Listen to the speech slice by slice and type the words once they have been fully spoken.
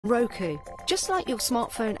Roku. Just like your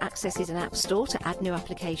smartphone accesses an app store to add new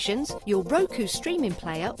applications, your Roku streaming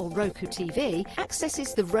player or Roku TV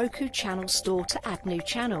accesses the Roku channel store to add new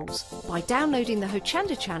channels. By downloading the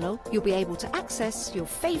Hochanda channel, you'll be able to access your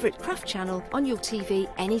favourite craft channel on your TV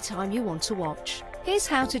anytime you want to watch. Here's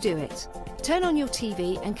how to do it. Turn on your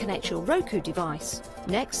TV and connect your Roku device.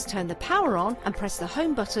 Next, turn the power on and press the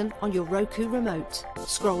home button on your Roku remote.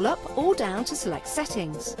 Scroll up or down to select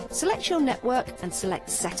settings. Select your network and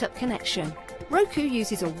select Setup Connection. Roku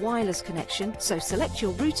uses a wireless connection, so select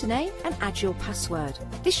your router name and add your password.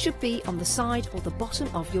 This should be on the side or the bottom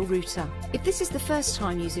of your router. If this is the first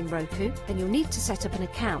time using Roku, then you'll need to set up an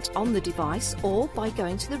account on the device or by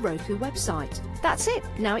going to the Roku website. That's it.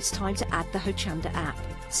 Now it's time to add the Hochanda app.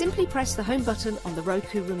 Simply press the home button on the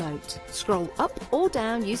Roku remote. Scroll up or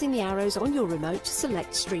down using the arrows on your remote to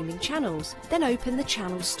select streaming channels. Then open the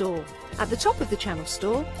channel store. At the top of the channel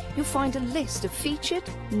store, you'll find a list of featured,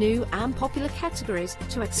 new and popular categories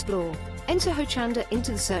to explore. Enter Hochanda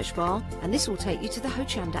into the search bar and this will take you to the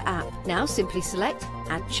Hochanda app. Now simply select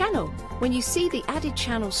Add Channel. When you see the Added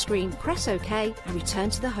Channel screen, press OK and return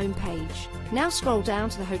to the home page. Now scroll down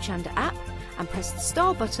to the Hochanda app and press the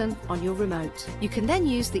star button on your remote. You can then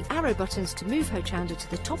use the arrow buttons to move Hochanda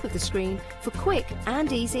to the top of the screen for quick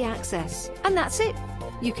and easy access. And that's it!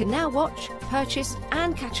 You can now watch, purchase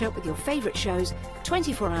and catch up with your favourite shows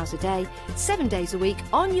 24 hours a day, 7 days a week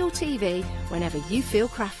on your TV whenever you feel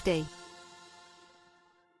crafty.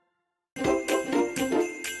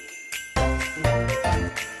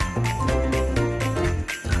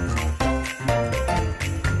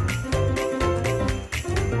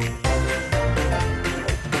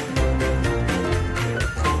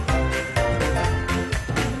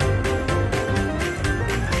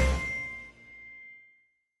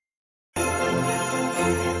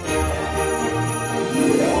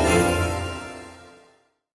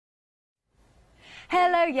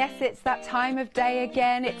 Hello, yes, it's that time of day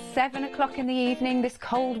again. It's 7 o'clock in the evening, this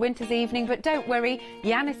cold winter's evening, but don't worry,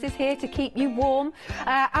 Yanis is here to keep you warm.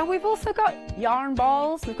 And we've also got yarn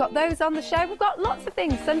balls, we've got those on the show, we've got lots of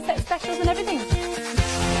things, sunset specials and everything.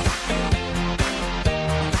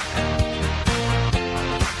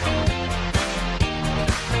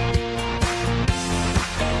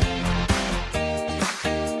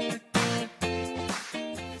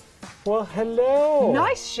 Well, hello.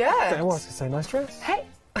 Nice shirt. I was going to say nice dress. Hey.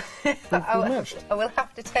 I will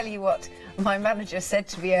have to tell you what my manager said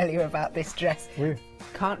to me earlier about this dress. Really?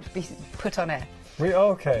 Can't be put on air. Really? Oh,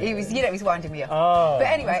 okay. He was, he's winding me up. Oh. But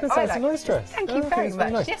anyway, it's a nice dress. Thank you very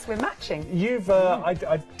much. Nice. Yes, we're matching. You've, I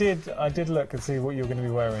did look and see what you were going to be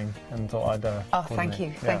wearing, and thought I'd. Oh, thank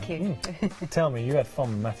you, thank you. Tell me, you had fun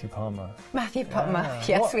with Matthew Palmer. Matthew Palmer.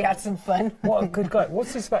 Yes, we had some fun. What a good guy.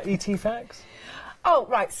 What's this about ET facts? Oh,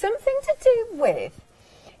 right, something to do with.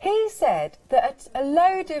 He said that a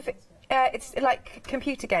load of it's like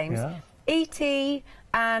computer games, ET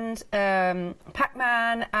and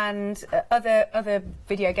Pac-Man and other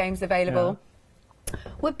video games available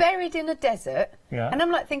were buried in a desert. And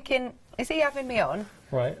I'm like thinking, is he having me on?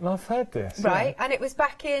 Right, and I've heard this. Right, and it was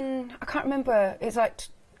back in, I can't remember, it's like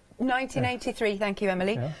 1983. Thank you,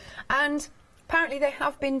 Emily. And apparently they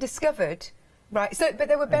have been discovered. Right, so, but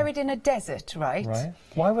they were buried in a desert, right? Right.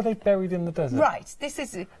 Why were they buried in the desert? Right, this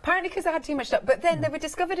is apparently because they had too much stuff. But then they were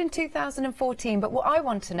discovered in 2014. But what I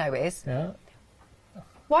want to know is,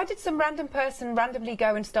 why did some random person randomly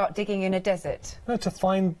go and start digging in a desert? No, to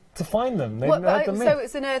find them. They Well, heard the myth. so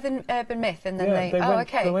it's an urban myth, and then they went,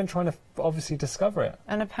 okay. They went trying to obviously discover it.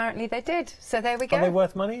 And apparently they did. So there we go. Are they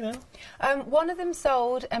worth money now? One of them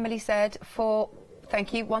sold, Emily said, for,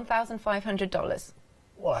 thank you, $1,500.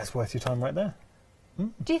 Well, that's worth your time right there.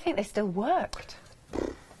 Do you think they still worked?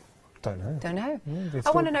 Don't know. Don't know.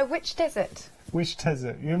 I want to know which desert. Which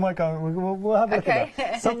desert? You might go, we'll have a look at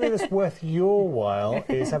that. Something that's worth your while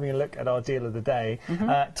is having a look at our deal of the day.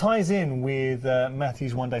 Ties in with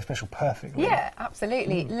Matthew's one day special perfectly. Yeah,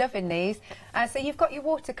 absolutely. Loving these. So you've got your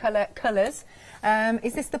watercolour colours.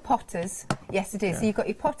 Is this the Potters? Yes, it is. So you've got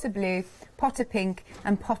your Potter blue, Potter pink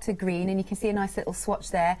and Potter green, and you can see a nice little swatch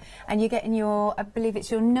there. And you're getting your, I believe it's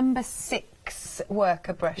your number 6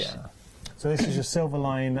 worker brush. So this is your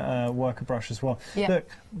Silverline worker brush as well. Look,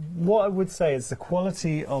 what I would say is the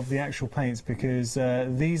quality of the actual paints, because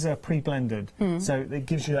these are pre-blended, so it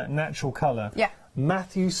gives you that natural colour.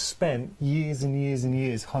 Matthew spent years and years and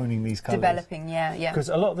years honing these colours. Developing, Because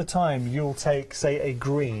a lot of the time you'll take, say, a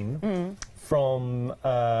green from,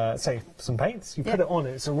 say, some paints. You put it on,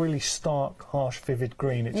 it's a really stark, harsh, vivid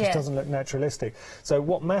green. It just doesn't look naturalistic. So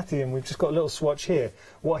what Matthew, and we've just got a little swatch here,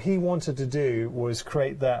 what he wanted to do was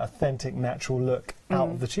create that authentic, natural look out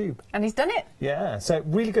of the tube. And he's done it. Yeah, so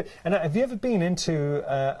really good. And have you ever been into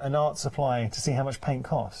an art supply to see how much paint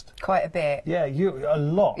cost? Quite a bit. Yeah, a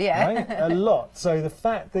lot, right? A lot. So the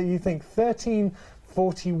fact that you think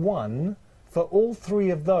 £13.41 for all three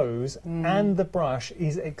of those and the brush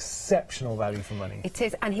is exceptional value for money. It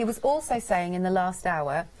is, and he was also saying in the last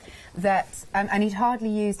hour that, and he'd hardly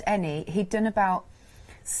used any, he'd done about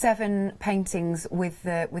 7 paintings with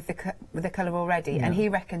the colour already, and he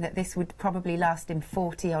reckoned that this would probably last him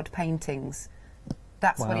 40-odd paintings.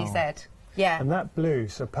 That's what he said. Yeah. And that blue,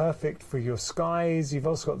 so perfect for your skies. You've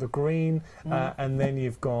also got the green, and then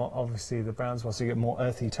you've got, obviously, the browns, so you get more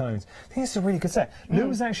earthy tones. I think it's a really good set. Lou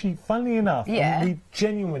was actually, funnily enough, and we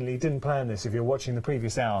genuinely didn't plan this if you're watching the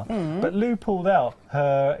previous hour, but Lou pulled out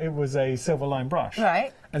it was a silver line brush,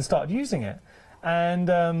 and started using it. And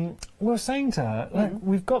we were saying to her, like,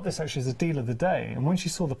 we've got this actually as a deal of the day. And when she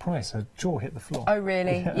saw the price, her jaw hit the floor. Oh,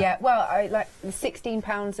 really? Yeah. Well, like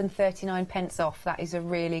 £16.39 off. That is a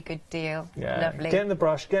really good deal. Yeah. Lovely. Getting the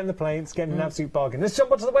brush, getting the paints, getting an absolute bargain. Let's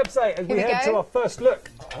jump onto the website as we head to our first look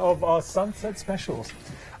of our sunset specials.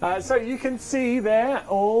 So you can see there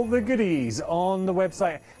all the goodies on the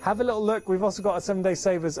website. Have a little look. We've also got our 7-day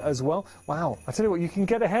savers as well. Wow. I tell you what, you can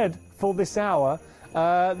get ahead for this hour.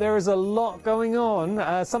 There is a lot going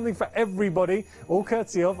on, something for everybody, all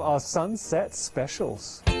courtesy of our sunset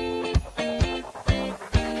specials.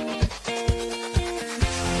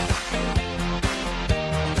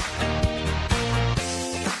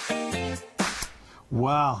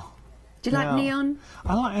 Wow. Do you like neon?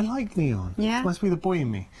 I like neon. Yeah. It must be the boy in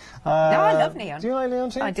me. No, I love neon. Do you like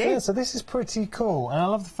neon too? I do. Yeah, so this is pretty cool. And I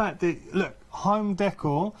love the fact that, look, home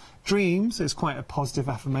decor, dreams is quite a positive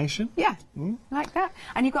affirmation. Yeah, like that.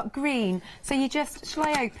 And you've got green. So you just, shall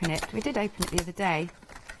I open it? We did open it the other day.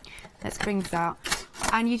 Let's bring this out.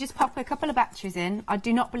 And you just pop a couple of batteries in. I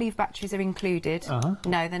do not believe batteries are included.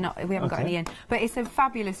 No, they're not. We haven't got any in. But it's a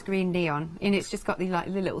fabulous green neon. And it's just got the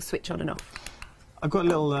little switch on and off. I've got a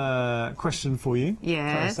little question for you.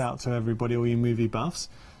 Yes. Throw this out to everybody, all you movie buffs.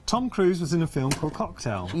 Tom Cruise was in a film called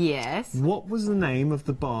Cocktail. Yes. What was the name of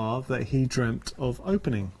the bar that he dreamt of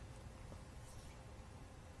opening?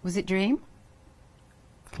 Was it Dream?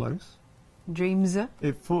 Close. Dreams.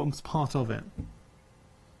 It forms part of it.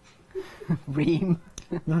 Ream.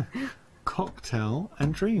 No. Cocktail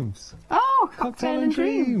and Dreams. Oh, Cocktail and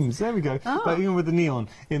Dreams. There we go. Oh. But even with the neon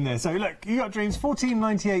in there. So look, you got Dreams,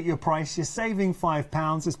 £14.98 your price. You're saving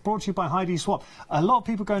 £5. It's brought to you by Heidi Swap. A lot of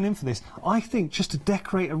people going in for this. I think just to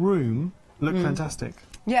decorate a room look fantastic.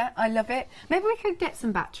 Yeah, I love it. Maybe we could get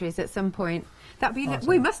some batteries at some point. That'd be.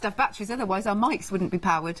 We must have batteries, otherwise our mics wouldn't be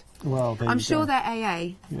powered. Well, I'm sure they're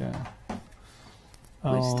AA. Yeah.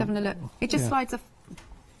 We're just having a look. It just slides off.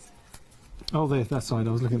 Oh, there, that side.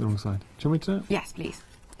 I was looking at the wrong side. Do you want me to? Yes, please.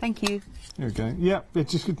 Thank you. There we go. Yep, it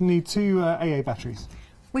just could need 2 AA batteries.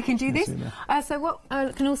 We can do this. So what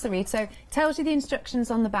I can also read, so tells you the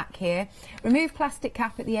instructions on the back here. Remove plastic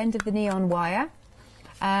cap at the end of the neon wire.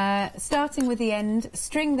 Starting with the end,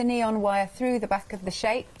 string the neon wire through the back of the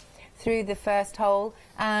shape, through the first hole,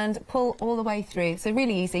 and pull all the way through. So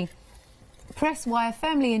really easy. Press wire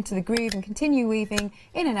firmly into the groove and continue weaving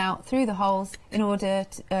in and out through the holes in order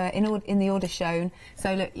to, in the order shown.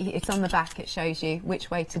 So look, it's on the back. It shows you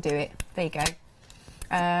which way to do it. There you go.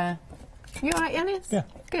 You all right, Yanis? Yeah.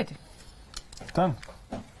 Good. Done.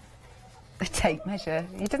 A tape measure.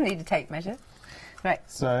 He doesn't need a tape measure. Right.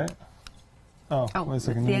 So. Oh, wait a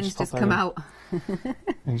second. The end's just come out.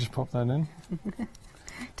 You just pop that in.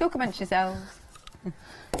 Talk amongst yourselves.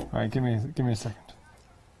 All right, give me a second.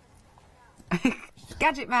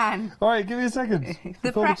 Gadget man. All right, give me a second.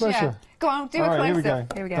 The pressure. Go on, do a close-up. Here we go.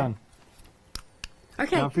 Here we go. Done.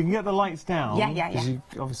 Okay. Now, if we can get the lights down. Yeah.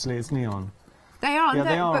 Obviously, it's neon. They are. Yeah,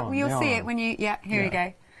 they are. But you'll see it when you. Yeah. Here we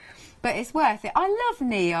go. But it's worth it. I love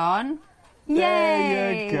neon. Yay!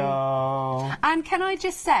 There you go. And can I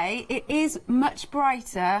just say, it is much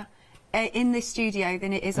brighter in this studio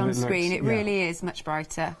than it is on screen. It really is much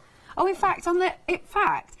brighter. Oh, in fact,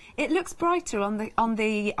 it looks brighter on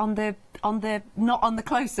the not on the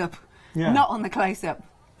close-up. Yeah. Not on the close-up.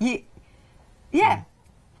 Yeah.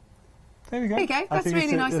 There we go. There you go. That's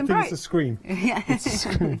really nice and bright. It's the screen. Yeah. It's the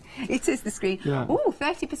screen. It is the screen. Yeah. Oh,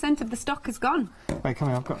 30% of the stock has gone. Wait, come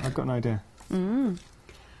here. I've got an idea.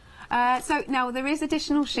 So now there is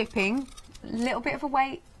additional shipping. A little bit of a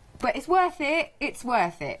wait, but it's worth it. It's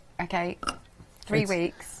worth it. Okay. 3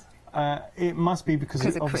 weeks. it must be because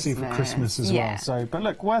it's obviously for Christmas as well. So, but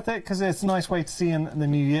look, worth it because it's a nice way to see in the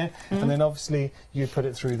new year, and then obviously you put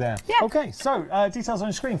it through there. Yeah. Okay, so details on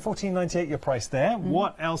your screen. $14.98 your price there.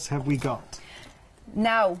 What else have we got?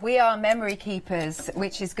 Now we are memory keepers,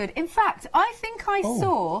 which is good. In fact, I think I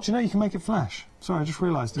saw. Do you know you can make it flash? Sorry, I just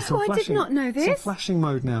realised it's on flashing. I did not know this. It's in flashing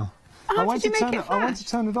mode now. How did you make it flash? I went to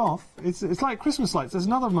turn it off. It's like Christmas lights. There's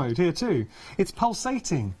another mode here too. It's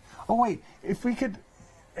pulsating. Oh wait, if we could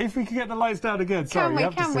get the lights down again. Sorry,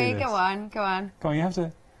 Can we? Go on. Go on, you have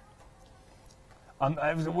to.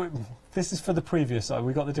 This is for the previous side.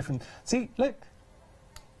 We got the different. See, look,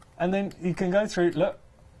 and then you can go through. Look,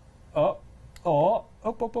 up. Okay,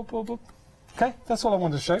 that's all I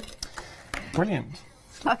wanted to show. Brilliant.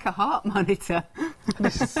 It's like a heart monitor.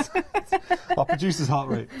 Our producer's heart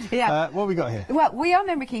rate. Yeah. What have we got here? Well, we are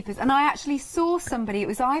memory keepers, and I actually saw somebody. It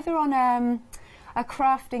was either on a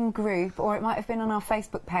crafting group, or it might have been on our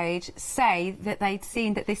Facebook page, say that they'd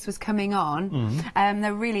seen that this was coming on.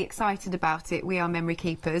 They're really excited about it. We are memory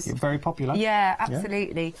keepers. Very popular. Yeah,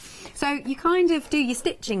 absolutely. Yeah. So you kind of do your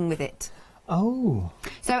stitching with it. Oh.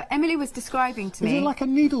 So Emily was describing to me. Is it like a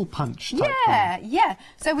needle punch type thing? Yeah.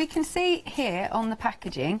 So we can see here on the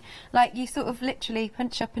packaging, like you sort of literally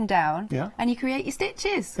punch up and down, and you create your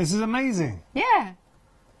stitches. This is amazing. Yeah.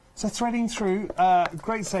 So threading through,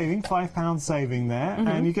 great saving, £5 saving there,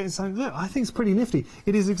 and you get something. Look, I think it's pretty nifty.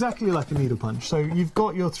 It is exactly like a needle punch. So you've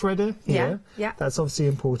got your threader here. Yeah. That's obviously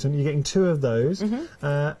important. You're getting 2 of those,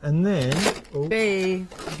 and then.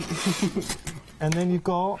 And then you've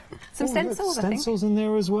got some stencils, stencils in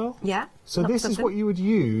there as well. Yeah. So this is what you would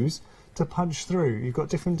use to punch through. You've got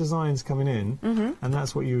different designs coming in, and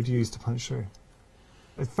that's what you would use to punch through.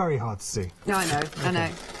 It's very hard to see. No, I know. Okay. I know.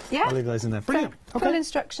 Yeah. I'll leave those in there. Brilliant. Full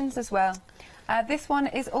instructions as well. This one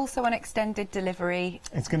is also an extended delivery.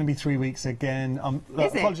 It's going to be 3 weeks again.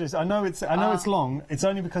 Is apologies. I know it's long. It's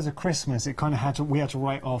only because of Christmas. It kind of we had to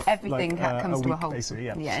write off everything that comes to a halt. Basically,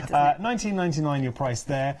 yeah. $19.99 your price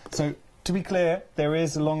there. So. To be clear, there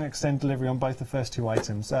is a long extend delivery on both the first 2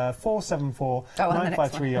 items.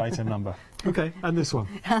 474953 item number. Okay, and this one.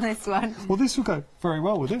 And this one. Well, this will go very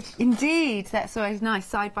well with this. Indeed, that's always nice,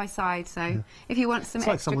 side by side. So if you want some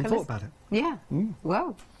extra extra someone colours, thought about it. Yeah.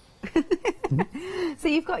 Whoa. So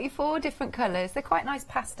you've got your 4 different colours. They're quite nice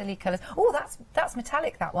pastel-y colours. Oh, that's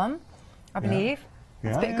metallic, that one, I believe.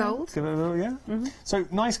 It's a bit of gold. Give it a little, So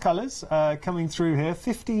nice colours coming through here.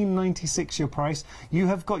 $15.96 your price. You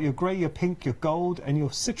have got your grey, your pink, your gold, and your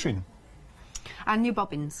citrine. And your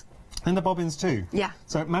bobbins. And the bobbins too. Yeah.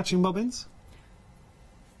 So matching bobbins.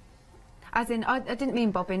 As in, I didn't mean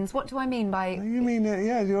bobbins. What do I mean by? You mean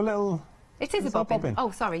your little. It is a bobbin. Oh,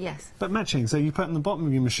 sorry, yes. But matching, so you put in the bottom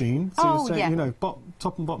of your machine, so you know,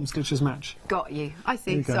 top and bottom stitches match. Got you. I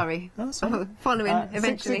see, sorry. Oh, sorry. Following,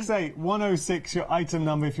 eventually. 668-106, your item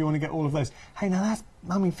number if you want to get all of those. Hey, now that's,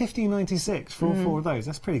 $15.96 for all 4 of those.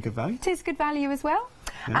 That's pretty good value. It is good value as well.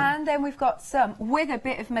 Yeah. And then we've got some with a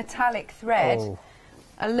bit of metallic thread. Oh.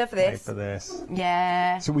 I love this. Made for this.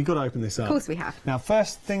 Yeah. So we've got to open this up. Of course we have. Now,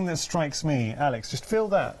 first thing that strikes me, Alex, just feel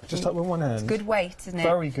that. Just up with one hand. It's good weight, isn't it?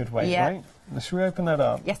 Very good weight, right? Now, should we open that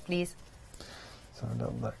up? Yes, please. So a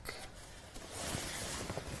little look.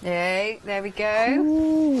 Yay, there we go.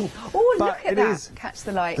 Ooh, oh, look at that. Catch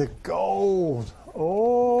the light. The gold.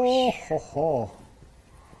 Oh, ho, ho.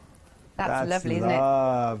 That's lovely, isn't it?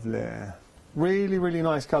 Lovely. Really, really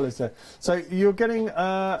nice colours there. So you're getting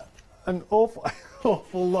an awful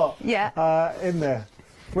lot in there.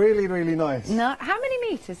 Really, really nice. No, how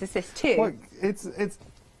many metres is this? 2? Well, it's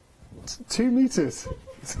 2 metres.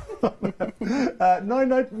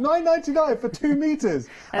 $9.99 for 2 metres.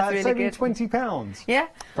 That's really saving good. £20. Yeah.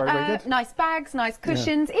 Very good. Nice bags, nice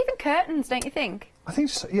cushions, even curtains, don't you think? I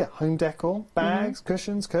think, home decor, bags,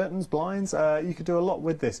 cushions, curtains, blinds. You could do a lot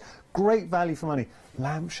with this. Great value for money.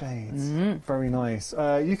 Lampshades, very nice.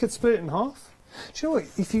 You could split it in half. Do you know what?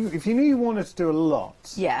 If you knew you wanted to do a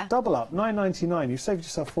lot, double up, $9.99. You've saved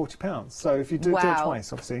yourself £40. So if you do it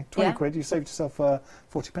twice, obviously, 20 quid, you saved yourself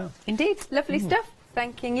 £40. Indeed, lovely stuff.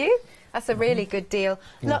 Thanking you. That's a really good deal.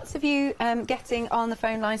 Lots of you getting on the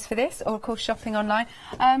phone lines for this, or of course shopping online.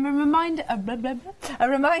 A reminder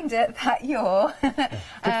that you're. Good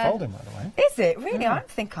folding, by the way. Is it really? I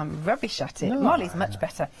think I'm rubbish at it. No, Molly's much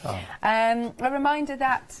better. Oh. A reminder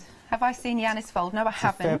that have I seen Yanis fold? No, I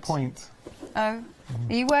haven't. Fair point. Oh, are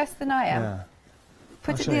you worse than I am? Yeah.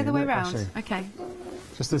 Put it the other way round. Okay.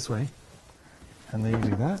 Just this way. And then you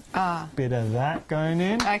do that. Bit of that going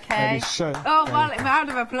in. Okay. Oh, Molly, round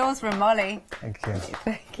of applause from Molly. Thank you.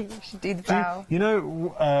 Thank you. You should do the bow. You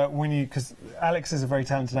know, because Alex is a very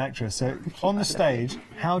talented actress, so on the stage,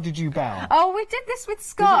 how did you bow? Oh, we did this with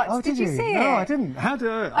Scott. Did you see it? No, I didn't. How did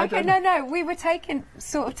I? Okay, no. We were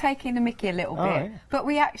sort of taking the mickey a little bit, right. but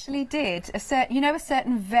we actually did a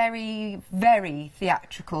certain very, very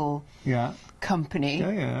theatrical. Yeah. Company.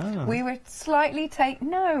 Yeah. We were slightly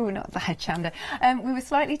not the Hochanda. We were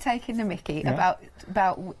slightly taking the mickey about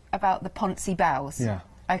the Ponzi bows. Yeah.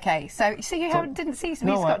 Okay, so you didn't see me,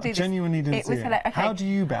 Scott, do this. No, I genuinely didn't see it. Okay. How do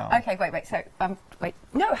you bow? Okay, wait. So, wait.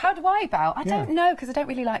 No, how do I bow? I don't know, because I don't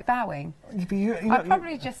really like bowing. I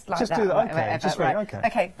probably just like just that. Do that. Okay, whatever, just right. Okay.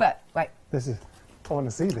 Okay, but wait. I want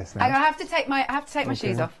to see this now. I have to take my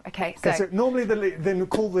shoes off. Okay, so normally then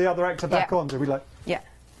call the other actor back on to be like. Yeah.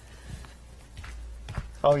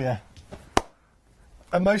 Oh yeah.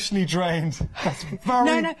 Emotionally drained. That's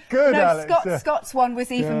very good, Alex. Scott's one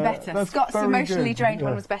was even better. Scott's emotionally drained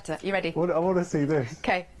one was better. You ready? I want to see this.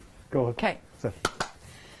 Okay. Go on. Okay. So.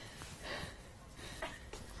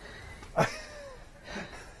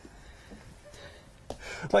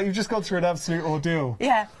 Like you've just gone through an absolute ordeal.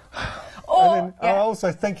 Yeah. And then,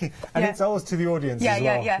 also, thank you. And it's ours to the audience as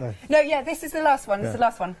well. Yeah. This is the last one. This is the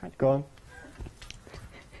last one. Go on.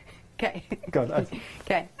 Okay. Go on.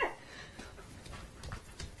 Okay.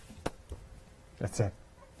 That's it.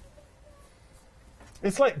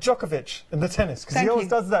 It's like Djokovic in the tennis, because he always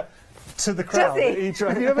does that to the crowd. Does he?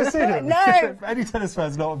 Have you ever seen it? No. Any tennis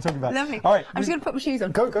fans know what I'm talking about. Lovely. All right. I'm just going to put my shoes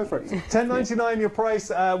on. Go for it. $10.99 your price.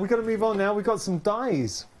 We've got to move on now. We've got some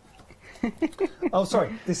dies. Oh,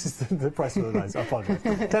 sorry. This is the price for the dies. I apologise.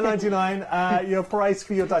 $10.99 your price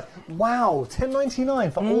for your dies. Wow,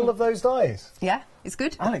 $10.99 for all of those dies. Yeah, it's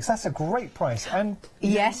good. Alex, that's a great price. And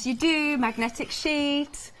yes, you do. Magnetic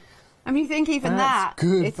sheet. I mean, you think even that's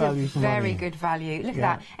good it's value a for very money. good value. Look at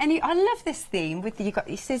that. And I love this theme with you've got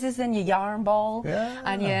your scissors and your yarn ball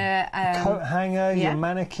and your coat hanger, your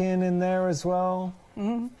mannequin in there as well.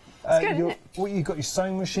 Mm-hmm. It's good, isn't it? You've got your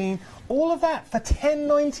sewing machine. All of that for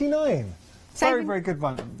 $10.99. Very good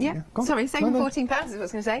value. Yeah. Sorry, saving £14 is what I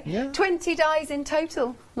was going to say. Yeah. 20 dies in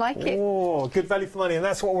total. Like it. Oh, good value for money, and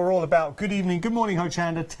that's what we're all about. Good evening, good morning,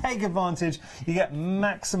 Hochanda. Take advantage. You get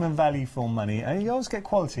maximum value for money, and you always get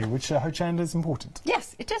quality, which Hochanda is important.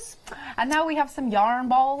 Yes, it does. And now we have some yarn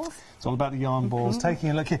balls. It's all about the yarn balls. Taking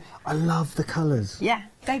a look here. I love the colours. Yeah,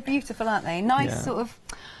 they're beautiful, aren't they? Nice sort of...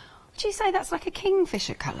 Would you say that's like a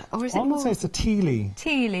kingfisher colour, or is it more? I would say it's a tealy.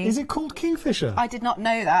 Tealy. Is it called kingfisher? I did not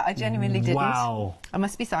know that. I genuinely didn't. Wow. I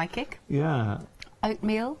must be psychic. Yeah.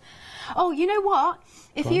 Oatmeal. Oh, you know what?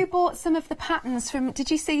 If you bought some of the patterns from,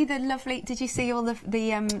 did you see the lovely? Did you see all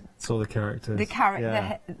the Saw the characters. The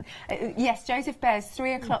character. Yes, Joseph Bear's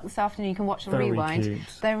 3 o'clock this afternoon. You can watch the rewind. Cute.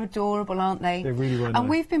 They're adorable, aren't they? They really were. And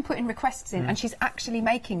we've been putting requests in, and she's actually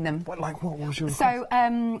making them. What was your request? So I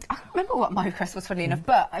can't remember what my request was, funnily enough,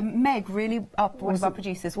 but Meg, really, one of our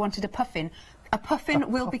producers, wanted a puffin. A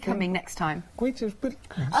puffin will be coming next time. Wait,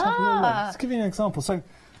 let's give you an example. So,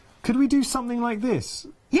 could we do something like this?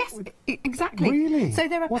 Yes, exactly. Really? So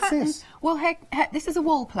there are What's patterns. This? Well, this is a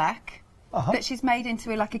wall plaque that she's made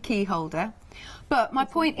into like a key holder. But my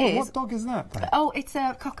point is... What dog is that, then? Oh, it's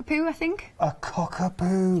a cockapoo, I think. A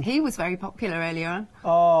cockapoo. He was very popular earlier on.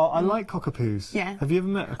 Oh, I like cockapoos. Yeah. Have you ever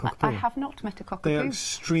met a cockapoo? I have not met a cockapoo. They are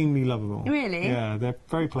extremely lovable. Really? Yeah, they're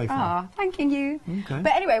very playful. Ah, thanking you. Okay.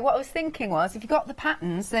 But anyway, what I was thinking was, if you got the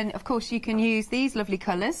patterns, then of course you can use these lovely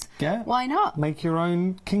colours. Yeah. Why not? Make your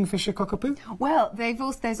own kingfisher cockapoo? Well,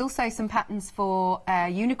 there's also some patterns for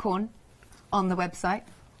unicorn on the website.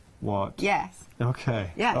 What? Yes.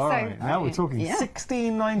 Okay. Yeah. All right. Now we're talking.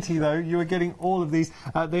 $16.90 though. You are getting all of these.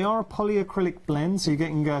 They are a polyacrylic blend, so you're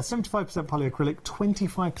getting 75% polyacrylic,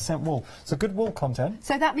 25% wool. So good wool content.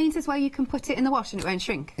 So that means as well you can put it in the wash and it won't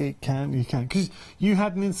shrink. It can. You can. Because you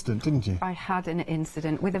had an incident, didn't you? I had an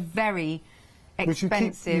incident with a very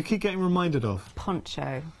expensive. Which you keep getting reminded of.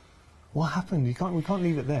 Poncho. What happened? We can't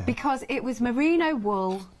leave it there. Because it was merino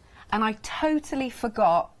wool, and I totally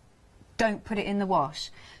forgot. Don't put it in the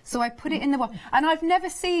wash. So I put it in the wash, and I've never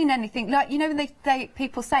seen anything like, you know, when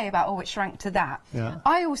people say about, oh, it shrank to that. Yeah.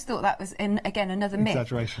 I always thought that was again another myth.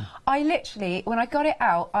 Exaggeration. I literally, when I got it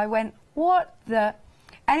out, I went, what the?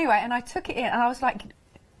 Anyway, and I took it in, and I was like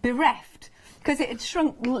bereft because it had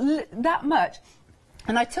shrunk that much.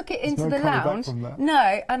 And I took it into the lounge.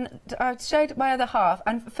 No, and I showed my other half,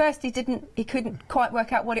 and first he couldn't quite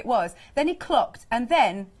work out what it was. Then he clocked, and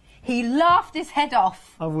then He laughed his head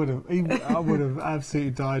off. I would have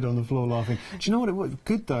absolutely died on the floor laughing. Do you know what it was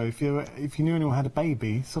good though? If you knew anyone had a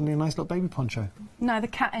baby, suddenly a nice little baby poncho. No, the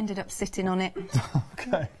cat ended up sitting on it.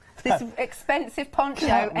 Okay. This expensive poncho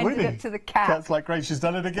ended up to the cat. Cat's like, great, she's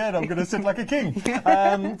done it again. I'm going to sit like a king.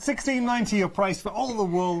 $16.90 your price for all the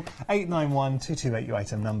wool. 891-228 your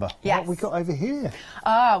item number. Yes. What we got over here?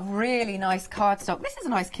 Ah, really nice cardstock. This is a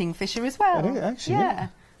nice kingfisher as well. It is, actually. Yeah.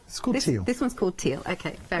 It's called teal. This one's called teal.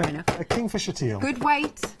 Okay, fair enough. A kingfisher teal. Good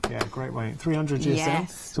weight. Yeah, great weight. 300 GSM.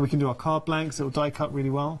 Yes. So we can do our card blanks. It'll die cut really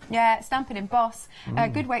well. Yeah, stamp it in emboss.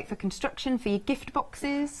 Good weight for construction, for your gift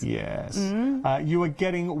boxes. Yes. You are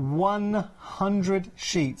getting 100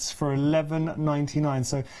 sheets for £11.99.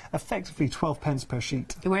 So effectively 12 pence per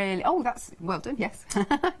sheet. Really? Oh, that's well done. Yes.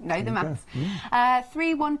 Know the maths.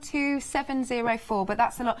 312704. But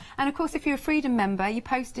that's a lot. And of course, if you're a Freedom member, your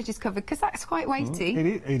postage is covered because that's quite weighty.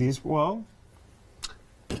 It is. Well,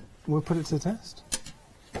 we'll put it to the test.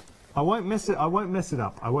 I won't mess it up. Molly's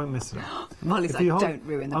like, don't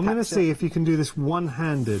ruin the I'm going to see if you can do this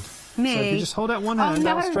one-handed. Me? So if you just hold out one hand,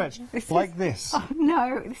 no. that'll stretch like this. Oh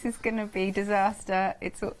no, this is going to be disaster.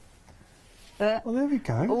 It's all... well, there we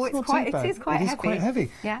go. Oh, it is quite heavy. It is quite heavy.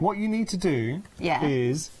 Yeah. What you need to do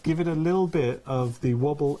is give it a little bit of the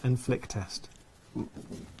wobble and flick test.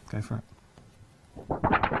 Go for it.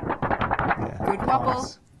 Yeah. Good wobble.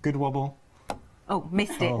 Nice. Good wobble. Oh,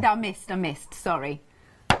 missed it. I missed. Sorry.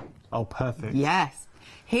 Oh, perfect. Yes.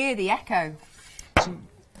 Hear the echo.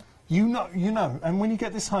 You know, and when you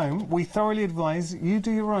get this home, we thoroughly advise you do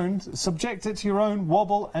your own, subject it to your own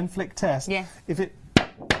wobble and flick test. Yes.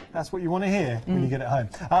 That's what you want to hear when you get it home.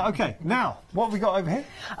 OK, now, what have we got over here?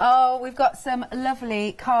 Oh, we've got some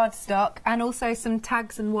lovely cardstock and also some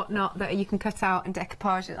tags and whatnot that you can cut out and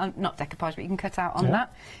decoupage, not decoupage, but you can cut out on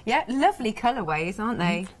that. Yeah, lovely colourways, aren't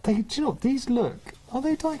they? Do you know what, these look, are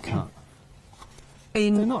they die cut?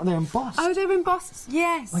 They're not, they're embossed. Oh, they're embossed,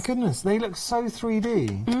 yes. My goodness, they look so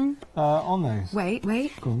 3D on those. Wait.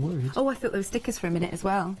 Go on, word. Oh, I thought they were stickers for a minute as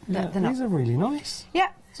well. Yeah, these are really nice. Yeah.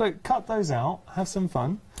 So cut those out, have some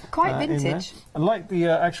fun. Quite vintage. I like the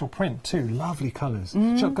actual print too, lovely colours.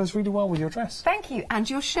 It goes really well with your dress. Thank you, and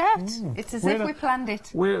your shirt. It's as if we planned it.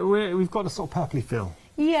 We've got a sort of purpley feel.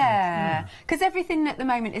 Yeah, because everything at the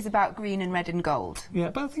moment is about green and red and gold.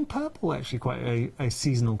 Yeah, but I think purple actually quite a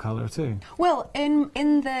seasonal colour too. Well, in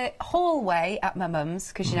the hallway at my mum's,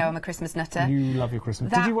 because you know I'm a Christmas nutter. You love your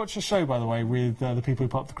Christmas. Did you watch the show, by the way, with the people who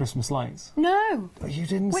put up the Christmas lights? No. Oh, you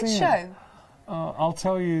didn't see it? Which show? I'll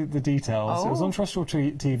tell you the details. It was on Terrestrial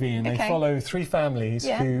TV, and they follow 3 families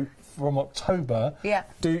who, from October,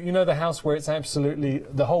 do, you know, the house where it's absolutely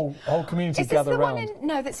the whole community gather around.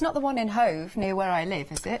 No, that's not the one in Hove near where I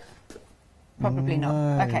live, is it? Probably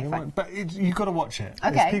not. Okay, fine. But you've got to watch it.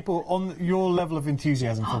 Okay. There's people on your level of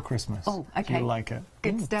enthusiasm for Christmas. Oh, okay. You'll like it.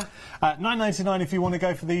 Good stuff. $9.99 if you want to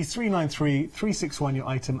go for the 393-361, your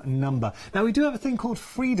item number. Now, we do have a thing called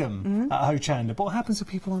Freedom at Hochanda, but what happens if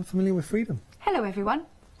people aren't familiar with Freedom? Hello, everyone.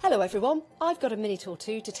 Hello everyone, I've got a minute or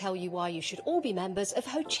two to tell you why you should all be members of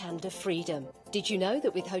Hochanda Freedom. Did you know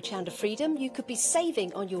that with Hochanda Freedom you could be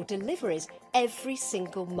saving on your deliveries every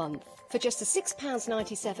single month? For just a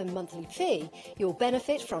 £6.97 monthly fee, you'll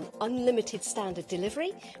benefit from unlimited standard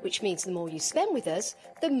delivery, which means the more you spend with us,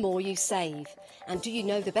 the more you save. And do you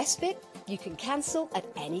know the best bit? You can cancel at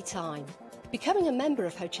any time. Becoming a member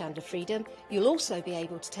of Hochanda Freedom, you'll also be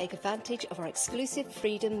able to take advantage of our exclusive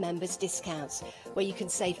Freedom members discounts, where you can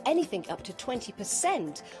save anything up to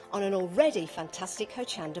 20% on an already fantastic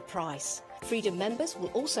Hochanda price. Freedom members will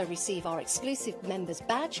also receive our exclusive members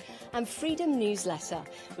badge and Freedom newsletter,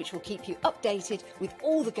 which will keep you updated with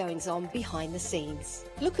all the goings-on behind the scenes.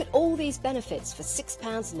 Look at all these benefits for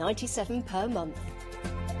 £6.97 per month.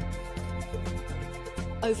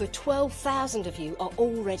 Over 12,000 of you are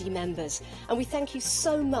already members, and we thank you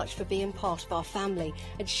so much for being part of our family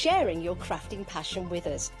and sharing your crafting passion with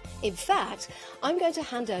us. In fact, I'm going to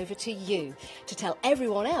hand over to you to tell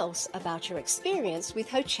everyone else about your experience with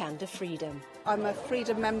Hochanda Freedom. I'm a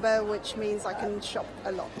Freedom member, which means I can shop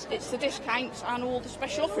a lot. It's the discounts and all the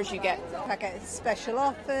special offers you get. I get special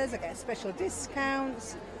offers, I get special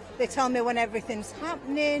discounts. They tell me when everything's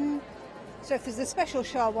happening. So if there's a special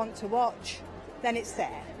show I want to watch, then it's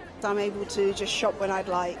there. I'm able to just shop when I'd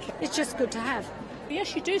like. It's just good to have.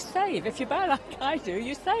 Yes, you do save. If you buy like I do,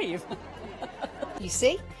 you save. You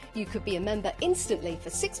see, you could be a member instantly for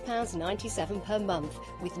 £6.97 per month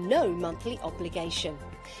with no monthly obligation.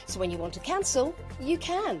 So when you want to cancel, you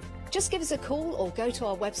can. Just give us a call or go to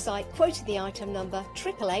our website quoting the item number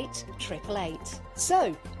 888-888.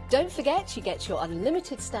 So, don't forget you get your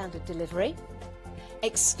unlimited standard delivery,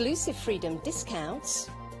 exclusive Freedom discounts,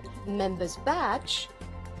 members badge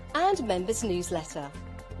and members newsletter.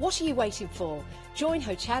 What are you waiting for? Join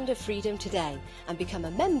Hochanda Freedom today and become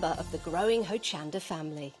a member of the growing Hochanda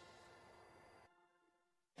family.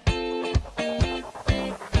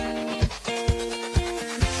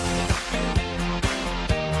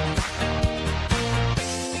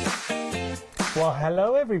 Well,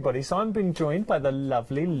 hello everybody. So I'm being joined by the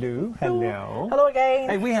lovely Lou. Hello. Hello again.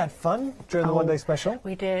 Hey, we had fun during the one-day special.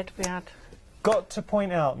 We did. We had. Got to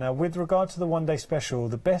point out now, with regard to the one-day special,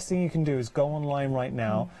 the best thing you can do is go online right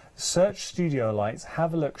now, search Studio Lights,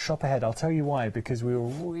 have a look, shop ahead. I'll tell you why, because we were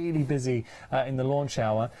really busy in the launch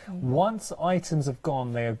hour. Once items have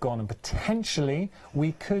gone, they are gone, and potentially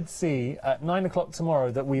we could see at 9 o'clock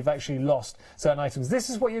tomorrow that we've actually lost certain items.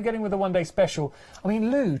 This is what you're getting with the one-day special. I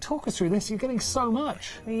mean, Lou, talk us through this. You're getting so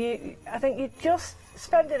much. I think you're just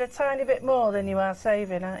spending a tiny bit more than you are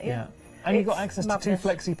saving, aren't you? Yeah. And you've got access to 2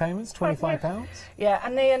 flexi payments, £25. Yeah,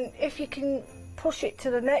 and then if you can push it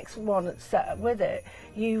to the next one that's set up with it,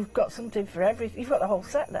 you've got something for everything. You've got the whole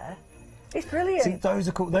set there. It's brilliant. See, those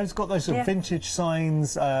are cool. Those got those sort of vintage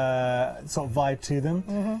signs sort of vibe to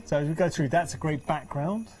them. So as we go through, that's a great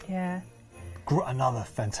background. Yeah. Another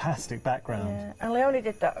fantastic background. Yeah, and we only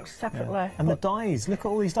did that separately. Yeah. And the dies, look at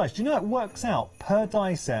all these dies. Do you know it works out per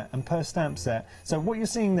die set and per stamp set? So what you're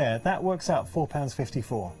seeing there, that works out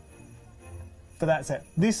 £4.54. For that set.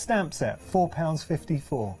 This stamp set,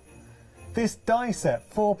 £4.54. This die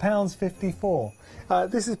set, £4.54.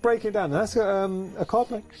 This is breaking down. That's a card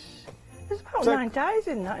blank. There's about 9 dies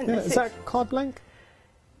in that, isn't there? Is that card blank?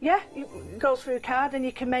 Yeah, it goes through a card and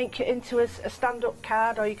you can make it into a stand-up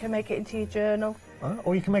card, or you can make it into your journal.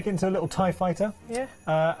 Or you can make it into a little TIE fighter. Yeah.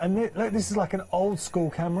 And look, this is like an old school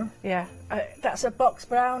camera. Yeah, that's a box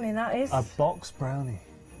brownie, that is. A box brownie.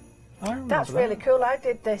 That's really cool. I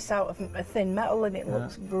did this out of a thin metal and it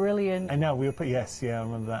looks brilliant. And now we'll put, I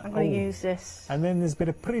remember that. I'm going to use this. And then there's a bit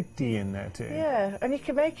of pretty in there too. Yeah, and you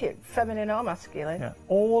can make it feminine or masculine. Yeah.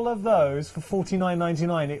 All of those for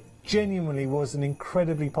 $49.99. It genuinely was an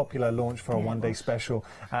incredibly popular launch for a one-day special.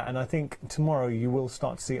 And I think tomorrow you will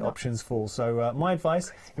start to see options fall. So my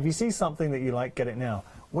advice, if you see something that you like, get it now.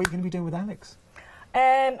 What are you going to be doing with Alex?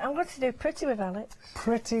 I'm going to do Pretty with Alex.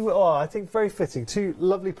 Pretty? Oh, I think very fitting. 2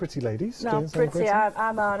 lovely pretty ladies. No, pretty.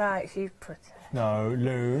 I'm all right. She's pretty. No,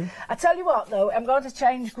 Lou. I tell you what, though, I'm going to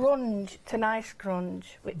change grunge to nice grunge,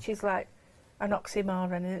 which is like an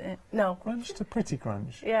oxymoron, isn't it? No. Grunge to pretty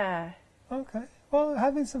grunge? Yeah. Okay. Well,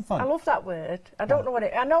 having some fun. I love that word. I don't know what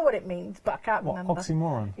it... I know what it means, but I can't remember.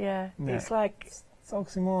 Oxymoron? Yeah. It's like... It's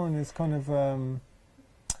oxymoron is kind of...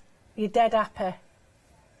 You're dead happy.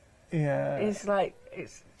 Yeah. It's like...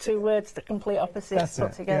 It's 2 words that complete opposites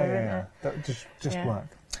put together, isn't it? That just work.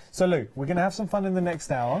 So, Lou, we're going to have some fun in the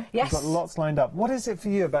next hour. Yes. We've got lots lined up. What is it for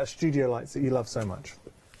you about Studio Lights that you love so much?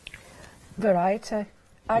 Variety.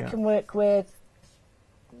 I can work with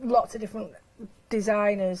lots of different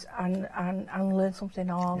designers and learn something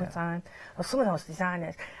all the time. Well, some of those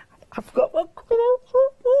designers, I've got one coming out.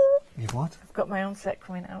 You've what? I've got my own set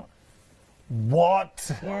coming out.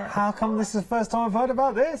 What? Yeah. How come this is the first time I've heard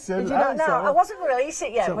about this? Did you not know? I wasn't going to release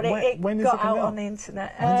it yet, but it got out on the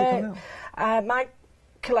internet. When's it come out? My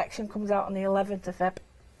collection comes out on the 11th of Feb.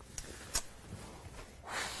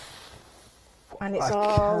 And it's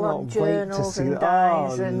all on journals and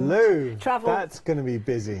dies and Lou, travel. That's going to be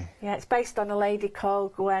busy. Yeah, it's based on a lady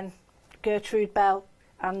called Gertrude Bell,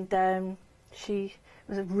 and she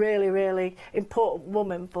was a really, really important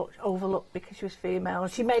woman, but overlooked because she was female.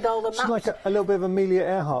 And she made all the maps. She's like a little bit of Amelia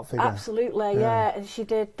Earhart figure. Absolutely, yeah. And she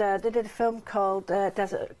did. They did a film called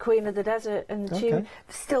Queen of the Desert, and she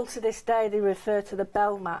still to this day they refer to the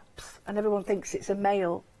Bell maps, and everyone thinks it's a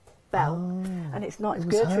male Bell, and it's not. It's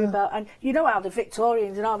Gertrude Bell. And you know how the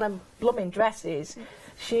Victorians and all them blooming dresses,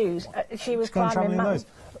 shoes. She was climbing mountains.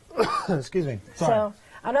 Excuse me. Sorry. So,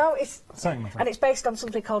 I know it's... Sorry, my friend. And it's based on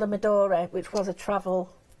something called a Midori, which was a travel...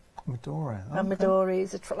 Midori. Okay. And Midori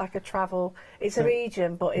is like a travel... It's a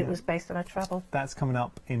region, but it was based on a travel. That's coming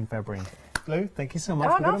up in February. Lou, thank you so much.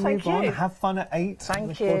 We're going to move on. Have fun at 8.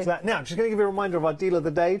 Thank you. you. Now, I'm just going to give you a reminder of our deal of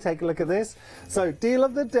the day. Take a look at this. So, deal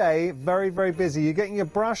of the day, very, very busy. You're getting your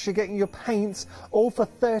brush, you're getting your paints, all for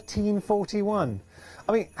 $13.41.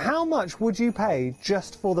 I mean, how much would you pay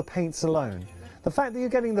just for the paints alone? The fact that you're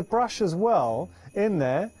getting the brush as well in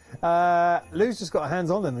there, Lou's just got her hands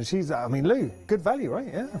on them, and she's, I mean, Lou, good value, right?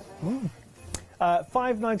 Yeah.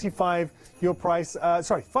 $5.95 your price,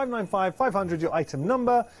 sorry, $5.95, $500 your item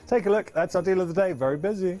number. Take a look, that's our deal of the day, very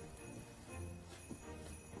busy.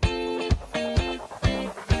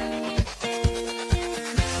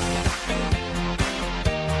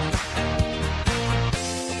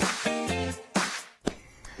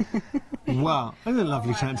 Wow, isn't it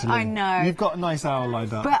lovely chatting to Lou? I know. You've got a nice hour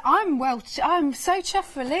lined up. But I'm so chuffed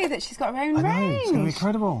for Lou that she's got her own range. I know, it's going to be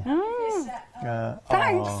incredible.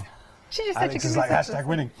 Thanks. Oh. She just Alex is like hashtag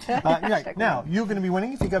winning. Now, you're going to be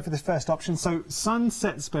winning if you go for this first option. So,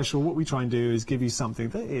 Sunset Special, what we try and do is give you something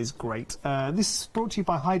that is great. This is brought to you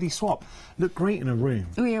by Heidi Swap. Look great in a room.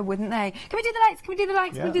 Oh, yeah, wouldn't they? Can we do the lights? Can we do the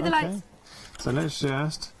lights? Yeah, Can we do the lights? So, let's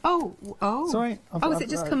just... Oh. Sorry. Has it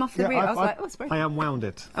just come off the reel? I was like, oh, sorry. I unwound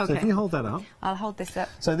it. Okay. So, if you hold that up. I'll hold this up.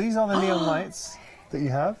 So, these are the neon lights that you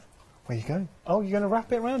have. Where are you going? Oh, you're going to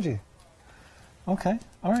wrap it around you. Okay.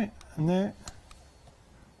 All right. And there...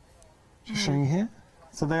 Just showing you here.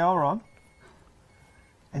 So they are on.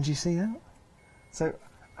 And do you see that? So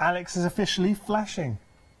Alex is officially flashing.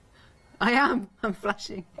 I am. I'm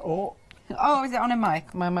flashing. Oh, is it on a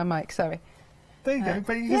mic? My mic, sorry. There you go.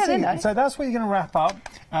 But you can see. So that's what you're going to wrap up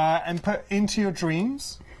and put into your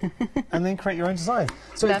dreams. And then create your own design.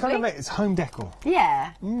 So it's kind of like, it's home decor.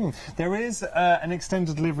 Yeah. There is an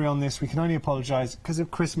extended delivery on this. We can only apologise because of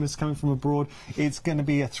Christmas coming from abroad. It's going to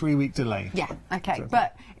be a 3-week delay. Yeah, okay. So,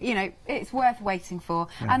 but, you know, it's worth waiting for.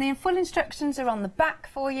 Yeah. And the full instructions are on the back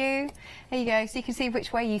for you. There you go. So you can see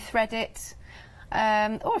which way you thread it.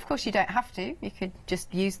 Or, of course, you don't have to. You could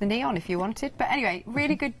just use the neon if you wanted. But anyway,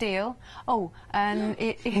 really good deal. Oh, and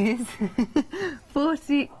it is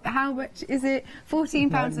 40... How much is it?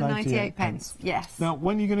 £14.98. Yes. Now,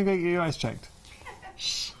 when are you going to go get your eyes checked?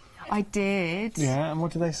 Shh. I did. Yeah, and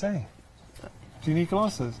what do they say? Do you need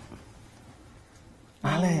glasses?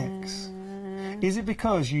 Alex. Is it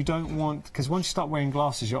because you don't want... Because once you start wearing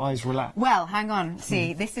glasses, your eyes relax. Well, hang on.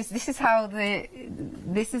 See, this is how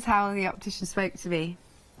the optician spoke to me.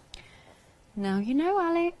 Now, you know,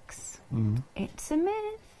 Alex, it's a myth.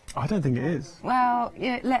 I don't think it is. Well,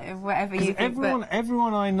 yeah, whatever you think.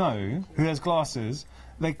 Everyone I know who has glasses,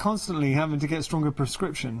 they're constantly having to get stronger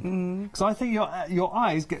prescription. Because I think your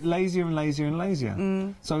eyes get lazier and lazier and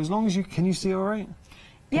lazier. So as long as you... Can you see all right?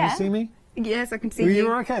 Can you see me? Yes, I can see you.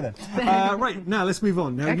 You're okay then. Right, now let's move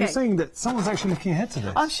on. Now, you're saying that someone's actually looking ahead to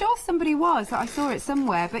this. I'm sure somebody was. I saw it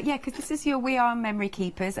somewhere. But yeah, because this is your We Are Memory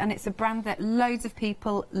Keepers, and it's a brand that loads of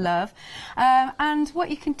people love. And what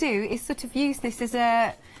you can do is sort of use this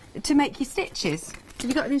as to make your stitches. Have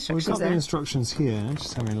you got the instructions We've got the instructions here.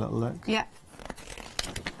 Just having a little look. Yeah.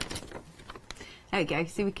 There we go.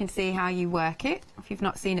 So we can see how you work it, if you've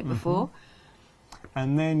not seen it before.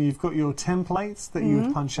 And then you've got your templates that you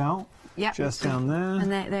would punch out. Yep. Just down there.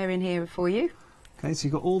 And they're in here for you. Okay, so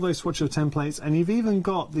you've got all those swatch of templates, and you've even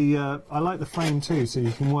got the, I like the frame too, so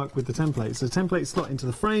you can work with the templates. So the templates slot into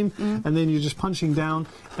the frame, and then you're just punching down,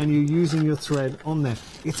 and you're using your thread on there.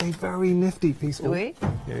 It's a very nifty piece. Oh, yeah,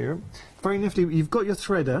 you go. Very nifty. You've got your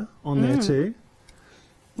threader on there too.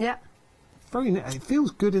 Yeah. Very. It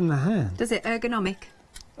feels good in the hand. Does it? Ergonomic.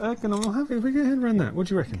 Ergonomic. If we get your head around that, what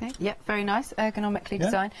do you reckon? Okay. Yep. Very nice. Ergonomically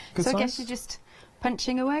designed. Good so size? I guess you're just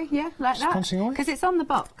punching away, like that. Punching away. Because it's on the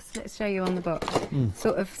box. Let's show you on the box.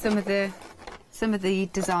 Sort of some of the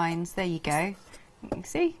designs. There you go. You can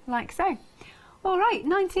see, like so. All right,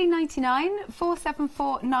 1999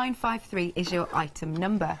 474953 is your item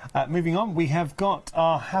number. Moving on, we have got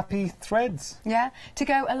our happy threads. Yeah, to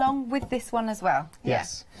go along with this one as well.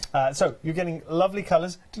 Yes. So you're getting lovely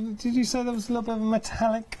colours. Did you say there was a little bit of a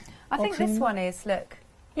metallic? I think this one is. Look.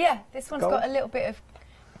 Yeah, this one's got a little bit of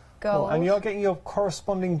gold. And you're getting your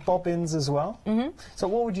corresponding bobbins as well. So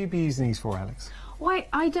what would you be using these for, Alex? Why,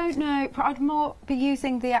 I don't know. I'd more be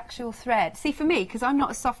using the actual thread. See, for me, because I'm not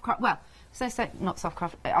a soft craft. Well, not soft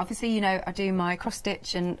craft. Obviously, you know, I do my cross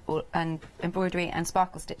stitch and embroidery and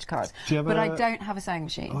sparkle stitch cards. But I don't have a sewing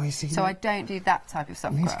machine. Oh, you see, so I don't do that type of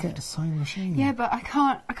soft craft. You craft. need to get a sewing machine. Yeah, but I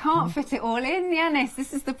can't fit it all in, Yanis.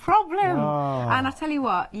 This is the problem. Oh. And I tell you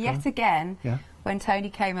what, yet again. Yeah. When Tony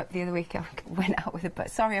came up the other week, I went out with but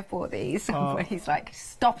sorry I bought these. He's like,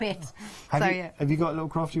 stop it. Have you got a little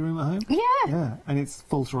crafty room at home? Yeah. Yeah, and it's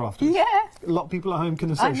full to rafters. Yeah. A lot of people at home can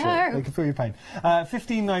associate. I know. They can feel your pain.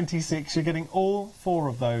 1596, you're getting all 4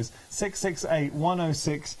 of those.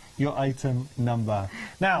 668106, your item number.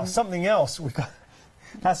 Now, something else we've got.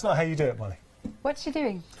 That's not how you do it, Molly. What's she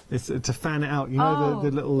doing? It's to fan it out. You know the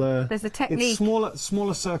little. There's a technique. It's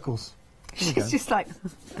smaller circles. She's just like...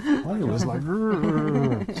 I was like...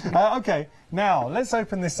 OK, now, let's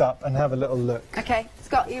open this up and have a little look. OK, it's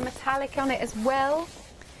got your metallic on it as well.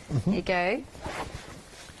 Here you go.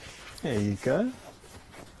 There you go.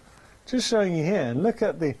 Just showing you here, and look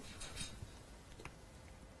at the...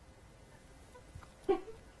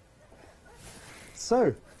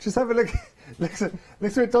 So, just have a look. Looks a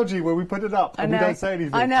bit dodgy where we put it up and we don't say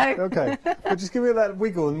anything. I know. OK, but just give it that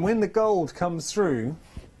wiggle, and when the gold comes through...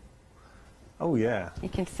 Oh, yeah. You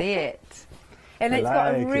can see it. And it's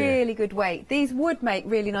got a really good weight. These would make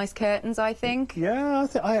really nice curtains, I think. Yeah,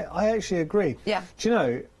 I actually agree. Yeah. Do you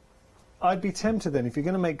know, I'd be tempted then, if you're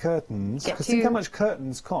going to make curtains, because think how much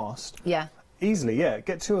curtains cost. Yeah. Easily, yeah.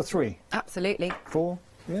 Get 2 or 3. Absolutely. 4.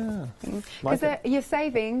 Yeah. Because you're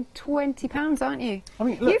saving £20, aren't you? I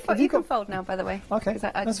mean, look, you can fold now, by the way. Okay,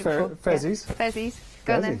 that's fair. Fezzies. Yeah. Fezzies.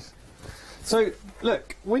 Go on then. So,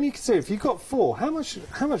 look, when you consider, if you've got 4, how much?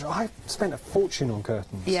 I spent a fortune on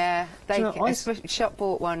curtains. Yeah, I shop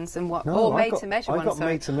bought ones and what? No, or made to measure ones. I got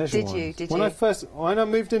made to measure ones. Did you? When I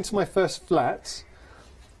moved into my first flat,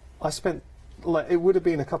 I spent it would have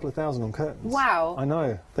been a couple of thousand on curtains. Wow. I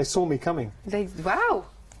know. They saw me coming. Wow.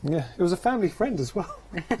 Yeah, it was a family friend as well.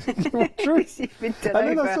 True. And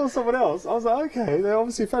then I saw someone else. I was like, okay, they're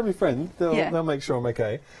obviously a family friend. They'll make sure I'm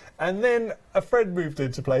okay. And then a friend moved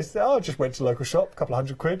into place. I just went to the local shop, a couple of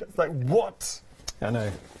 £100. It's like, what? I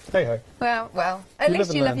know. Hey ho. Well. At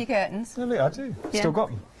least you love your curtains. I do. Yeah.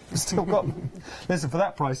 Still got them. Listen, for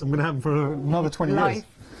that price, I'm going to have them for another 20 years.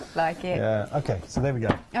 Like it. Yeah. Okay. So there we go.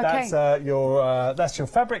 Okay. That's your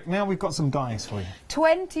fabric. Now we've got some dies for you.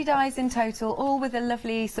 20 dies in total, all with a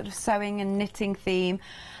lovely sort of sewing and knitting theme.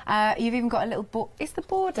 You've even got a little is the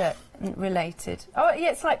border related? Oh,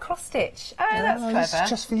 yeah, it's like cross stitch. Oh, that's clever. It's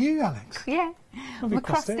just for you, Alex. Yeah. With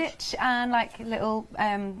cross stitch and like little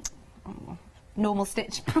normal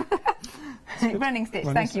stitch. Running stitch,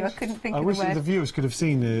 thank you. I couldn't think of the word. I wish the viewers could have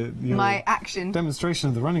seen my action demonstration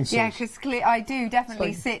of the running stitch. Yeah, because I do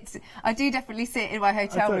definitely sit in my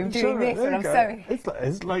hotel room doing this when I'm sewing.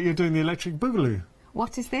 It's like you're doing the electric boogaloo.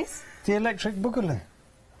 What is this? The electric boogaloo.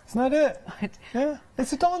 Isn't that it? Yeah,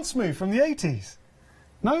 it's a dance move from the 80s.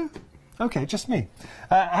 No? Okay, just me.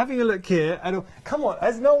 Having a look here, and come on,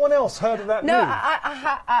 has no one else heard of that move? No,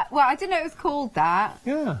 well, I didn't know it was called that.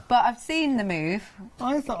 Yeah. But I've seen the move.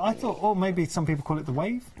 I thought, or maybe some people call it the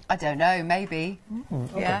wave. I don't know, maybe.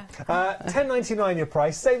 Okay. Yeah. £10.99 your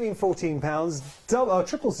price, saving £14.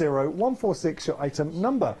 000-146 your item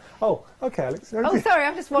number. Oh, okay, Alex. Oh, sorry,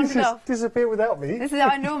 I've just wandered off. Disappear without me. This is how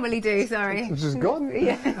I normally do. Sorry. It's just gone.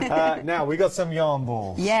 Yeah. Now we got some yarn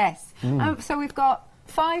balls. Yes. So we've got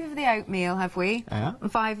 5 of the oatmeal, have we? Yeah.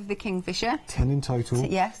 And 5 of the kingfisher. 10 in total.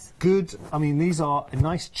 Yes. Good. I mean, these are a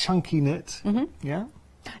nice chunky knit. Yeah.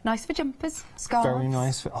 Nice for jumpers, scarves. Very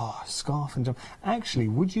nice for scarf and jumper. Actually,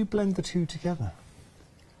 would you blend the two together?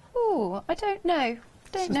 Oh, I don't know.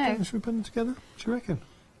 Don't know. Should we blend them together? Do you reckon?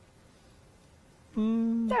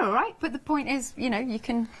 They're all right, but the point is, you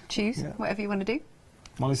can choose whatever you want to do.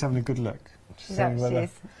 Molly's having a good look. She's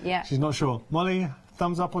yeah. She's not sure. Molly,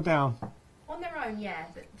 thumbs up or down? On their own, yeah.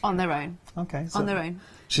 On their own. Okay. So on their own.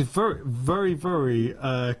 She's very, very, very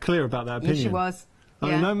clear about that opinion. Yes, she was. I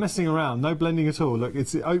mean, no messing around, no blending at all. Look,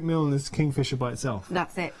 it's the oatmeal and this kingfisher by itself.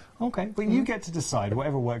 That's it. Okay, but you get to decide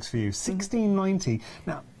whatever works for you. $16.90.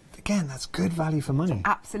 Now, again, that's good value for money.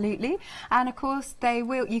 Absolutely. And of course,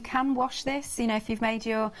 you can wash this, if you've made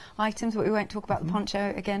your items, but we won't talk about the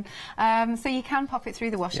poncho again. So you can pop it through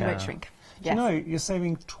the washer, it won't shrink. Yes. Do you know, you're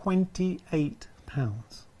saving £28.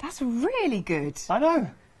 That's really good. I know.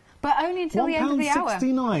 But only until the end of the hour.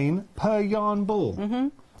 £1.69 per yarn ball.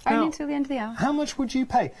 Only until the end of the hour. How much would you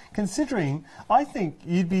pay? Considering, I think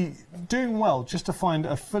you'd be doing well just to find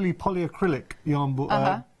a fully polyacrylic yarn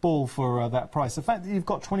ball for that price. The fact that you've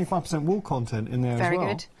got 25% wool content in there as well. Very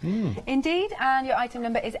good. Indeed, and your item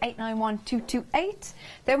number is 891228.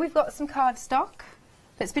 Then we've got some cardstock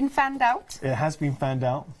that's been fanned out. It has been fanned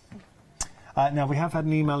out. Now, we have had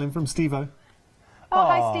an email in from Steve-O. Oh,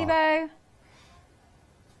 hi, Steve-O.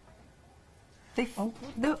 The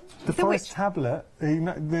forest tablet,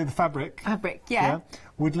 the fabric. Fabric, yeah.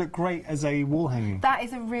 Would look great as a wall hanging. That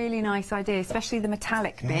is a really nice idea, especially the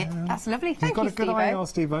metallic bit. That's lovely. Thank you, Steve-O. He's got a good eye,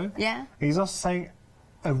 Steve-O. Yeah. He's also saying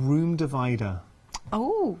a room divider.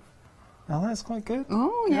 Oh. Oh, that's quite good.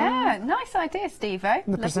 Oh, yeah. Nice idea, Steve-O.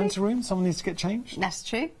 In the presenter room, someone needs to get changed. That's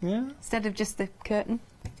true. Yeah. Instead of just the curtain.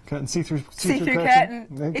 Curtain, see-through curtain.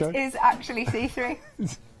 It is actually see-through.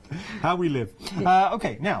 How we live.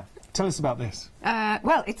 Okay, now, tell us about this.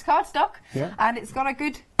 Well, it's cardstock, and it's got a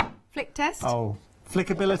good flick test. Oh,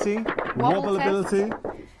 flickability, wobbleability.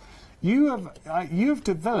 You've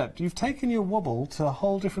developed, you've taken your wobble to a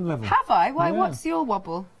whole different level. Have I? Why, what's your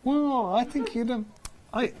wobble? Well, I think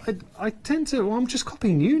I tend to, I'm just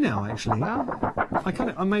copying you now, actually. I kind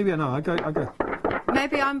of, maybe I know, I go.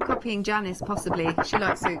 Maybe I'm copying Janice, possibly. She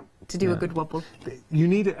likes to do a good wobble. You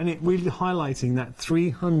need it, and it really highlighting that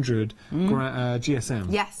 300 GSM.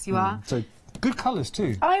 Yes, you are. So, good colours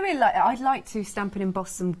too. I really like it. I'd like to stamp and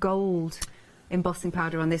emboss some gold embossing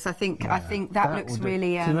powder on this. I think that looks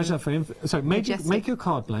really. So make your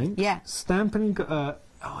card blank. Yeah. Stamp and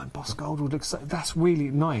embossed gold would look. That's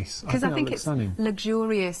really nice. Because I think it's stunning.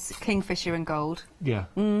 Luxurious kingfisher and gold. Yeah.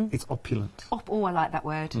 It's opulent. Oh, I like that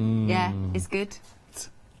word. Yeah, it's good. It's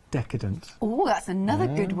decadent. Oh, that's another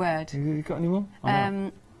good word. You got any more?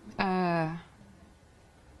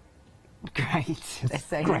 Great. Let's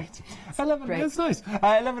say great. 11. Great. That's nice.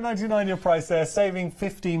 11.99 your price there, saving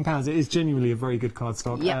 £15. It is genuinely a very good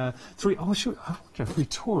cardstock. Yeah. I wonder if we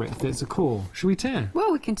tore it, if there's a core. Should we tear?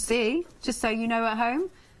 Well, we can see, just so you know at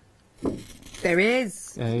home. There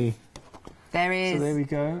is. Hey. There is. So there we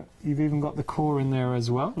go. You've even got the core in there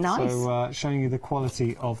as well. Nice. So showing you the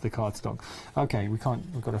quality of the cardstock. Okay, we've got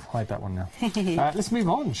to hide that one now. Let's move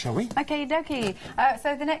on, shall we? Okay, dokie.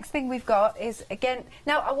 So the next thing we've got is, again,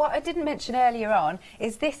 now what I didn't mention earlier on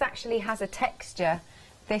is this actually has a texture.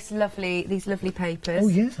 These lovely papers. Oh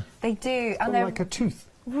yeah. They do, and they're like a tooth.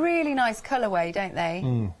 Really nice colourway, don't they?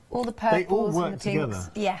 All the purples they all work and the pinks.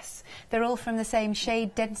 Together. Yes, they're all from the same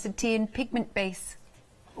shade, density, and pigment base.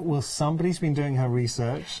 Well, somebody's been doing her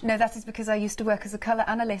research. No, that is because I used to work as a colour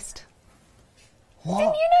analyst. What?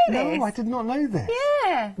 Didn't you know this? No, I did not know this.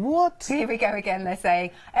 Yeah. What? Here we go again, they're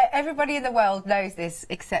saying. Everybody in the world knows this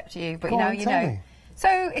except you, but Go you know.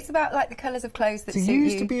 So it's about like the colours of clothes that suit you. So you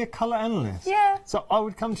used to be a colour analyst? Yeah. So I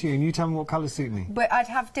would come to you and you tell me what colours suit me? But I'd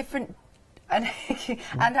have different... And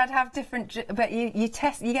I'd have different, but you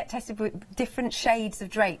get tested with different shades of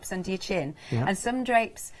drapes under your chin, and some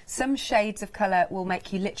drapes, some shades of colour will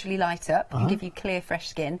make you literally light up and give you clear, fresh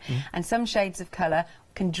skin, and some shades of colour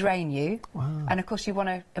can drain you, and of course you want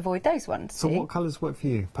to avoid those ones. So what colours work for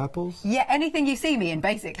you? Purples? Yeah, anything you see me in,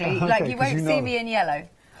 basically. Okay, like you won't see me in yellow.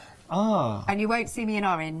 Ah. And you won't see me in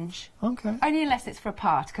orange. Okay. Only unless it's for a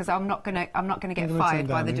part, because I'm not gonna get fired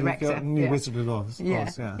by the director. New Wizard of Oz. Yeah.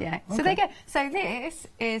 Okay. So there you go. So this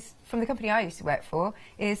is from the company I used to work for.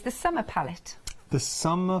 Is the summer palette. The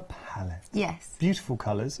summer palette. Yes. Beautiful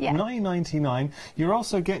colours. Yeah. $9.99. You're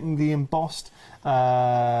also getting the embossed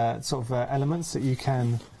elements that you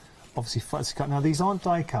can. Obviously fussy cut. Now these aren't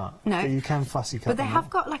die cut, no, but you can fussy cut. But they have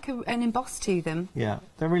got like an emboss to them. Yeah,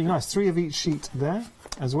 they're really nice. 3 of each sheet there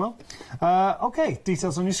as well. Okay,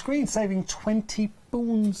 details on your screen. Saving 20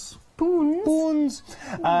 boons. Boons.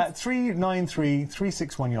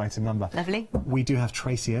 393-361 your item number. Lovely. We do have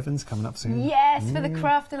Tracy Evans coming up soon. Yes, for the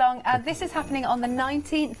craft along. This is happening on the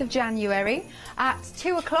 19th of January at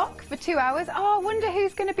 2 o'clock for 2 hours. Oh, I wonder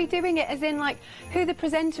who's going to be doing it, as in like who the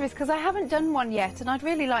presenter is, because I haven't done one yet, and I'd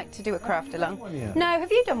really like to do a craft along. No,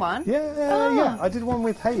 have you done one? Yeah, I did one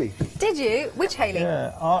with Hayley. Did you? Which Hayley?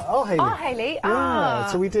 Yeah, our Hayley. Our Hayley. Yeah,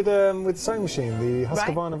 so we did with the sewing machine, the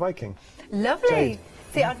Husqvarna Viking. Lovely. Jade.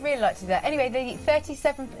 See, I'd really like to do that. Anyway, the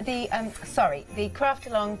craft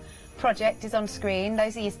along project is on screen.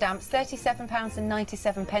 Those are your stamps,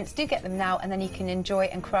 £37.97. Do get them now, and then you can enjoy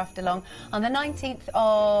and craft along on the 19th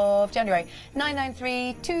of January.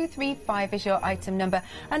 993235 is your item number.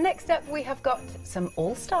 And next up, we have got some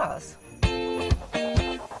All-Stars.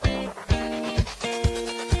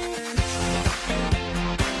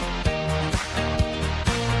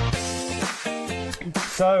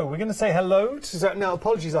 So we're going to say hello to... Now,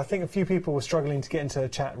 apologies, I think a few people were struggling to get into a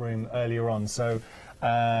chat room earlier on, so...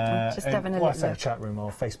 just having a look. I say chat room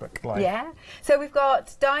or Facebook Live. Yeah. So we've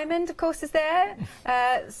got Diamond, of course, is there.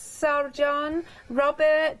 Sarah John,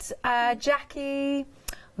 Robert, Jackie...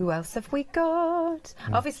 Who else have we got?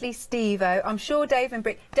 Obviously, Steve-O. I'm sure Dave and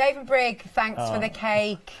Brig. Dave and Brig, thanks for the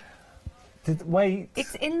cake. Wait.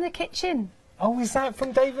 It's in the kitchen. Oh, is that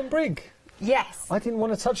from Dave and Brig? Yes. I didn't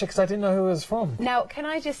want to touch it because I didn't know who it was from. Now, can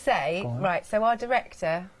I just say, right, so our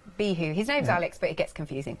director, Bihu, his name's Alex, but it gets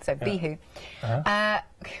confusing, so Bihu,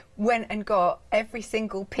 went and got every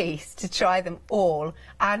single piece to try them all,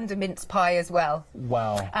 and a mince pie as well.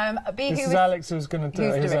 Wow. Bihu this is Alex who's going to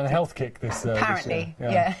do his own health kick this apparently,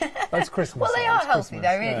 this year. yeah. That's Christmas. Well, they are healthy,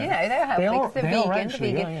 though, you know, they're healthy, because they're vegan,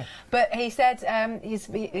 actually, vegan. Yeah. But he said his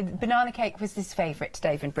banana cake was his favourite,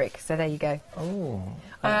 Dave and Brick, so there you go. Oh.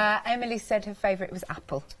 Emily said her favourite was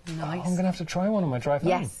apple. Nice. Oh, I'm going to have to try one on my drive home.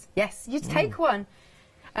 Yes, yes, you take one.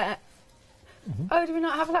 Oh, do we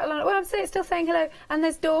not have a little? Well, I'm still saying hello. And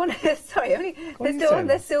there's Dawn. Sorry, there's Dawn.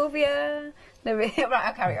 There's Sylvia. Right,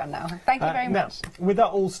 I'll carry on now. Thank you very much. With that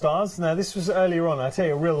All Stars, now this was earlier on. I tell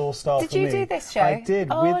you, a real All Star. Did you do this show? I did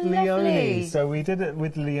with Leonie. Leonie. So we did it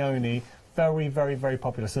with Leonie. Very, very, very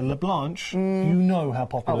popular. So LeBlanche, you know how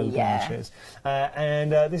popular LeBlanche is.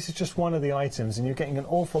 And this is just one of the items, and you're getting an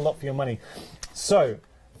awful lot for your money. So,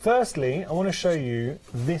 firstly, I want to show you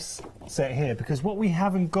this set here, because what we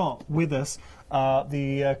haven't got with us are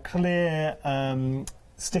the clear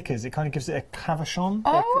stickers, it kind of gives it a cabochon.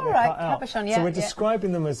 Oh, right, cabochon, yeah. So we're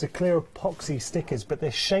describing them as the clear epoxy stickers, but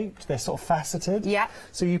they're shaped, they're sort of faceted. Yeah.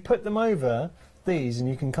 So you put them over these, and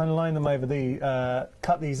you can kind of line them over the,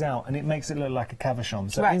 cut these out, and it makes it look like a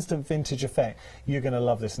cabochon. So instant vintage effect. You're going to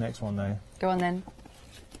love this next one, though. Go on, then.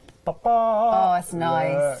 Ba-ba. Oh, it's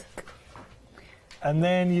nice. Look. And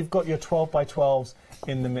then you've got your 12 by 12s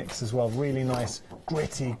in the mix as well. Really nice,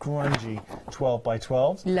 gritty, grungy 12 by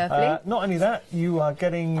 12s. Lovely. Not only that, you are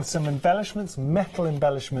getting some embellishments, metal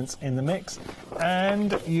embellishments in the mix,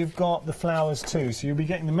 and you've got the flowers too. So you'll be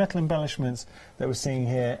getting the metal embellishments that we're seeing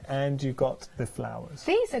here, and you've got the flowers.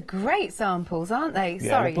 These are great samples, aren't they? Yeah,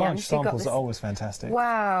 Sorry, the Blanche Jan, samples are always fantastic.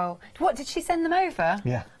 Wow. What, did she send them over?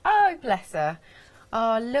 Yeah. Oh, bless her.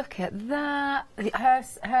 Oh, look at that.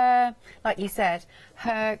 Her, like you said,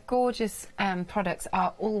 her gorgeous products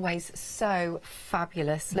are always so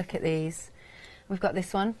fabulous. Look at these. We've got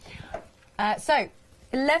this one. So,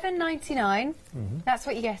 $11.99. That's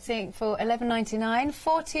what you're getting for $11.99.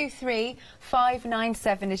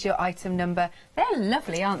 423597 is your item number. They're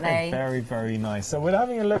lovely, aren't they? They're very, very nice. So we're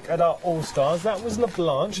having a look at our All-Stars. That was La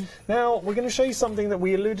Blanche. Now, we're going to show you something that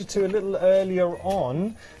we alluded to a little earlier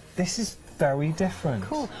on. This is very different.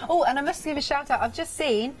 Cool. Oh, and I must give a shout out. I've just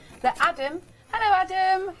seen that Adam. Hello,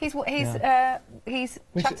 Adam. He's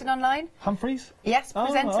chatting online. Humphreys? Yes,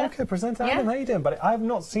 presenter. Oh, okay, presenter. Adam, how you doing? But I have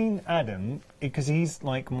not seen Adam because he's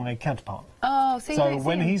like my counterpart. Oh, so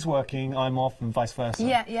when he's working, I'm off, and vice versa.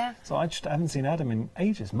 Yeah, yeah. So I just haven't seen Adam in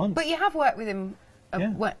ages, months. But you have worked with him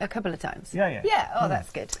a couple of times. Yeah, yeah. Yeah. Oh, that's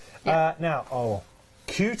good. Yeah. Now,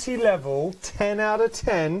 cutie level, 10 out of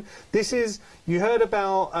 10. This is, you heard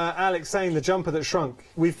about Alex saying the jumper that shrunk.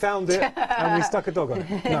 We found it and we stuck a dog on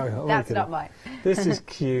it. No, that's not mine. This is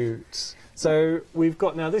cute. So we've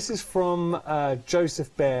got, now this is from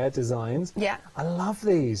Joseph Bear Designs. Yeah. I love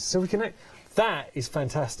these. So we can, that is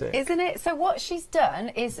fantastic. Isn't it? So what she's done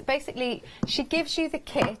is basically she gives you the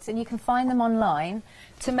kit, and you can find them online,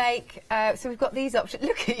 to make, so we've got these options.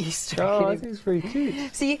 Look at you stroking. Oh, I think it's very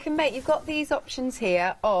cute. So you can make, you've got these options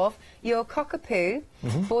here of your cockapoo,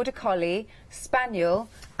 border collie, spaniel,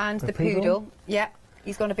 and the poodle. Yeah,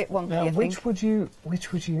 he's gone a bit wonky. Now, I think. which would you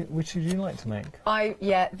like to make?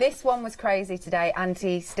 This one was crazy today, and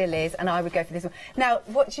he still is, and I would go for this one. Now,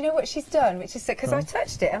 do you know what she's done? Which is, because I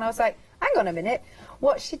touched it and I was like, hang on a minute.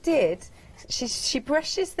 What she did, she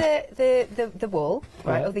brushes the wool,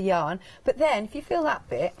 right, or the yarn, but then if you feel that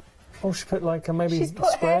bit, she put like maybe she's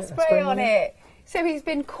put hairspray on it. So he's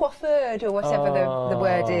been coiffured, or whatever the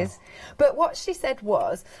word is. But what she said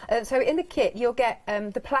was, so in the kit you'll get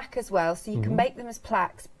the plaque as well, so you can make them as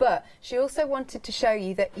plaques, but she also wanted to show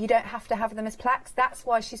you that you don't have to have them as plaques. That's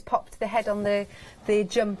why she's popped the head on the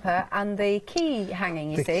jumper and the key hanging,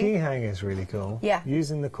 you see. The key hanger is really cool. Yeah.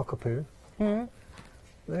 Using the cockapoo.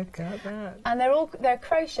 Look at that. And they're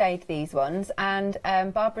crocheted, these ones, and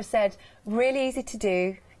Barbara said, really easy to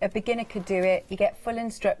do. A beginner could do it. You get full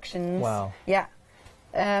instructions. Wow. Yeah.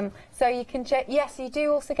 So you can check. Yes, you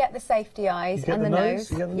do also get the safety eyes and the nose.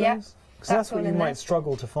 You get the nose? Because that's what you might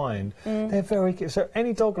struggle to find. They're very cute. So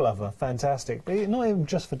any dog lover, fantastic. But not even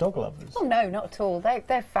just for dog lovers. Oh no, not at all.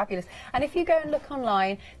 They're fabulous. And if you go and look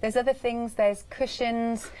online, there's other things. There's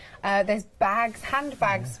cushions. There's bags,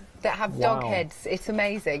 handbags that have dog heads. It's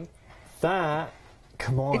amazing. That.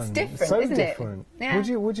 Come on. It's different, so isn't different. it?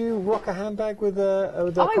 Yeah. Would you rock a handbag with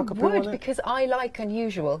a cockapoo on it? I would, because I like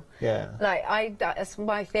unusual. Yeah. Like that's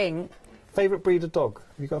my thing. Favourite breed of dog?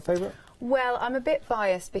 Have you got a favourite? Well, I'm a bit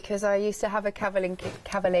biased because I used to have a Cavalier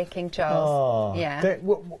King Charles. Oh, yeah.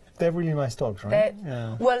 They're really nice dogs, right?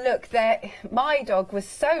 Yeah. Well, look, my dog was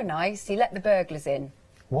so nice, he let the burglars in.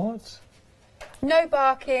 What? No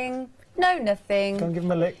barking, no nothing. Don't give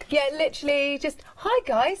him a lick? Yeah, literally just, hi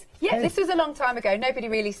guys. Yeah, this was a long time ago. Nobody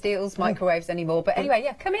really steals microwaves anymore. But anyway,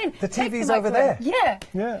 yeah, come in. The TV's over there. Yeah.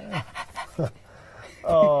 Yeah.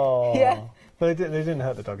 Oh. Yeah. But they didn't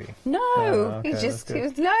hurt the doggy. No, okay, I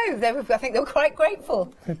think they were quite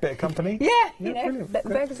grateful. A bit of company. Yeah, you know, brilliant. let the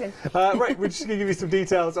burgers in. Right, we're just going to give you some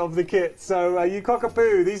details of the kit. So you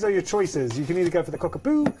cockapoo, these are your choices. You can either go for the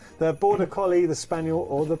cockapoo, the border collie, the spaniel,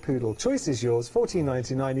 or the poodle. Choice is yours.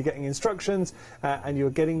 $14.99. You're getting instructions, and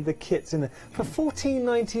you're getting the kits in there for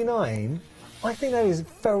 $14.99. I think that is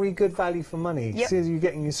very good value for money. Yep. So you're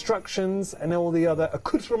getting instructions and all the other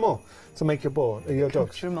accoutrements to make your dog.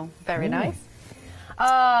 Accoutrement, very nice.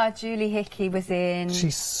 Ah, Julie Hickey was in.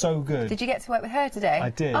 She's so good. Did you get to work with her today? I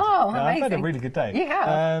did. Oh, amazing. I've had a really good day. You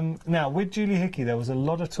have. Now, with Julie Hickey, there was a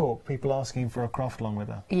lot of talk, people asking for a craft along with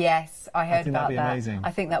her. Yes, I heard about that. I think that'd be amazing.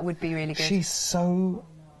 I think that would be really good. She's so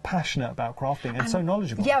passionate about crafting and so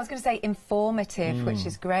knowledgeable. Yeah, I was going to say informative, which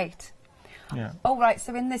is great. Yeah. Oh, right,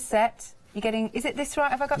 so in this set, you're getting... Is it this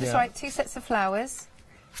right? Have I got this right? 2 sets of flowers.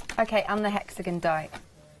 OK, and the hexagon die.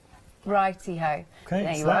 Righty-ho.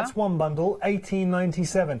 OK, so that's one bundle,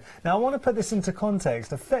 $18.97. Now, I want to put this into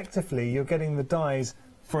context. Effectively, you're getting the dies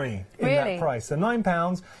free in that price. So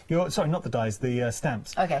 £9, sorry, not the dies, the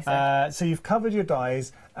stamps. OK, so you've covered your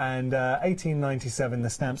dies, and $18.97, the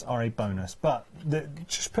stamps are a bonus. But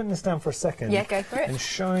just putting this down for a second. Yeah, go for it. And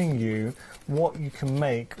showing you what you can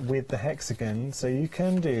make with the hexagon. So you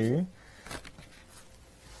can do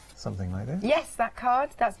something like this. Yes, that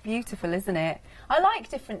card. That's beautiful, isn't it? I like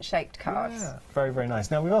different shaped cards. Yeah, very, very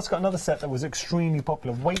nice. Now, we've also got another set that was extremely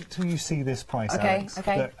popular. Wait till you see this price, Alex.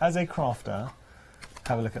 OK. Look, as a crafter,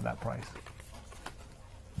 have a look at that price.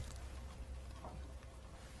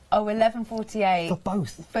 Oh, $11.48. For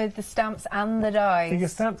both. For the stamps and the dies. For your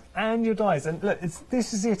stamps and your dies. And look,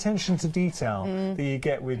 this is the attention to detail that you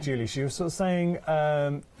get with Julie. She was sort of saying,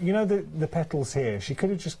 you know the petals here, she could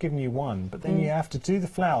have just given you one, but then you have to do the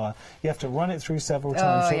flower, you have to run it through several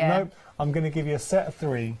times. So, nope, I'm going to give you a set of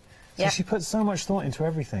 3. So she put so much thought into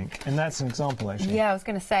everything, and that's an example, actually. Yeah, I was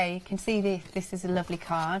going to say, you can see this is a lovely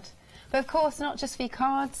card. But, of course, not just for your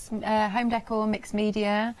cards, home decor, mixed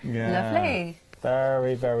media. Yeah. Lovely.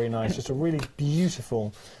 Very, very nice. Just a really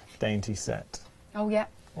beautiful, dainty set. Oh, yeah.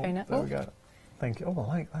 Very nice. There we go. Thank you. Oh, I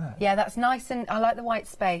like that. Yeah, that's nice, and I like the white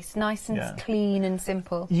space. Nice and clean and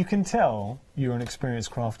simple. You can tell you're an experienced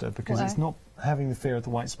crafter because it's not having the fear of the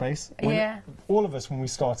white space. All of us, when we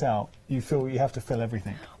start out, you feel you have to fill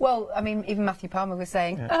everything. Well, I mean, even Matthew Palmer was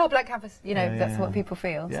saying, oh, black canvas. You know, that's what people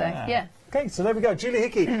feel. So, yeah. OK, so there we go. Julie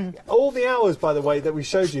Hickey. All the hours, by the way, that we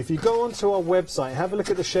showed you, if you go onto our website, have a look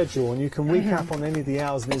at the schedule, and you can recap on any of the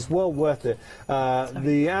hours, and it's well worth it.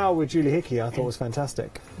 The hour with Julie Hickey, I thought, was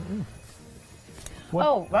fantastic.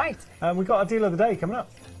 Well, right. We've got our deal of the day coming up.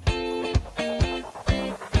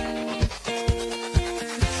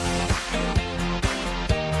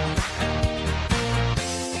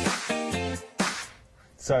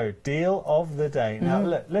 So, deal of the day. Now,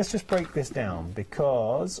 look, let's just break this down,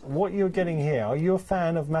 because what you're getting here, are you a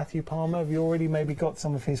fan of Matthew Palmer? Have you already maybe got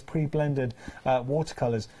some of his pre-blended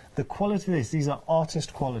watercolours? The quality of these are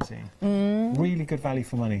artist quality. Really good value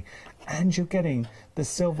for money. And you're getting the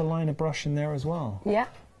silver liner brush in there as well. Yeah.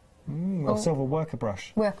 Or silver worker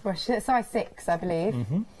brush. Worker brush, size 6, I believe.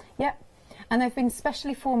 Yep. And they've been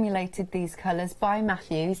specially formulated, these colours, by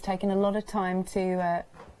Matthew. He's taken a lot of time to...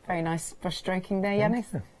 very nice brush stroking there,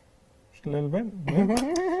 Yanis. Just a little bit.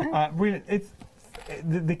 Yeah. Really,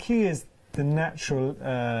 the key is the natural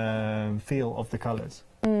feel of the colours.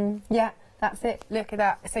 Yeah, that's it. Look at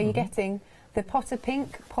that. So you're getting the pot of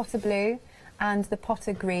pink, pot of blue, and the pot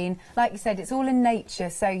of green. Like you said, it's all in nature.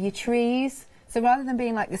 So your trees. So rather than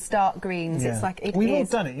being like the stark greens, it's like it We've all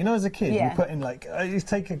done it. You know, as a kid, you put in like you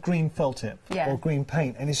take a green felt tip or green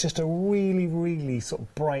paint, and it's just a really, really sort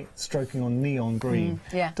of bright stroking on neon green.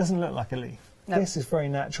 It doesn't look like a leaf. Nope. This is very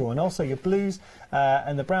natural, and also your blues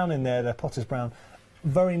and the brown in there, the potter's brown,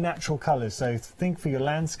 very natural colours. So think for your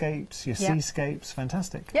landscapes, your seascapes,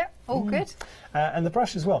 fantastic. Yeah, all good. And the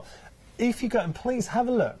brush as well. If you go, and please have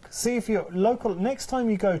a look, see if you're local, next time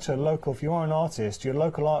you go to a local, if you are an artist, your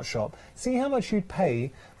local art shop, see how much you'd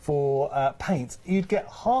pay for paint. You'd get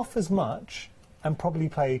half as much and probably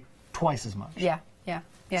pay twice as much. Yeah.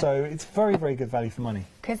 So it's very, very good value for money.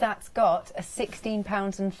 Because that's got a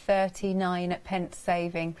 £16.39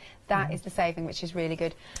 saving. That is the saving, which is really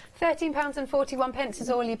good. £13.41 is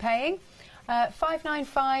all you're paying.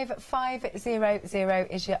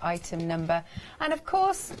 595500 is your item number. And of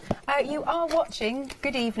course, you are watching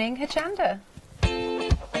Good Evening Hochanda.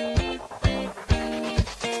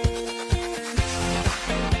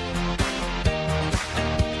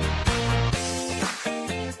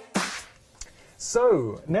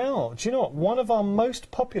 So, now, do you know what? One of our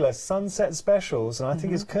most popular sunset specials, and I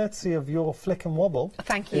think it's courtesy of your Flick and Wobble,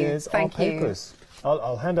 Thank you. is our papers.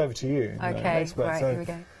 I'll hand over to you. Okay, right, here we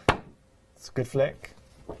go. It's a good flick.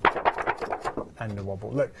 And a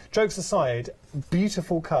wobble. Look, jokes aside,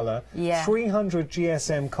 beautiful colour. 300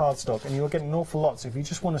 GSM cardstock, and you're getting an awful lot. So if you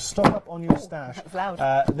just want to stock up on your stash, that's loud.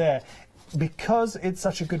 there. Because it's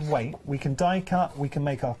such a good weight, we can die cut, we can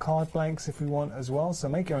make our card blanks if we want as well. So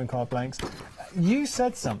make your own card blanks. You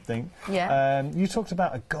said something. You talked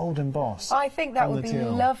about a golden emboss. I think that would be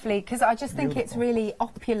lovely, because I just think it's really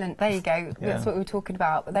opulent. There you go. That's what we were talking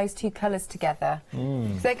about. But those two colours together. So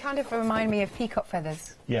they kind of remind me of peacock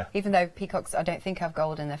feathers. Even though peacocks, I don't think, have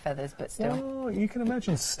gold in their feathers, but still. Oh, you can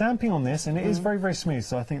imagine stamping on this, and it is very, very smooth.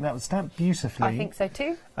 So I think that would stamp beautifully. I think so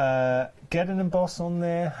too. get an emboss on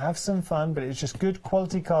there, have some fun, but it's just good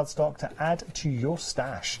quality cardstock to add to your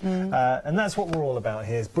stash. And that's what we're all about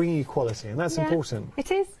here, is bringing you quality, and that's important. It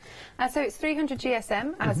is. So it's 300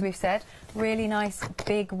 GSM, as we've said. Really nice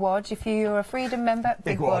big wodge. If you're a Freedom member,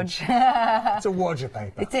 big wodge. It's a wodge of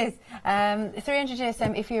paper. It is. 300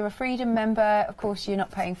 GSM. If you're a Freedom member, of course, you're not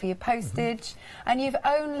paying for your postage, and you've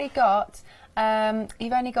only got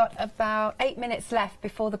about 8 minutes left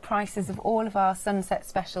before the prices of all of our sunset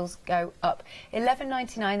specials go up.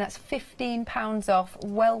 £11.99. That's £15 off.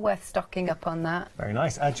 Well worth stocking up on that. Very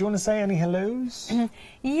nice. Do you want to say any hellos?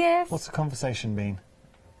 Yes. What's the conversation been?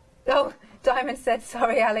 Oh, Diamond said,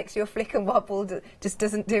 sorry, Alex, your flick and wobble just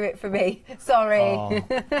doesn't do it for me. Sorry. Oh.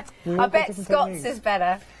 I bet Scott's is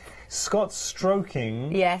better. Scott's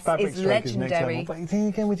stroking, yes, fabric is stroke legendary. Is next level, but you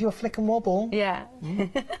think again with your flick and wobble. Yeah.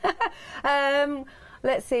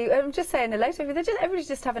 Let's see. I'm just saying hello to everybody. Everybody's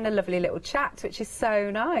just having a lovely little chat, which is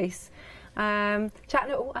so nice.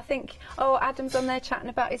 Chatting. Oh, I think. Oh, Adam's on there chatting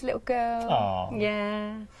about his little girl. Oh.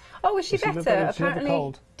 Yeah. Oh, was she better? Apparently. She have a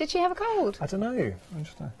cold? Did she have a cold? I don't know.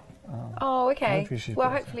 Oh, okay.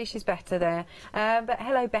 Hopefully she's better there. But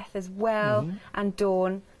hello, Beth, as well, and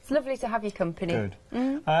Dawn. It's lovely to have you company. Good.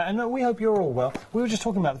 And we hope you're all well. We were just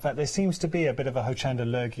talking about the fact there seems to be a bit of a Hochanda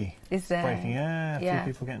lurgy. Is there? Breaking. Yeah, a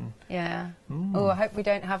few people getting. Yeah. Oh, I hope we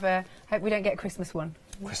don't have a. Hope we don't get a Christmas one.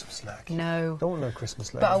 Christmas lurgy. No. Don't want no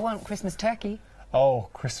Christmas lurgy. But I want Christmas turkey. Oh,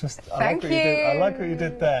 Christmas. Thank you. I like what you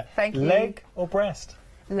did there. Thank you. Leg or breast?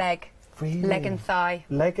 Leg. Really? Leg and thigh.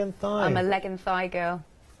 Leg and thigh. I'm a leg and thigh girl.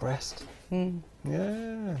 Breast.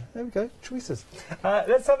 Yeah, there we go. Choices.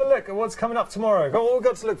 Let's have a look at what's coming up tomorrow. What we've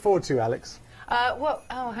got to look forward to, Alex?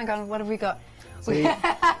 Oh, hang on. What have we got? See,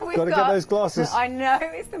 got to get those glasses. I know,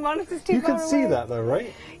 it's the monitor's too far away. You can see that though,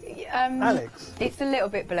 right? Alex? It's a little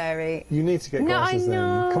bit blurry. You need to get glasses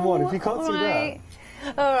then. Come on, if you can't see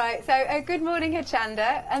that. All right, so good morning,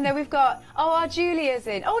 Hochanda. And then we've got, our Julia's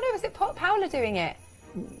in. Oh, no, is it Paola doing it?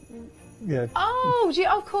 Yeah. Oh,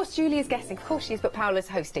 of course, Julia's guessing. Of course she is, but Paola's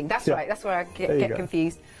hosting. That's right, that's where I get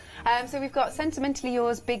confused. So we've got Sentimentally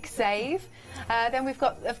Yours, Big Save. Then we've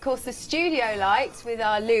got, of course, the studio lights with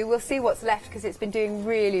our Lou. We'll see what's left because it's been doing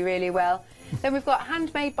really, really well. Then we've got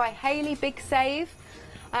Handmade by Hayley, Big Save.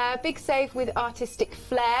 Big Save with Artistic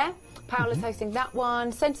Flair. Paola's hosting that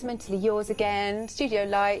one. Sentimentally Yours again. Studio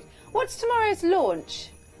light. What's tomorrow's launch?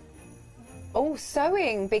 Oh,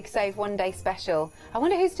 sewing, Big Save one day special. I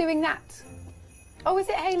wonder who's doing that. Oh, is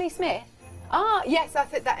it Hayley Smith? Ah, yes, I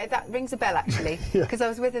think that rings a bell actually, because I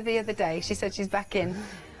was with her the other day. She said she's back in.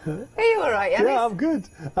 Are you all right, Alice? Yeah, I'm good.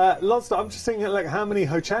 I'm just thinking, like, how many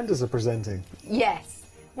Hochandas are presenting? Yes.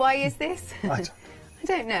 Why is this? I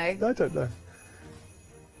don't know. I don't know.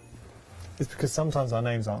 It's because sometimes our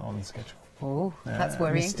names aren't on the schedule. Oh, that's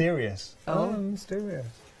worrying. Mysterious. Oh, mysterious.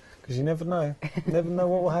 Because you never know. Never know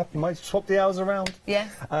what will happen. Might swap the hours around.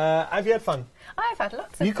 Yes. Have you had fun? I've had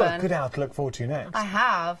lots of fun. You've got a good hour to look forward to next. I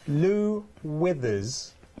have. Lou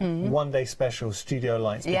Withers' one-day special Studio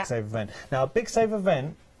Lights Big Save event. Now, a Big Save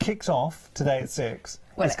event kicks off today at 6.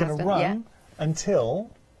 Well, it's going to run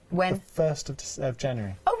until when? The 1st of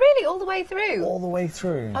January. Oh, really? All the way through? All the way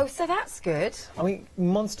through. Oh, so that's good. I mean,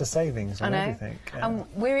 monster savings on everything. Yeah. And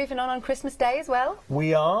we're even on Christmas Day as well.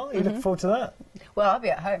 We are? Are you looking forward to that? Well, I'll be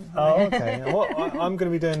at home. Oh, OK. Well, I'm going to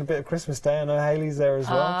be doing a bit of Christmas Day. I know Hayley's there as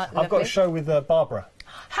well. I've got a show with Barbara.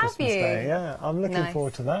 Have Christmas you? Day. Yeah, I'm looking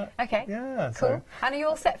forward to that. OK. Yeah. Cool. So. And are you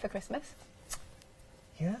all set for Christmas?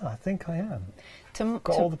 Yeah, I think I am.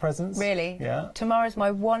 Got all the presents. Really? Yeah. Tomorrow's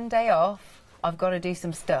my one day off. I've got to do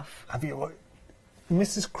some stuff. Have you...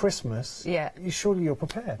 Mrs. Christmas? Yeah. Surely you're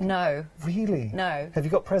prepared? No. Really? No. Have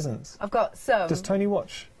you got presents? I've got some. Does Tony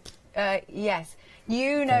watch? Yes.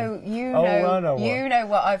 You know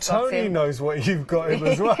what I've got. Tony knows what you've got him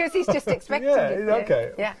as well. Because he's just expecting it.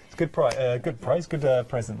 Okay. Yeah. It's good prize, good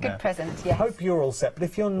present. Good present, yes. Hope you're all set, but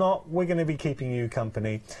if you're not, we're going to be keeping you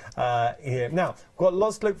company here. Now, we've got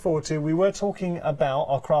lots to look forward to. We were talking about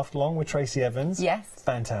our craft along with Tracy Evans. Yes.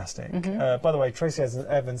 Fantastic. By the way, Tracy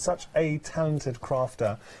Evans, such a talented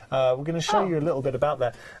crafter. We're going to show you a little bit about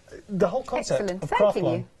that. The whole concept of craft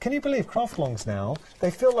along. Can you believe craft alongs now?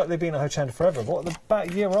 They feel like they've been at Hochanda forever. What,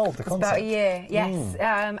 about a year old, the concept? About a year, yes.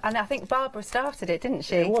 And I think Barbara started it, didn't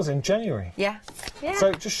she? It was in January. Yeah.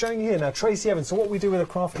 So just showing you here now, Tracy Evans. So what we do with a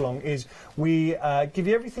craft along is we give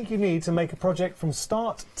you everything you need to make a project from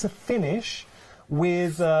start to finish.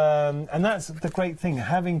 With and that's the great thing,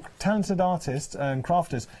 having talented artists and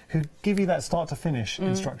crafters who give you that start to finish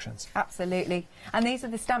instructions. Absolutely. And these are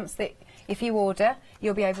the stamps that, if you order,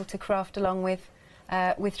 you'll be able to craft along with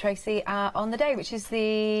Tracy on the day, which is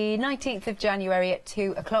the 19th of January at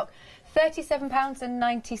 2 o'clock.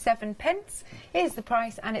 £37.97 is the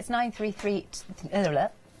price, and it's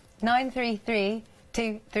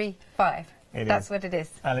 933-235. That's what it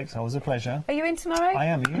is. Alex, always a pleasure. Are you in tomorrow? I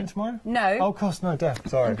am. Are you in tomorrow? No. Oh, of course, no, Def.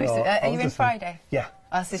 Sorry. Are you in Friday? Yeah.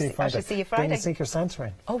 I should see you Friday. Bring the Secret Santa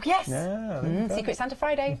in. Oh, yes. Yeah. Secret Santa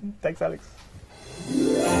Friday. Thanks, Alex.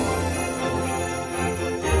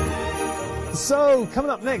 So,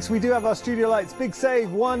 coming up next, we do have our Studio Lights Big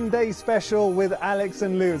Save one-day special with Alex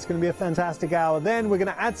and Lou. It's going to be a fantastic hour. Then we're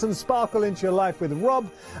going to add some sparkle into your life with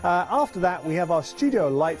Rob. After that, we have our Studio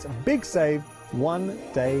Lights Big Save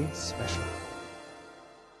one-day special.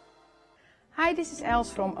 Hi, this is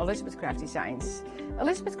Els from Elizabeth Craft Designs.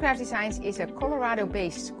 Elizabeth Craft Designs is a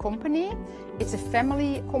Colorado-based company. It's a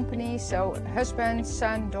family company, so husband,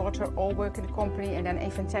 son, daughter all work in the company, and then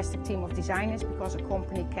a fantastic team of designers, because a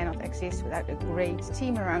company cannot exist without a great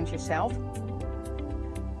team around yourself.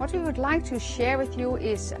 What we would like to share with you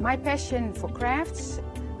is my passion for crafts.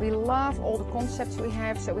 We love all the concepts we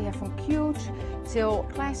have, so we have from cute till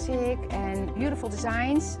classic and beautiful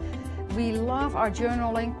designs. We love our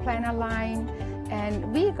journaling planner line,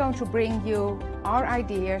 and we're going to bring you our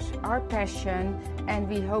ideas, our passion, and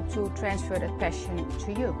we hope to transfer that passion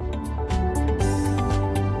to you.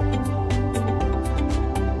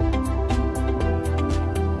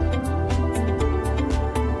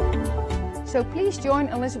 So please join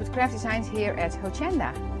Elizabeth Craft Designs here at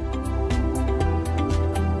Hochanda.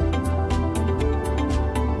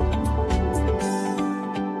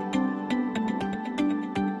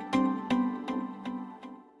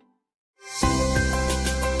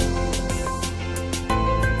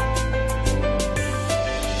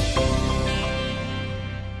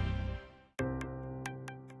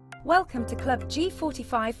 Welcome to Club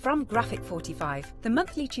G45 from Graphic 45, the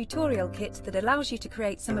monthly tutorial kit that allows you to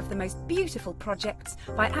create some of the most beautiful projects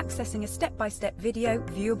by accessing a step-by-step video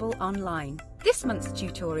viewable online. This month's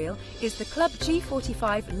tutorial is the Club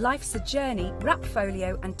G45 Life's a Journey Wrap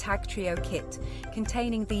Folio and Tag Trio kit,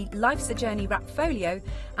 containing the Life's a Journey Wrap Folio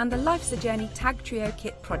and the Life's a Journey Tag Trio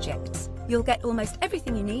kit projects. You'll get almost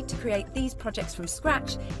everything you need to create these projects from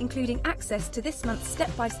scratch, including access to this month's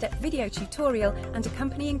step-by-step video tutorial and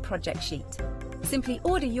accompanying project sheet. Simply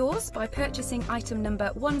order yours by purchasing item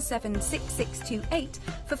number 176628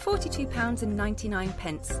 for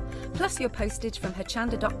 £42.99, plus your postage from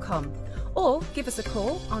hochanda.com. Or give us a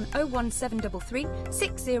call on 01733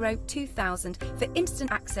 60 2000 for instant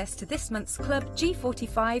access to this month's Club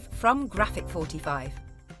G45 from Graphic 45.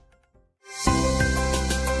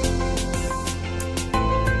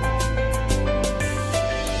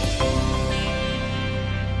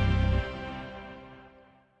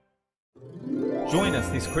 Join us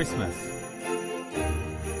this Christmas,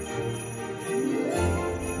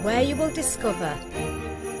 where you will discover,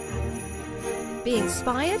 be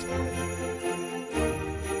inspired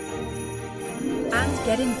and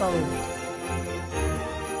get involved.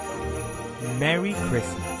 Merry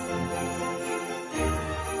Christmas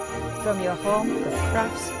From your home of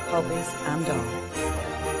crafts, hobbies and arts.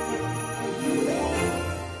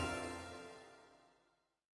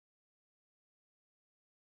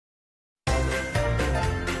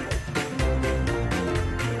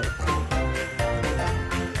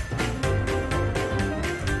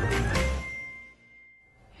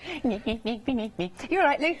 You all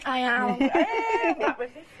right, Lou? I am. Back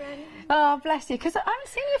with you, friend. Oh, bless you, because I haven't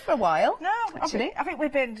seen you for a while. No, actually. I think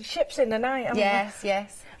we've been ships in the night. Yes,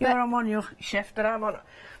 yes. You're on one your shift and I'm on...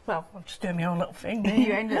 Well, I'm just doing my own little thing.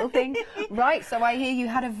 Your own little thing. Right, so I hear you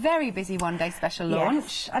had a very busy one-day special launch.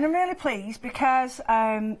 Yes, and I'm really pleased because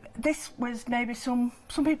this was maybe some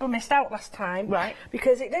people missed out last time. Right.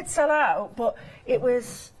 Because it did sell out, but it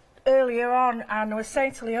was earlier on, and I was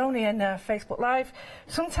saying to Leonie in Facebook Live,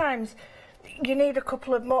 sometimes you need a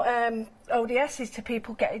couple of more ODSs to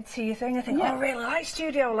people get into your thing. I think, oh, I really like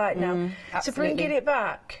Studio Light now. So bringing it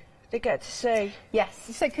back, they get to see. Yes,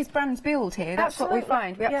 so because brands build here, that's what we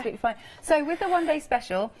find. We absolutely find. So with the one-day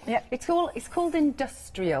special, it's called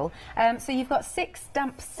Industrial. So you've got 6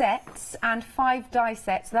 stamp sets and 5 die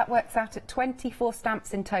sets. So that works out at 24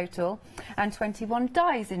 stamps in total and 21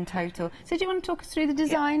 dies in total. So do you want to talk us through the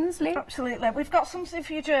designs, Lee? Absolutely. We've got something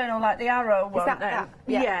for your journal, like the arrow one. Is that?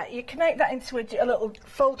 Yeah, you can make that into a little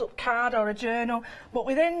fold-up card or a journal. But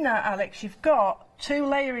within that, Alex, you've got 2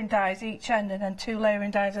 layering dies each end and then 2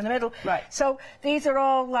 layering dies in the middle. Right. So these are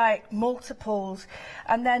all like multiples.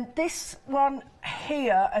 And then this one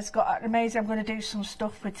here has got amazing, I'm going to do some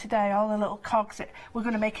stuff with today, all the little cogs. We're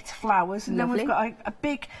going to make it to flowers. And Lovely. then we've got a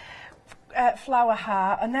big flower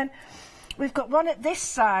heart. And then we've got one at this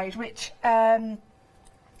side, which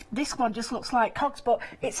this one just looks like cogs, but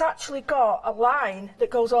it's actually got a line that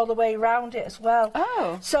goes all the way around it as well.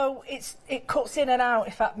 Oh. So it cuts in and out,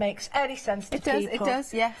 if that makes any sense to people. It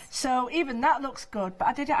does, yes. So even that looks good, but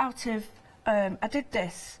I did it out of, I did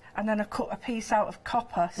this, and then I cut a piece out of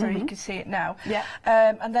copper, so you can see it now. Yeah.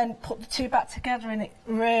 And then put the two back together, and it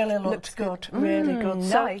really looks good, really good.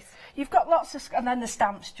 Nice. So you've got lots of, and then the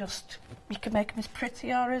stamps just, you can make them as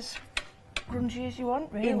pretty or as grungy as you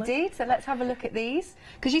want, really. Indeed. So let's have a look at these,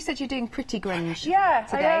 because you said you're doing pretty grunge. Yeah,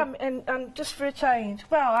 today. I am, and just for a change.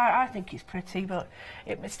 Well, I think it's pretty, but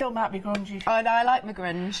it still might be grungy. Oh, no, I like my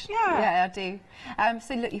grunge. Yeah. I do.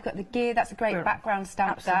 So look, you've got the gear. That's a great background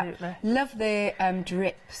stamp. Absolutely. That. Love the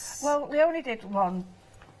drips. Well, we only did one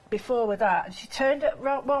before with that, and she turned it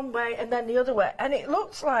one way and then the other way, and it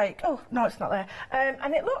looked like, oh no, it's not there,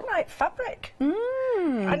 and it looked like fabric,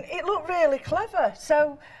 and it looked really clever.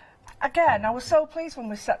 So again, I was so pleased when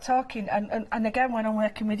we sat talking, and again when I'm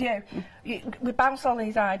working with you, we bounce all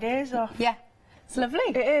these ideas off. Yeah, it's lovely.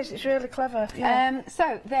 It is. It's really clever. Yeah.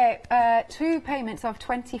 So there, 2 payments of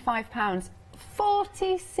 £25.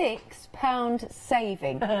 £46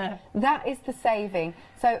 saving. That is the saving.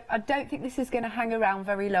 So I don't think this is going to hang around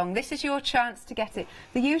very long. This is your chance to get it.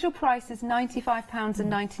 The usual price is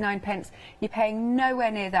 £95.99. You're paying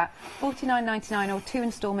nowhere near that. £49.99 or 2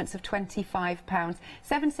 instalments of £25.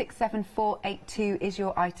 767482 is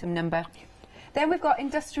your item number. Then we've got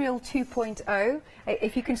Industrial 2.0,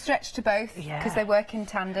 if you can stretch to both, because they work in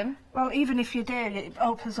tandem. Well, even if you do, it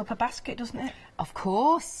opens up a basket, doesn't it? Of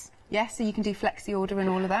course. Yes, so you can do flexi order and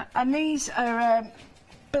all of that. And these are,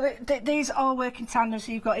 these all work in tandem,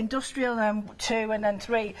 so you've got Industrial 2 and then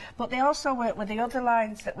 3, but they also work with the other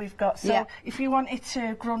lines that we've got. So if you wanted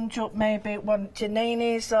to grunge up maybe one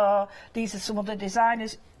Janini's, or these are some other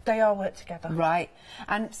designers, they all work together. Right.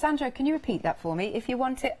 And Sandra, can you repeat that for me? If you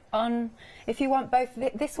want it on, if you want both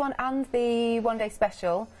this one and the one-day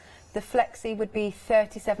special, the flexi would be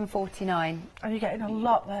 £37.49. And you're getting a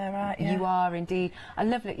lot there, aren't you? You are indeed. I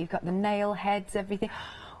love that you've got the nail heads, everything,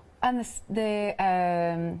 and the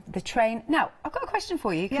train. Now, I've got a question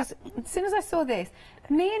for you, because as soon as I saw this,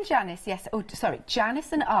 me and Janice,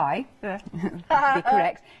 Janice and I, be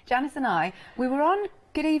correct, Janice and I, we were on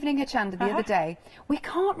Good Evening Hochanda the other day. We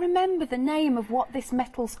can't remember the name of what this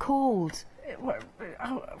metal's called.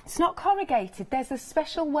 It's not corrugated. There's a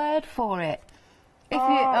special word for it.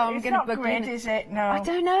 It's not grid, is it? No. I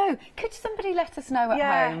don't know. Could somebody let us know at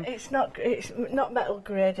home? Yeah, it's not metal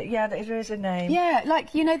grid. Yeah, there is a name. Yeah,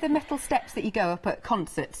 like, you know, the metal steps that you go up at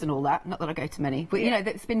concerts and all that. Not that I go to many, but, you know,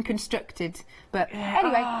 that's been constructed. But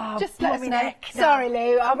anyway, just let us know. Sorry,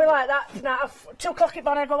 Lou. I'll be like that tonight. 2 o'clock in the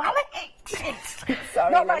morning, I go, Alex!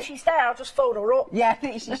 Sorry, not that she's there, I'll just phone her up. Yeah, I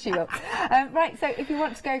think she will. Right, so if you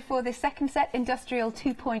want to go for the second set, Industrial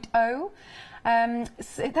 2.0,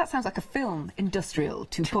 so that sounds like a film, Industrial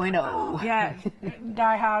 2.0. Yeah,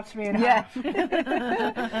 Die Hard 3.5. Yeah.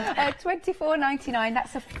 £24.99,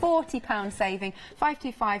 that's a £40 saving,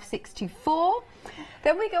 525624.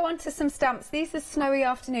 Then we go on to some stamps. These are Snowy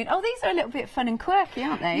Afternoon. Oh, these are a little bit fun and quirky,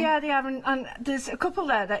 aren't they? Yeah, they are, and there's a couple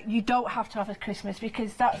there that you don't have to have at Christmas,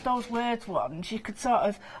 because those words ones, you could sort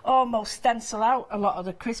of almost stencil out a lot of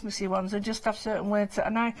the Christmassy ones and just have certain words that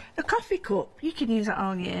are nice. The coffee cup, you can use that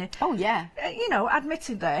all year. Oh, yeah. You know,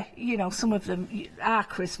 admittedly, you know, some of them are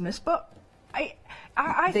Christmas, but I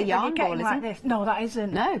think yarn when you're getting ball, like this, no, that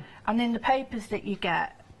isn't. No. And in the papers that you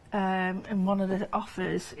get, in one of the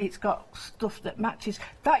offers, it's got stuff that matches.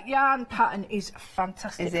 That yarn pattern is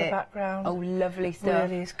fantastic for background. Oh, lovely stuff.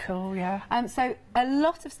 Really is cool, yeah. So a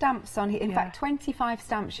lot of stamps on here. In fact, 25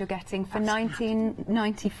 stamps you're getting for £19.94.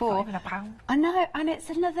 Not even £1. I know, and it's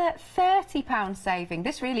another £30 saving.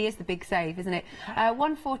 This really is the big save, isn't it?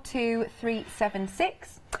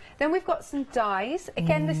 142376. Then we've got some dies.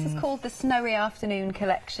 Again, this is called the Snowy Afternoon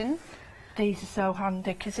collection. These are so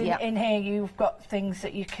handy, because in here you've got things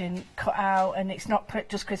that you can cut out, and it's not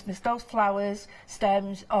just Christmas. Those flowers,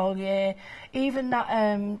 stems, all year. Even that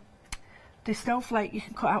the snowflake you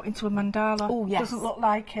can cut out into a mandala. Oh, yes. Doesn't look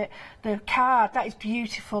like it. The card, that is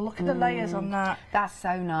beautiful. Look at the layers on that. That's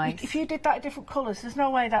so nice. If you did that in different colours, there's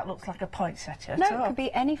no way that looks like a poinsettia. No, it could be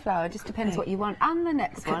any flower. It just depends what you want. And the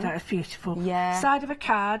next one. That is beautiful. Yeah. Side of a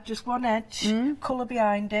card, just one edge, colour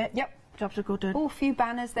behind it. Yep. Jobs are good. Oh, a few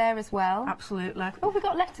banners there as well. Absolutely. Oh, we've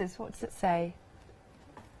got letters. What does it say?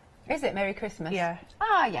 Is it Merry Christmas? Yeah.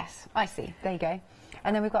 Ah, yes. I see. There you go.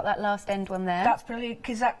 And then we've got that last end one there. That's brilliant,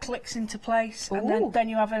 because that clicks into place. Ooh. And then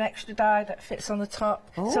you have an extra die that fits on the top.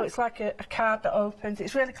 Ooh. So it's like a card that opens.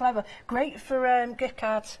 It's really clever. Great for gift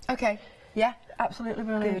cards. Okay. Yeah. Absolutely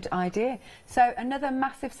brilliant. Good idea. So another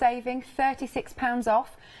massive saving, £36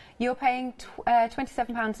 off. You're paying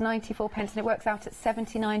 £27.94 and it works out at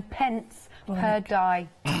 79 pence per die.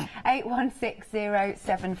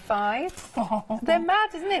 816075. Oh. They're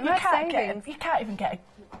mad, isn't it? Mad savings. You can't even get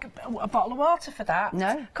a bottle of water for that.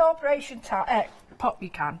 No. Corporation pot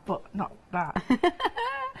you can, but not that.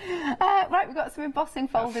 Right, we've got some embossing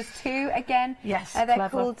folders too. Again, yes, they're clever.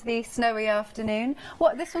 called the Snowy Afternoon.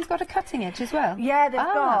 What? This one's got a cutting edge as well. Yeah, they've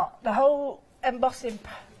got the whole embossing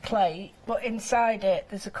plate, but inside it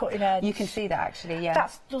there's a cutting edge. You can see that actually. Yeah.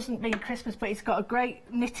 That doesn't mean Christmas, but it's got a great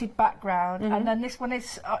knitted background, and then this one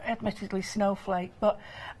is admittedly snowflake, but.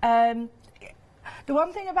 The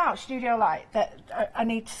one thing about Studio Light that I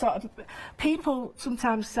need to sort of... People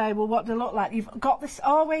sometimes say, well, what do they look like? You've got this,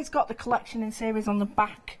 always got the collection in series on the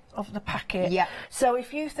back of the packet. Yeah. So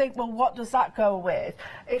if you think, well, what does that go with?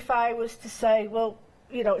 If I was to say, well,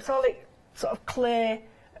 you know, it's all sort of clear,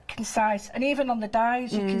 concise, and even on the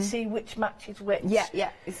dies you can see which matches which. Yeah,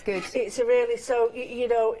 yeah, it's good. It's a really... So, you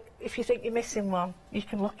know, if you think you're missing one, you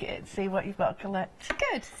can look at it and see what you've got to collect.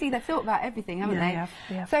 Good. See, they've thought about everything, haven't they?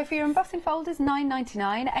 Yeah. So for your embossing folders,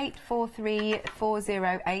 £9.99,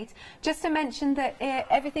 843408. Just to mention that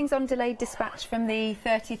everything's on delayed dispatch from the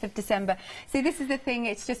 30th of December. See, this is the thing,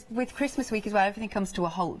 it's just with Christmas week as well, everything comes to a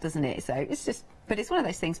halt, doesn't it? So it's just... But it's one of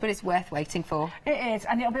those things, but it's worth waiting for. It is,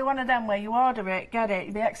 and it'll be one of them where you order it, get it,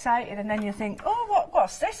 you'll be excited, and then you think, oh,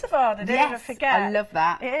 what's this I've ordered? Yes, I forget. I love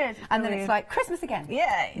that. It is. And then it's like Christmas again.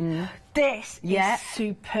 Yeah. This is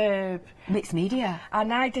superb. Mixed media.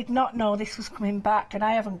 And I did not know this was coming back, and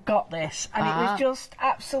I haven't got this. And it was just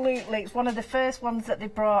absolutely, it's one of the first ones that they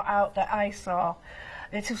brought out that I saw.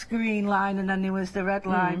 It was green line and then there was the red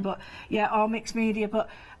line, but yeah, all mixed media, but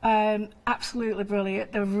absolutely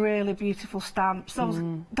brilliant. They're really beautiful stamps.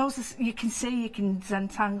 Those you can see, you can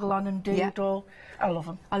zentangle on and doodle. Yeah. I love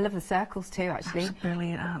them. I love the circles too, actually. That's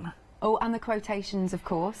brilliant, aren't they? Oh, and the quotations, of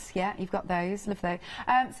course. Yeah, you've got those. Love those.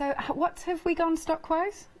 So what have we gone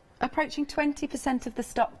stock-wise? Approaching 20% of the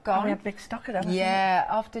stock gone. Oh, we had big stock of them. Yeah,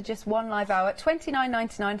 after just one live hour.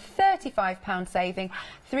 £29.99, £35 saving,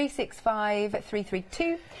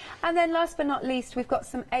 365,332. And then last but not least, we've got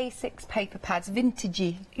some A6 paper pads,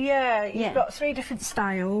 vintagey. Yeah, you've got 3 different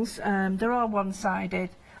styles. They're all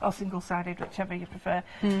one-sided or single-sided, whichever you prefer.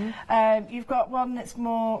 You've got one that's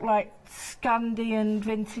more like Scandi and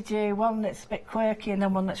vintagey, one that's a bit quirky, and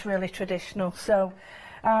then one that's really traditional. So.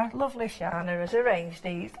 Lovely Shana has arranged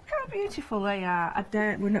these. Look how beautiful they are.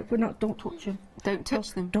 We're not. Don't touch them. Don't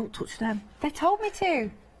touch them. Don't touch them. They told me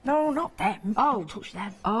to. No, not them. Oh, don't touch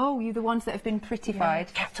them. Oh, you're the ones that have been prettified.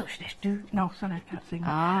 Yeah, can't touch this. No, sorry, I can't sing.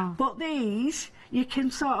 But these, you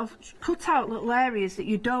can sort of cut out little areas that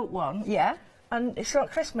you don't want. Yeah. And it's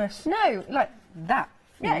like Christmas. No, like that.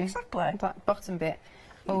 Yeah, exactly. That bottom bit.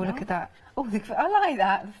 Oh, look at that. Oh, I like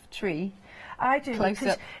that tree. I do,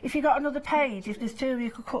 because if you got another page, if there's 2,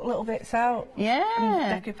 you could cut little bits out.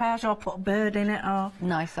 Yeah. Decoupage or put a bird in it. Or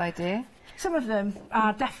nice idea. Some of them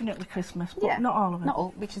are definitely Christmas, but not all of them. Not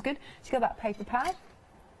all, which is good. So you got that paper pad,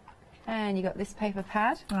 and you got this paper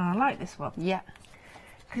pad. Oh, I like this one. Yeah.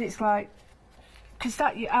 Because it's like,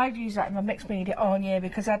 I'd use that in my mixed media all year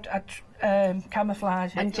because I'd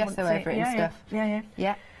camouflage it. And gesso over it and stuff.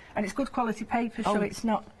 Yeah. And it's good quality paper, so it's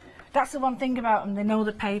not... That's the one thing about them, they know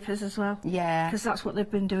the papers as well. Yeah. Because that's what they've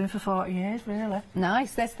been doing for 40 years, really.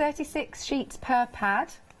 Nice. There's 36 sheets per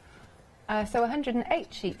pad. So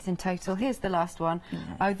 108 sheets in total. Here's the last one.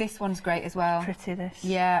 Oh, this one's great as well. Pretty, this.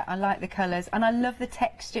 Yeah, I like the colours. And I love the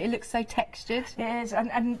texture. It looks so textured. It is.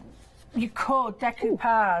 And you could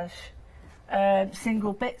decoupage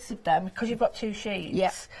single bits of them because you've got 2 sheets.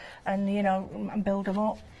 Yeah. And, you know, and build them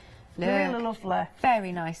up. They're really lovely.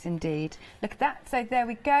 Very nice indeed. Look at that. So there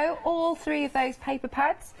we go. All 3 of those paper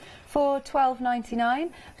pads for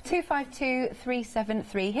 £12.99,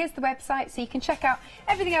 252373. Here's the website so you can check out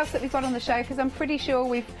everything else that we've got on the show, because I'm pretty sure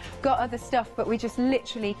we've got other stuff, but we just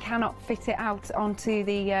literally cannot fit it out onto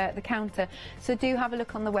the counter. So do have a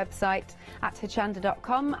look on the website at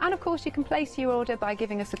hochanda.com, and of course you can place your order by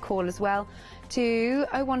giving us a call as well to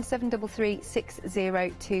 01733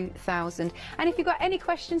 602 And if you've got any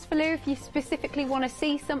questions for Lou, if you specifically want to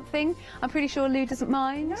see something, I'm pretty sure Lou doesn't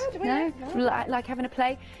mind. No? Like having a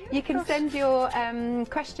play. You can send your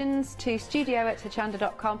questions to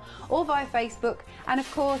studio@hochanda.com or via Facebook. And of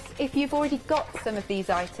course, if you've already got some of these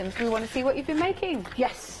items, we want to see what you've been making.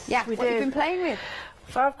 Yes, yeah, what you've been playing with.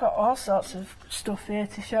 So I've got all sorts of stuff here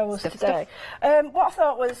to show us today. What I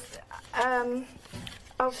thought was,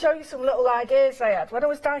 I'll show you some little ideas I had. When I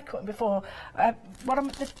was die cutting before, one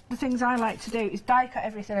of the things I like to do is die cut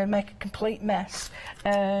everything and make a complete mess.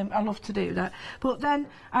 I love to do that. But then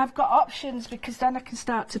I've got options, because then I can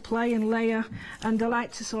start to play and layer, and I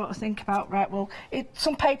like to sort of think about, right, well,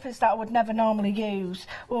 some papers that I would never normally use,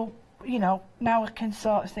 well, you know, now I can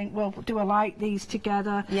sort of think, well, do I like these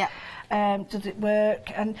together? Yeah. Does it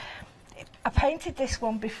work? And I painted this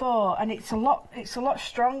one before, and it's a lot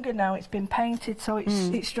stronger now. It's been painted, so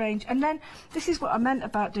it's strange. And then this is what I meant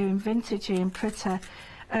about doing vintagey and pretty.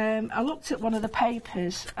 I looked at one of the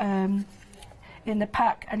papers in the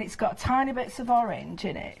pack, and it's got tiny bits of orange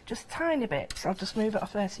in it, just tiny bits. I'll just move it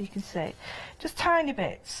off there so you can see. Just tiny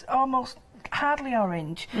bits, almost hardly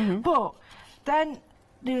orange. But then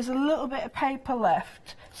there's a little bit of paper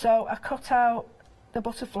left, so I cut out the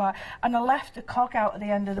butterfly, and I left a cog out at the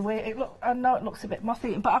end of the wheel. I know it looks a bit moth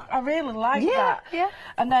eaten, but I really like that. Yeah.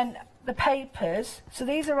 And then the papers, so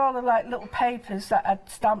these are all the like little papers that I'd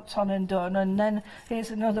stamped on and done, and then here's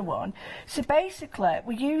another one. So basically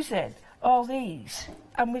we're using all these,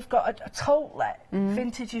 and we've got a totally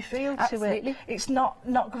vintagey feel to it. It's not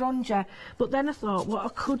grungy. But then I thought what I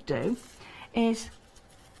could do is,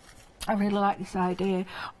 I really like this idea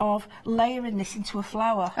of layering this into a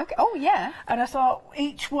flower. Okay. Oh, yeah. And I thought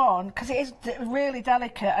each one, because it is really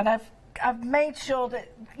delicate, and I've made sure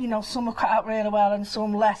that, you know, some are cut out really well and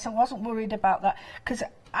some less. I wasn't worried about that, because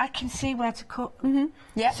I can see where to cut.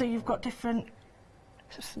 Yeah. So you've got different,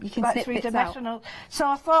 you can like snip three-dimensional. bits out. So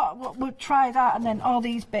I thought we'll try that, and then all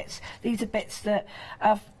these bits, these are bits that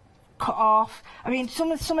I've cut off. I mean,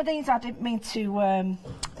 some of these I didn't mean to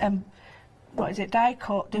what is it, die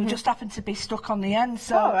cut. They just happen to be stuck on the end.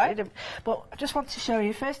 So, but I just want to show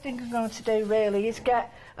you. First thing I'm going to do really is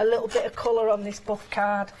get a little bit of colour on this buff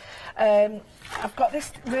card. I've got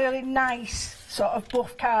this really nice sort of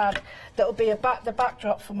buff card that'll be the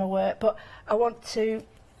backdrop for my work, but I want to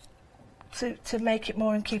make it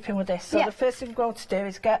more in keeping with this. So the first thing I'm going to do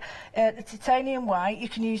is get the titanium white. You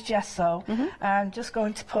can use gesso. And just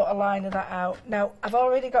going to put a line of that out. Now I've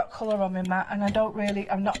already got colour on my mat, and I'm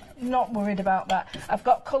not worried about that. I've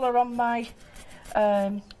got colour on my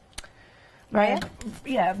my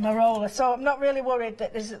roller, so I'm not really worried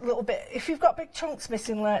that there's a little bit. If you've got big chunks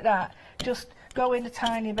missing like that, just go in a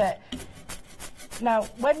tiny bit. Now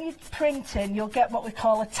when you're printing, you'll get what we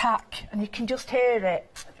call a tack, and you can just hear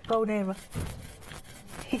it. Go nearer.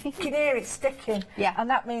 You can hear it sticking, and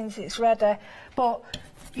that means it's ready. But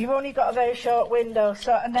you've only got a very short window,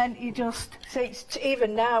 so and then you just see it's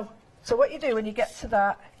even now. So what you do when you get to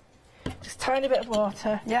that, just tiny bit of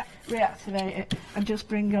water, reactivate it, and just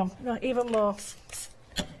bring on even more. It's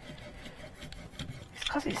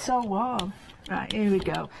because it's so warm. Right, here we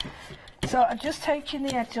go. So I'm just taking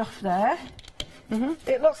the edge off there.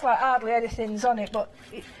 It looks like hardly anything's on it, but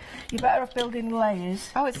you're better off building layers.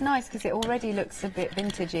 Oh, it's nice because it already looks a bit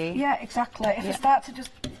vintagey. Yeah, exactly. If I start to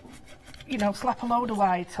just, you know, slap a load of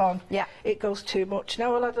white on, it goes too much.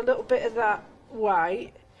 Now I'll add a little bit of that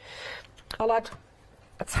white. I'll add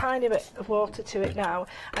a tiny bit of water to it now.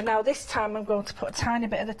 And now this time I'm going to put a tiny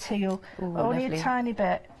bit of the teal. Ooh, only lovely. A tiny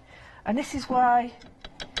bit. And this is why...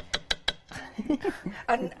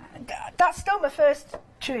 and that's still my first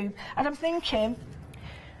tube. And I'm thinking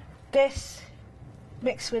this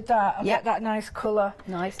mixed with that, I'll get that nice colour.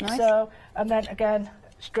 Nice. So, and then again,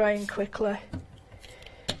 strain quickly.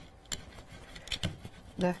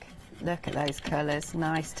 Look at those colours,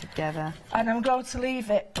 nice together. And I'm going to leave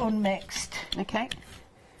it unmixed. Okay.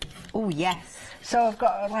 Oh, yes. So I've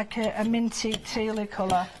got like a minty tealy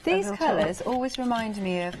colour. These colours always remind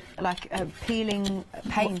me of like a peeling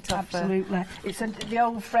paint. Absolutely. It's the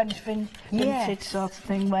old French vintage sort of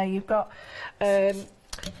thing where you've got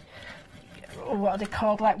what are they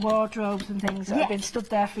called, like wardrobes and things that have been stood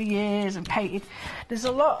there for years and painted. There's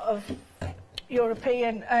a lot of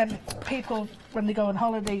European people when they go on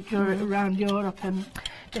holiday around Europe and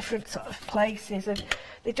different sort of places, and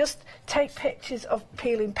they just take pictures of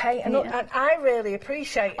peeling paint, and I really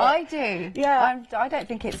appreciate it. I do. Yeah. I don't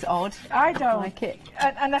think it's odd. I don't like it.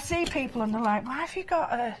 And I see people and they're like, why have you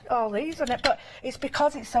got all these on it? But it's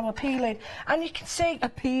because it's so appealing. And you can see...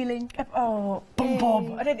 Appealing. Oh, bum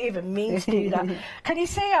bum. I didn't even mean to do that. Can you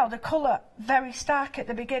see how the colour, very stark at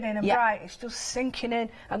the beginning and bright, it's just sinking in,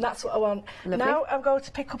 and that's what I want. Lovely. Now I'm going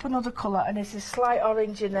to pick up another colour, and there's a slight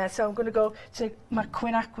orange in there, so I'm going to go to my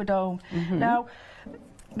quinacridone. Now...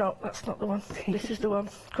 No, that's not the one. This is the one.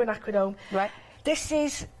 Quinacridone. Right. This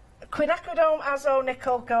is quinacridone azo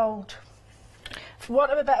nickel gold. For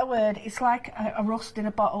want of a better word, it's like a rust in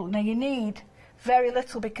a bottle. Now you need very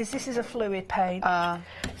little because this is a fluid paint.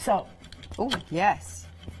 So. Oh, yes.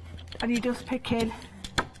 And you just pick in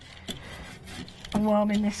I'm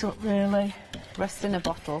warming this up really. Rust in a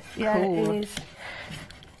bottle. Yeah, cool. it is.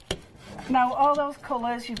 Now, all those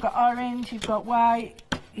colours, you've got orange, you've got white,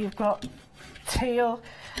 you've got teal,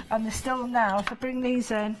 and they're still now, if I bring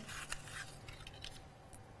these in,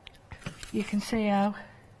 you can see how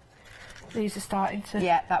these are starting to...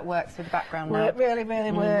 Yeah, that works with the background now. It really,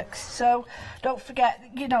 really works. So, don't forget,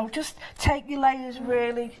 you know, just take your layers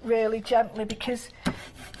really, really gently, because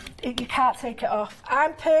you can't take it off.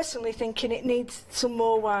 I'm personally thinking it needs some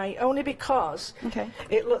more white, only because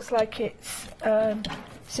it looks like it's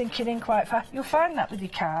sinking in quite fast. You'll find that with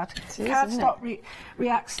your card. Cardstock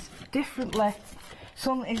reacts differently.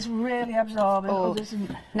 Some is really absorbent, others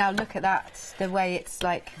isn't. Now look at that, the way it's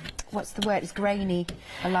like, what's the word? It's grainy.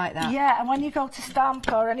 I like that. Yeah, and when you go to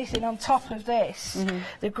stamp or anything on top of this,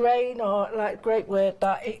 the grain, or like, great word,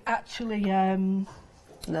 that it actually...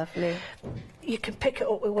 Lovely. You can pick it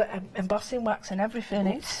up with embossing wax and everything.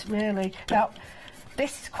 It's really... Now,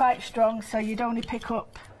 this is quite strong, so you'd only pick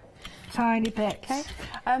up tiny bits. Okay.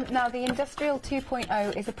 Now, the Industrial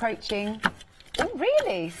 2.0 is approaching... Oh,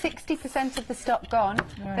 really? 60% of the stock gone.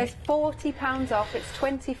 Right. There's £40 off. It's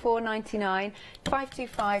 £24.99.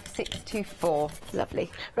 525-624. Lovely.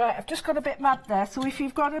 Right, I've just got a bit mad there. So if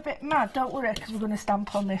you've got a bit mad, don't worry, because we're going to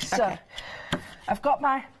stamp on this. Okay. So, I've got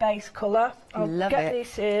my base colour. I'll get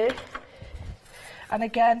this here. And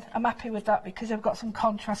again, I'm happy with that because I've got some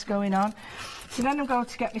contrast going on. So then I'm going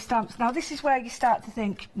to get my stamps. Now, this is where you start to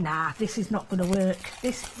think, nah, this is not going to work.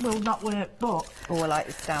 This will not work, but... Oh, I like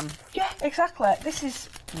the stamp. Yeah, exactly. This is...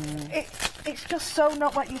 It's just so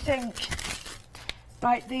not what you think.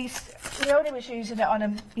 Like these... Leonie was using it on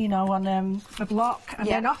a block and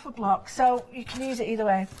then off a block. So you can use it either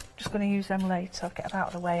way. I'm just going to use them later. I'll get them out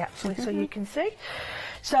of the way, actually, so you can see.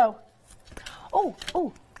 So... Oh,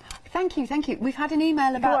 thank you. We've had an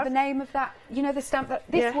email about the name of that, you know, the stamp, that,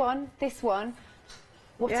 this one,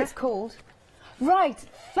 what's it called? Right,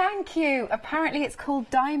 thank you. Apparently it's called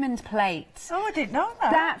Diamond Plate. Oh, I didn't know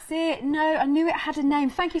that. That's it. No, I knew it had a name.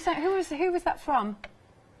 Thank you so much. Who was that from?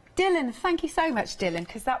 Dylan, thank you so much, Dylan,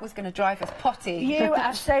 because that was going to drive us potty. You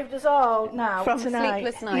have saved us all now from tonight.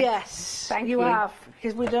 Sleepless Night. Yes, thank you. You have,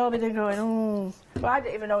 because we'd all been going, oh. Well, I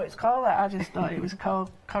didn't even know it's called that. I just thought it was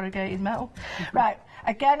called corrugated metal. Right.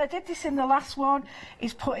 Again, I did this in the last one,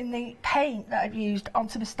 is putting the paint that I've used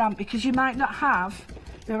onto the stamp, because you might not have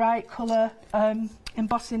the right colour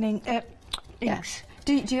embossing inks. Yeah.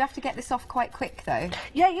 Do you have to get this off quite quick, though?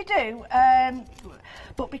 Yeah, you do.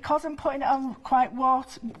 But because I'm putting it on quite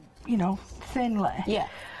thinly,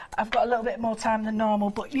 I've got a little bit more time than normal,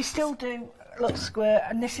 but you still do look square,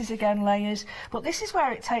 and this is, again, layers. But this is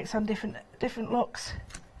where it takes on different looks.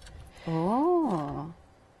 Oh.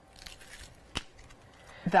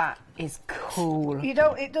 That is cool.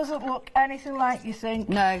 It doesn't look anything like you think.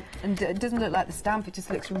 No, and it doesn't look like the stamp. It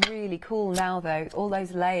just looks really cool now, though. All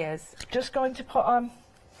those layers. Just going to put on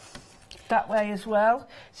that way as well.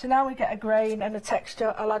 So now we get a grain and a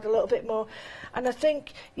texture. I'll add a little bit more. And I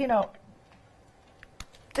think,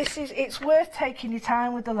 it's worth taking your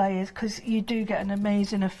time with the layers, because you do get an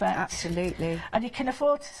amazing effect. Absolutely. And you can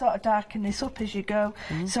afford to sort of darken this up as you go.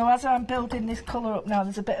 So as I'm building this colour up now,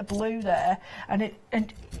 there's a bit of blue there, and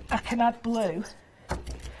I can add blue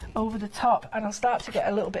over the top, and I'll start to get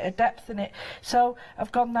a little bit of depth in it. So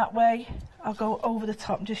I've gone that way. I'll go over the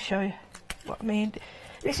top and just show you what I mean.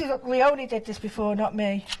 Leonie did this before, not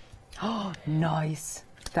me. Oh, nice.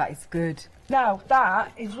 That is good. Now,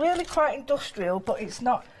 that is really quite industrial, but it's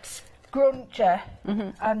not grungy.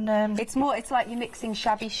 And it's like you're mixing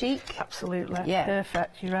shabby chic. Absolutely. Yeah.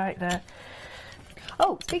 Perfect. You're right there.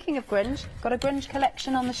 Oh, speaking of grunge, got a grunge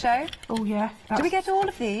collection on the show. Oh, yeah. Do we get all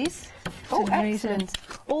of these? Oh, amazing. Excellent.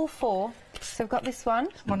 All 4. So we've got this one.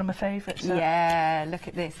 It's one of my favourites. Yeah, look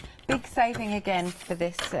at this. Big saving again for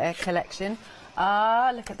this collection.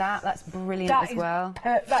 Ah, look at that. That's brilliant as well.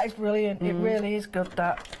 That is brilliant. It really is good,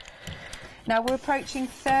 that. Now, we're approaching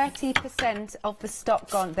 30% of the stock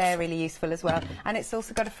gone. They're really useful as well. And it's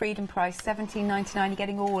also got a freedom price, £17.99. You're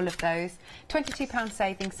getting all of those. £22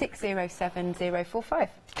 saving, 607045.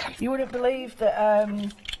 You wouldn't believe that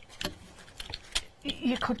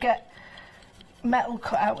you could get metal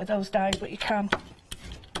cut out with those dies, but you can.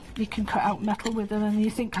 You can cut out metal with them, and you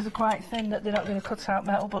think because they're quite thin that they're not going to cut out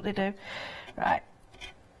metal, but they do. Right.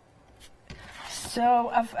 So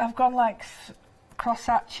I've gone like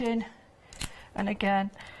cross-hatching. And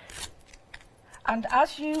again, and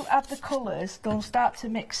as you add the colours, they'll start to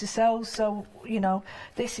mix the cells. So,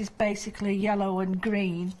 this is basically yellow and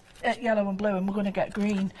green, yellow and blue, and we're going to get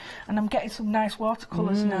green. And I'm getting some nice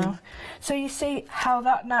watercolours now. So you see how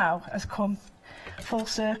that now has come full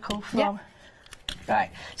circle from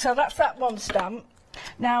Right, so that's that one stamp.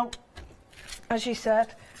 Now, as you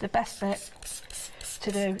said, the best bit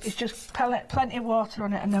to do is just plenty of water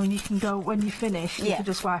on it, and then you can go, when you finish, you can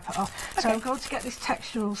just wipe it off. Okay. So I'm going to get this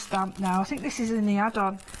textural stamp now. I think this is in the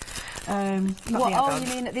add-on. What? Oh, you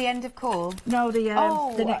mean at the end of call? No,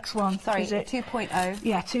 the next one. Sorry, is it 2.0?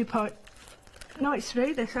 Yeah, 2.0. No, it's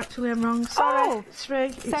 3. This actually, I'm wrong. Sorry, oh, it's 3.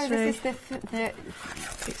 It's so 3. This is the...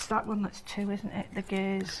 It's that one that's 2, isn't it? The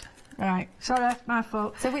gears. Right, sorry, my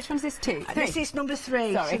fault. So which one's this 2? 3? This is number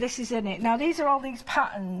 3, sorry. so this is in it. Now, these are all these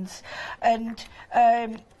patterns, and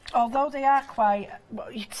although they are quite,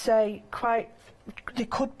 what you'd say, quite, they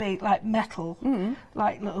could be like metal,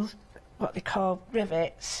 like little, what they call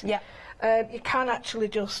rivets. Yeah. You can actually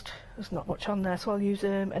just, there's not much on there, so I'll use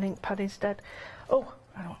an ink pad instead. Oh,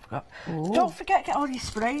 I forgot. Ooh. Don't forget to get all your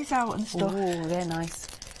sprays out and stuff. Oh, they're nice.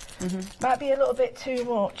 Might be a little bit too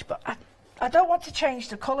much, but I don't want to change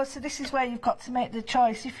the colour, so this is where you've got to make the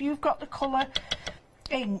choice. If you've got the colour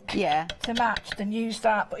ink to match, then use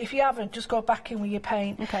that. But if you haven't, just go back in with your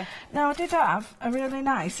paint. Okay. Now, I did have a really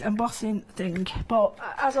nice embossing thing, but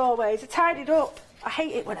as always, I tidied up. I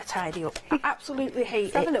hate it when I tidy up. I absolutely hate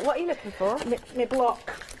it. Have a look. What are you looking for? My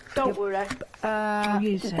block. Don't worry. I'll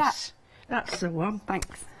use this. That's the one.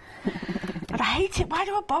 Thanks. And I hate it. Why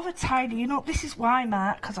do I bother tidying up? This is why,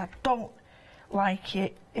 Mark, because I don't like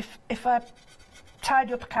it. If I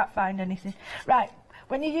tidy up, I can't find anything. Right,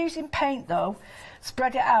 when you're using paint, though,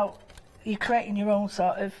 spread it out. You're creating your own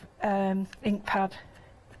sort of ink pad.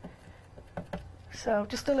 So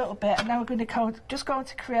just a little bit, and now we're going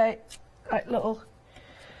to create like little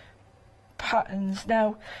patterns.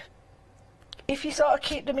 Now, if you sort of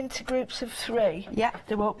keep them into groups of 3,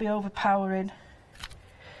 they won't be overpowering.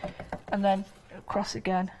 And then across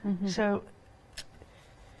again. So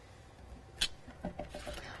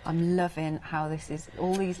I'm loving how this is,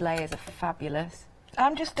 all these layers are fabulous.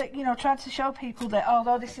 I'm just, you know, trying to show people that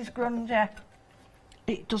although this is grunge,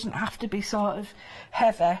 it doesn't have to be sort of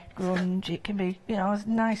heavy grunge. It can be, you know, as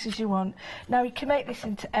nice as you want. Now, you can make this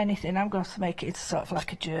into anything. I'm going to make it into sort of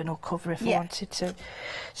like a journal cover if I wanted to.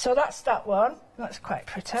 So that's that one. That's quite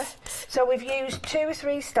pretty. So we've used 2 or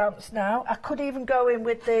 3 stamps now. I could even go in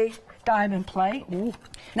with the diamond plate. Ooh.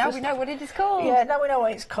 Now we know what it is called. Yeah, now we know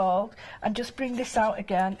what it's called. And just bring this out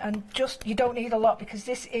again. And just, you don't need a lot because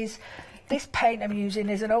this paint I'm using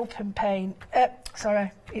is an open paint.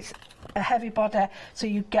 Sorry, it's a heavy body, so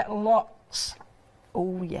you get lots.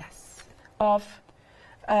 Oh yes. Of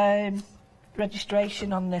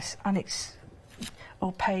registration on this, and it's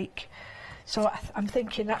opaque. So I'm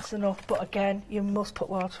thinking that's enough, but again, you must put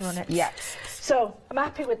water on it. Yeah. So I'm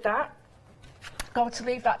happy with that. Going to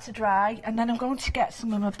leave that to dry, and then I'm going to get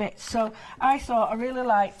some of my bits. So I thought I really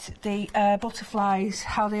liked the butterflies,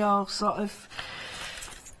 how they all sort of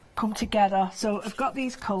come together. So I've got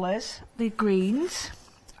these colours, the greens,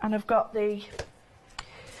 and I've got the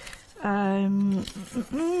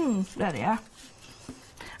there they are.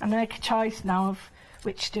 And make a choice now of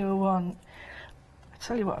which do I want. I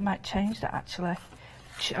tell you what, I might change that actually.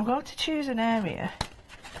 I'm going to choose an area.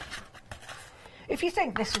 If you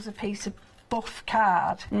think this was a piece of buff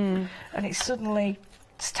card and it's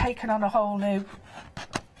taken on a whole new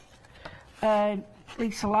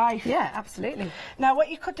lease of life. Yeah, absolutely. Now what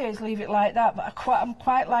you could do is leave it like that, but I'm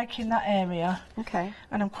quite liking that area. Okay.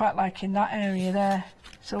 And I'm quite liking that area there.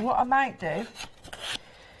 So what I might do...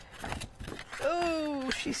 Oh,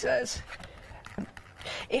 she says.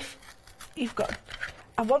 If you've got...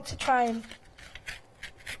 I want to try and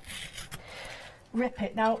rip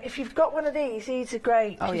it. Now, if you've got one of these are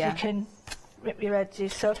great because you can rip your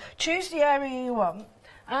edges. So choose the area you want.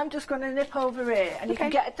 I'm just going to nip over here, and you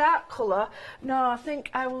can get a dark colour. No, I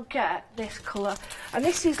think I will get this colour. And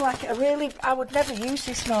this is like a really... I would never use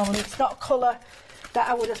this normally. It's not a colour that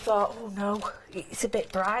I would have thought, oh no, it's a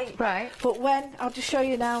bit bright. Right. But when... I'll just show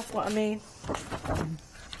you now what I mean.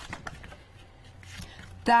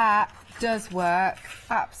 That does work.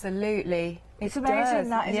 Absolutely. It's amazing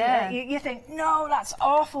that, isn't it? You think, no, that's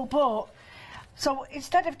awful, but... So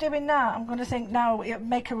instead of doing that, I'm going to think now it'll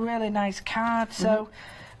make a really nice card. So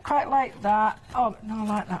quite like that. Oh, no, I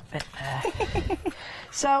like that bit there.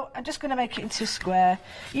 So I'm just going to make it into a square.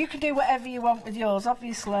 You can do whatever you want with yours.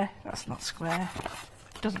 Obviously, that's not square.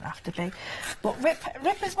 It doesn't have to be. But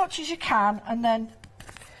rip as much as you can, and then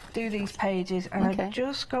do these pages. And I'm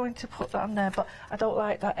just going to put that on there. But I don't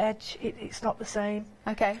like that edge. It's not the same.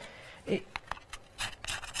 Okay.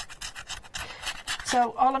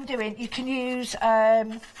 So all I'm doing, you can use a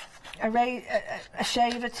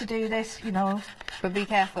shaver to do this, you know. But be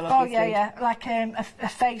careful, obviously. Oh, yeah, like a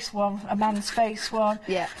face one, a man's face one.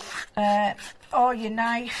 Yeah. or your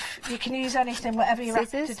knife. You can use anything, whatever you're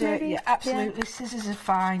happy to do it. Yeah, absolutely, scissors are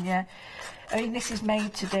fine, yeah. I mean, this is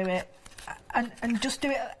made to do it. And just do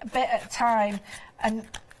it a bit at a time, and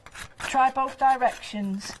try both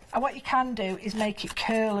directions. And what you can do is make it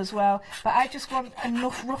curl as well. But I just want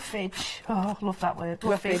enough roughage, oh, I love that word,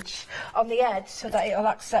 roughage, on the edge so that it'll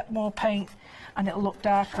accept more paint and it'll look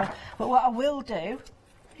darker. But what I will do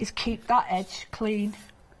is keep that edge clean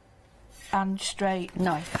and straight.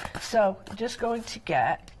 Nice. So I'm just going to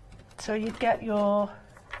get, so you get your,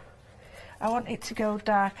 I want it to go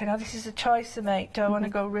darker. Now this is a choice to make. Do I want to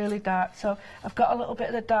go really dark? So I've got a little bit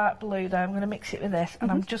of the dark blue there. I'm going to mix it with this, and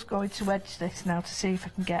I'm just going to edge this now to see if I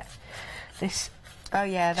can get this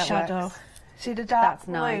shadow. Works. See the dark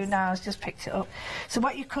blue nice. now has just picked it up. So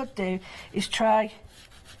what you could do is try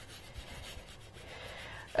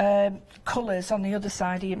colours on the other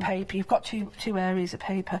side of your paper. You've got two areas of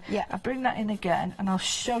paper. Yeah. I'll bring that in again, and I'll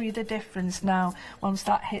show you the difference now once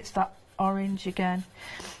that hits that orange again.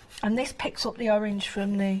 And this picks up the orange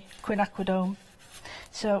from the quinacridone,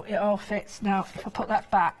 so it all fits. Now, if I put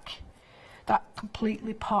that back, that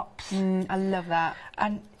completely pops. I love that.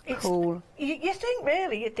 And it's cool. You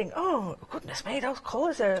think, oh, goodness me, those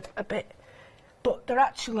colours are a bit... But they're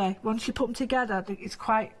actually, once you put them together, it's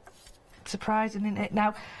quite surprising, isn't it?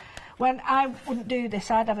 Now, when I wouldn't do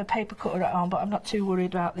this, I'd have a paper cutter at home, but I'm not too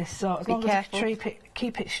worried about this. So as long as I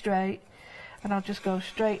keep it straight, and I'll just go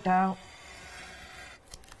straight down.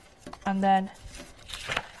 And then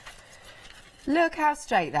look how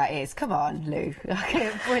straight that is. Come on, Lou.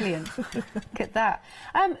 Okay, brilliant. Look at that.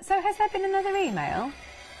 So has there been another email?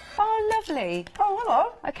 Oh, lovely. Oh,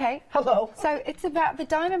 hello. Okay. Hello. So it's about the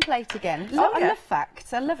diamond plate again. Oh, I love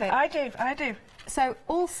facts. I love it. I do. So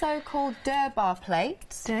also called Durbar plate.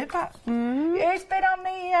 Durbar. It's been on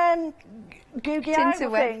the Googie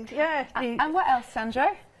thing. Yeah. And what else,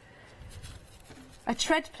 Sandro? A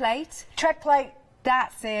tread plate. Tread plate.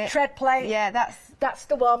 That's it. Tread plate. Yeah, that's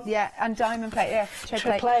the one. Yeah, and diamond plate. Yeah,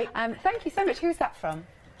 tread plate. Thank you so much. Who's that from?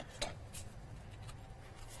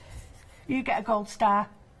 You get a gold star.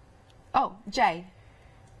 Oh, Jay.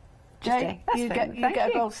 Jay, you get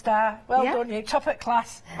a gold star. Well done, you. Top at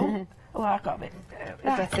class. Oh, I got a bit.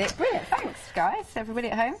 That's it. Brilliant. Thanks, guys. Everybody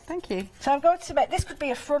at home. Thank you. So I'm going to make this. Could be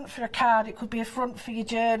a front for a card. It could be a front for your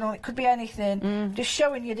journal. It could be anything. Just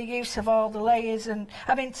showing you the use of all the layers. And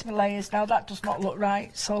I'm into my layers now. That does not look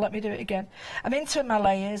right. So let me do it again. I'm into my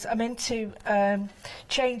layers. I'm into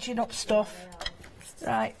changing up stuff.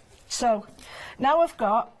 Right. So now I've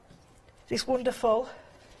got this wonderful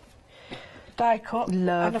die cut. Lovely.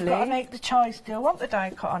 And I've got to make the choice. Do I want the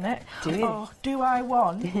die cut on it? Or do I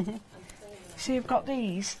want... See, you've got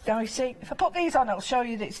these. Now, you see, if I put these on, it'll show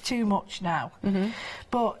you that it's too much now.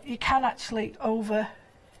 But you can actually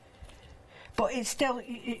but it's still,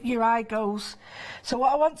 your eye goes. So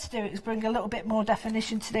what I want to do is bring a little bit more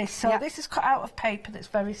definition to this. So this is cut out of paper that's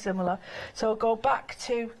very similar. So I'll go back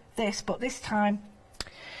to this, but this time,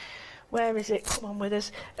 where is it? Come on with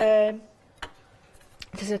us. There's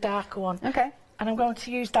a darker one. Okay. And I'm going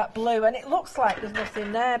to use that blue, and it looks like there's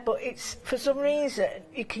nothing there, but it's, for some reason,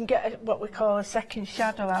 you can get what we call a second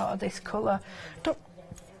shadow out of this colour.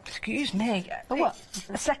 Excuse me. What?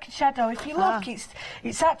 A second shadow. If you look,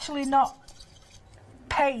 it's actually not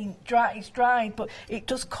paint, it's dried, but it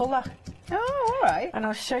does colour. Oh, all right. And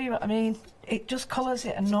I'll show you what I mean. It just colours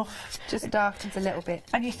it enough. Just darkens a little bit.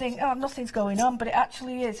 And you think, oh, nothing's going on, but it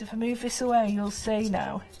actually is. If I move this away, you'll see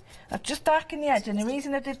now. I've just darkened the edge, and the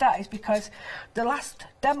reason I did that is because the last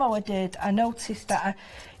demo I did, I noticed that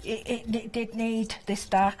it did need this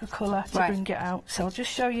darker colour to bring it out. So I'll just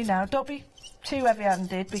show you now. Don't be too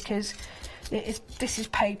heavy-handed, because this is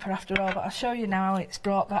paper after all, but I'll show you now how it's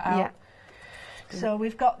brought that out. Yeah. So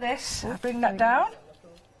we've got this. I'll bring that down.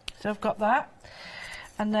 So I've got that.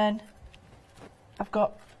 And then I've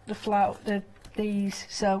got the flower, these.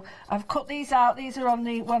 So I've cut these out. These are on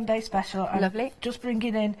the one-day special. Lovely. Just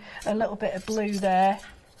bringing in a little bit of blue there.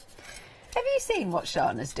 Have you seen what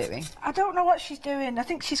Shana's doing? I don't know what she's doing. I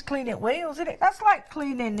think she's cleaning wheels, isn't it? That's like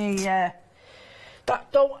cleaning the...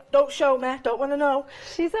 don't show me. Don't want to know.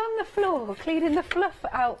 She's on the floor cleaning the fluff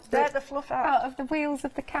out. The fluff out of the wheels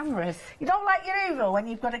of the cameras. You don't like your Hoover when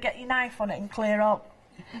you've got to get your knife on it and clear up.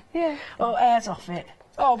 Yeah. Or hairs off it.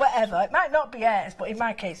 Or whatever. It might not be hairs, but in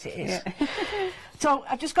my case it is. Yeah. So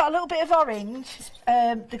I've just got a little bit of orange,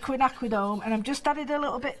 the quinacridone, and I've just added a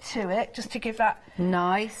little bit to it, just to give that...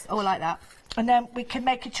 Nice. Oh, I like that. And then we can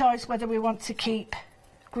make a choice whether we want to keep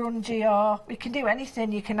grungy, or we can do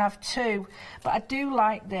anything. You can have two, but I do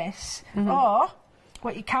like this. Or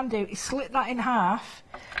what you can do is split that in half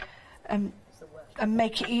and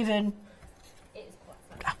make it even...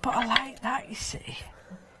 But I like that, you see.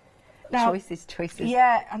 Now, choices.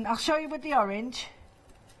 Yeah, and I'll show you with the orange.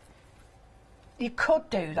 You could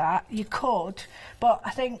do that, you could, but I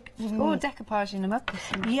think... Or decoupaging them up.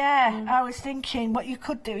 Yeah, I was thinking what you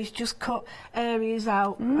could do is just cut areas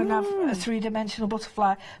out and have a three-dimensional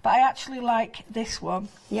butterfly, but I actually like this one.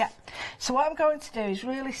 Yeah. So what I'm going to do is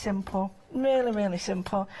really simple, really, really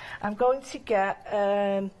simple. I'm going to get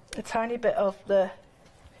a tiny bit of the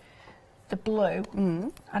blue,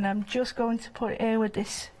 and I'm just going to put it here with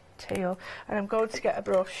this teal, and I'm going to get a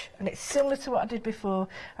brush, and it's similar to what I did before.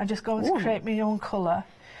 I'm just going to create my own colour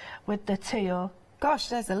with the teal. Gosh,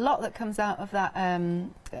 there's a lot that comes out of that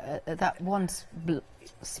that one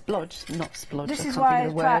splodge, not splodge. This is why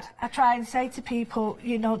I try and say to people,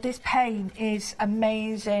 you know, this paint is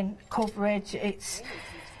amazing coverage. It's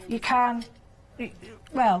you go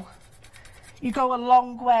a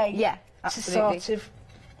long way. Yeah, absolutely. To sort of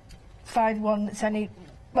find one that's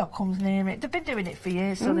comes near it. They've been doing it for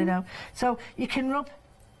years, so they know. So you can rub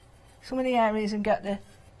some of the areas and get the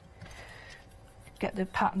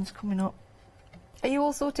patterns coming up. Are you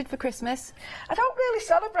all sorted for Christmas? I don't really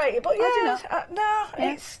celebrate it, but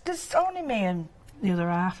there's only me and the other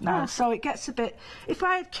half now, so it gets a bit. If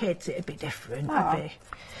I had kids, it'd be different. Right,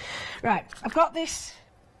 I've got this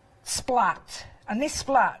splat, and this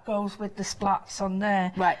splat goes with the splats on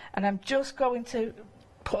there. Right, and I'm just going to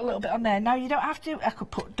put a little bit on there. Now you don't have to. I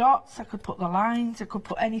could put dots, I could put the lines, I could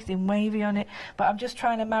put anything wavy on it, but I'm just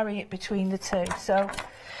trying to marry it between the two. So,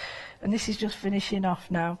 and this is just finishing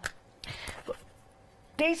off now. But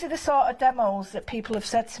these are the sort of demos that people have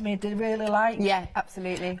said to me they really like. Yeah,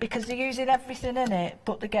 absolutely. Because they're using everything in it,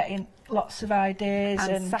 but they're getting lots of ideas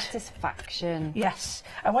and satisfaction. Yes,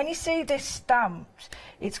 and when you see this stamped,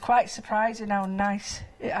 it's quite surprising how nice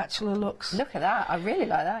it actually looks. Look at that, I really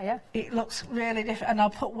like that, yeah. It looks really different, and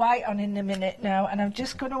I'll put white on in a minute now, and I'm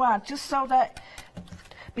just going to add, just so that,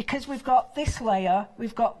 because we've got this layer,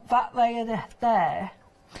 we've got that layer there,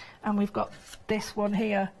 and we've got this one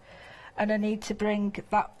here, and I need to bring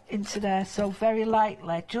that into there, so very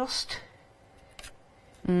lightly, just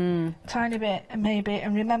tiny bit, and maybe,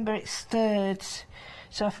 and remember it's thirds,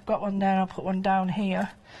 so if I've got one there, I'll put one down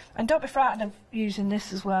here. And don't be frightened of using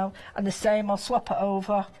this as well. And the same, I'll swap it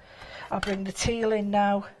over. I'll bring the teal in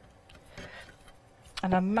now.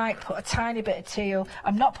 And I might put a tiny bit of teal.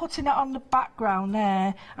 I'm not putting it on the background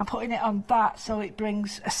there. I'm putting it on that so it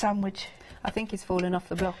brings a sandwich. I think it's falling off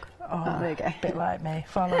the block. Oh, there you go. A bit like me,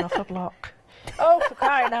 falling off a block. Oh, for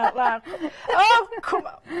crying out loud. Oh, come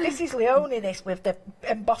on. This is Leonie, this, with the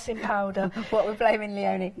embossing powder. What, we're blaming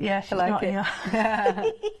Leonie? Yeah, she's not here.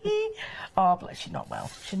 Oh, but she's not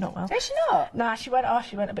well. She's not well. Is she not? Nah, she went off.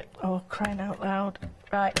 She went a bit, crying out loud.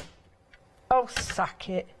 Right. Oh, sack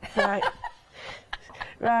it. Right.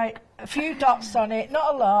 Right. A few dots on it,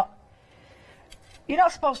 not a lot. You're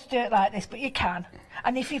not supposed to do it like this, but you can.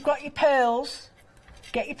 And if you've got your pearls,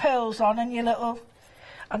 get your pearls on and your little...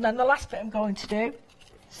 And then the last bit I'm going to do,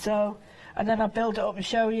 so, and then I'll build it up and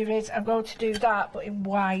show you is, I'm going to do that, but in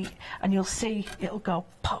white, and you'll see it'll go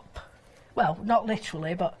pop. Well, not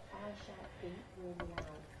literally, but...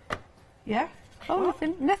 Yeah? Oh,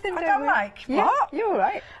 nothing. I don't like. Yeah, what? You're all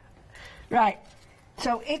right. Right.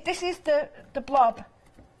 So this is the blob.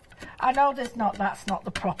 I know that's not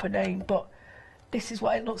the proper name, but this is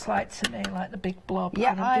what it looks like to me, like the big blob.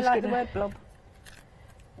 Yeah, I like the word blob.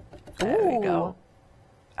 There we go.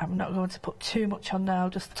 I'm not going to put too much on now,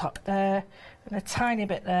 just top there, and a tiny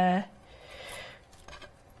bit there.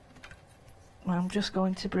 I'm just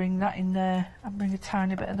going to bring that in there and bring a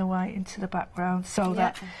tiny bit of the white into the background so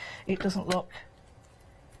that it doesn't look.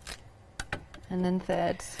 And then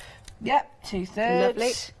thirds. Yep, 2/3.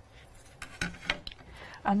 Lovely.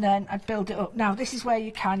 And then I'd build it up. Now, this is where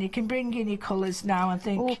you can bring in your colours now and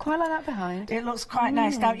think... Oh, quite like that behind. It looks quite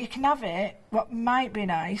nice. Now, you can have it, what might be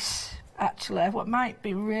nice, actually, what might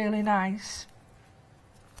be really nice...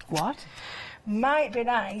 What? Might be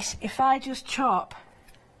nice if I just chop...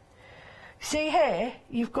 See here,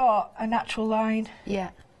 you've got a natural line. Yeah.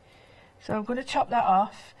 So I'm going to chop that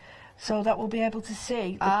off so that we'll be able to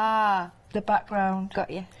see the background. Got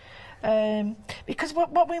you. Because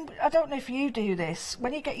I don't know if you do this,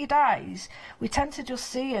 when you get your dyes, we tend to just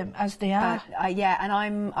see them as they are. Yeah, and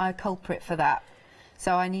I'm a culprit for that.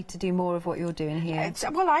 So I need to do more of what you're doing here.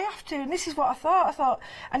 Well, I have to, and this is what I thought,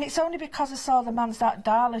 and it's only because I saw the man's that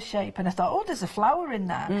Dala shape, and I thought, oh, there's a flower in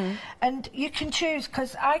that. And you can choose,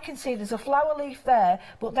 because I can see there's a flower leaf there,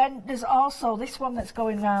 but then there's also this one that's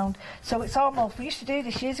going round. So it's almost, we used to do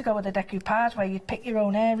this years ago with the decoupage, where you'd pick your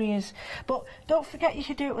own areas. But don't forget you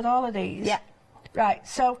could do it with all of these. Yeah. Right,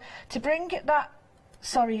 so to bring that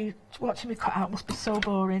sorry, you watching me cut out must be so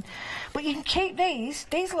boring. But you can keep these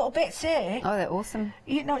little bits here. Oh, they're awesome.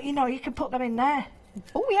 You know, you can put them in there.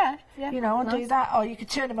 Oh, yeah. Yeah. You know, and nice. do that. Or you could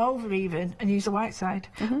turn them over even and use the white side.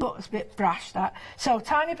 But it's a bit brash, that. So,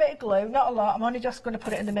 tiny bit of glue, not a lot. I'm only just going to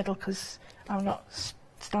put it in the middle because I'm not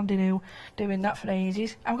standing here doing that for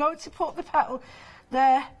ages. I'm going to put the petal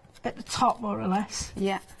there at the top, more or less.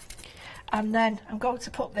 Yeah. And then I'm going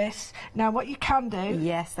to put this. Now, what you can do...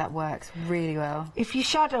 Yes, that works really well. If you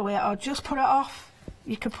shadow it or just put it off,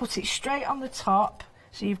 you can put it straight on the top,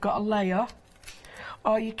 so you've got a layer.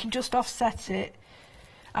 Or you can just offset it.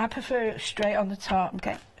 I prefer it straight on the top.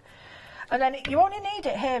 Okay. And then you only need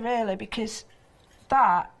it here, really, because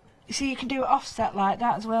that... You see, you can do it offset like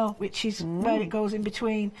that as well, which is where it goes in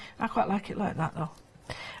between. I quite like it like that, though.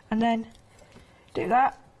 And then do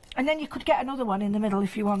that. And then you could get another one in the middle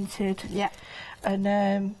if you wanted. Yeah.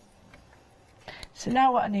 And so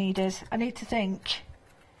now what I need is, I need to think,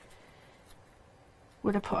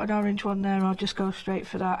 would I put an orange one there or just go straight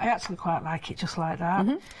for that? I actually quite like it just like that.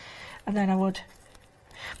 And then I would.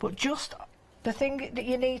 But just the thing that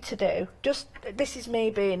you need to do, just, this is me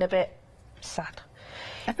being a bit sad.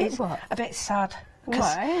 A bit what? A bit sad.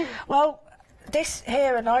 Why? Well, this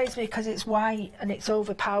here annoys me because it's white and it's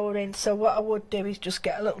overpowering. So what I would do is just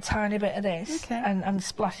get a little tiny bit of this and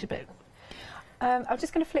splash a bit. I'm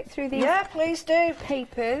just going to flick through these. Yeah, please do.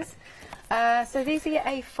 Papers. So these are your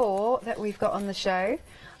A4 that we've got on the show.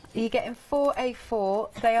 You're getting 4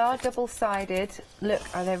 A4. They are double-sided. Look,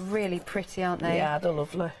 they're really pretty, aren't they? Yeah, they're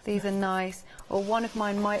lovely. These are nice. Or one of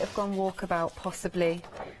mine might have gone walkabout, possibly.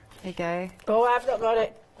 There you go. Oh, I've not got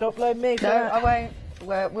it. Don't blame me for No, that. I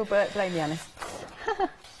won't. We'll blame Yanis.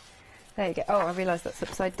 There you go. Oh, I realise that's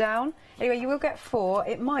upside down. Anyway, you will get 4.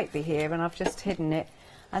 It might be here, and I've just hidden it.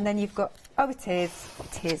 And then you've got... Oh, it is.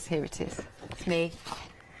 It is. Here it is. It's me.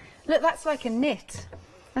 Look, that's like a knit.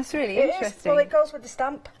 That's really interesting. Well, it goes with the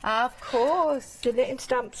stamp. Of course. The knitting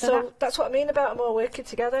stamp. So that's what I mean about them all working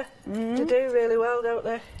together. They do really well, don't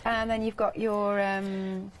they? And then you've got your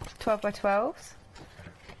 12 by 12s.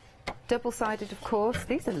 Double-sided, of course.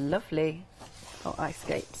 These are lovely. Oh, ice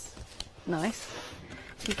skates. Nice.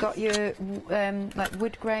 You've got your like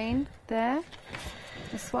wood grain there.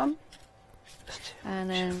 This one. And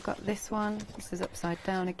then we've got this one. This is upside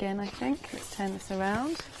down again, I think. Let's turn this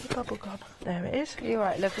around. Bubble gone. There it is. You're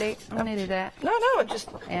right, lovely. I'm nearly there. No, I'm just...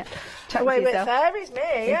 Yeah. Away with fairies,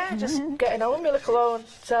 me, yeah. Just getting on, my little own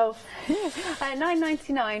self.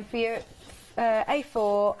 £9.99 for your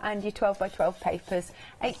A4 and your 12 by 12 papers.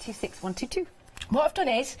 826122. What I've done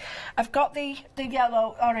is, I've got the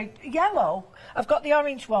yellow. I've got the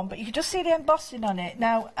orange one, but you can just see the embossing on it.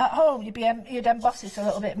 Now, at home, you'd emboss it a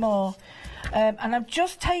little bit more. And I'm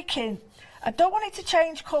just taking... I don't want it to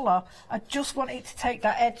change colour. I just want it to take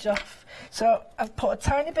that edge off. So I've put a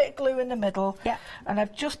tiny bit of glue in the middle. Yeah. And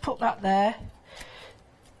I've just put that there.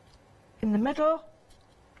 In the middle.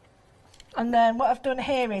 And then what I've done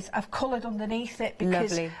here is I've coloured underneath it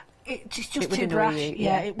because... Lovely. It's just too brash.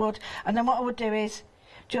 Yeah, it would. And then what I would do is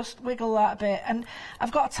just wiggle that a bit. And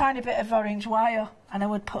I've got a tiny bit of orange wire, and I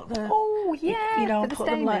would put the... Oh, yeah, you know, for the put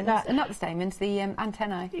stamens. them like that. Not the stamens, the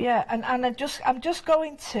antennae. Yeah, and I'm just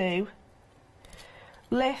going to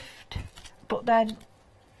lift, but then...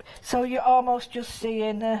 So you're almost just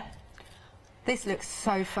seeing the... This looks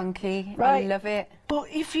so funky. Right. I love it. But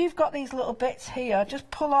if you've got these little bits here, just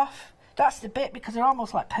pull off... That's the bit, because they're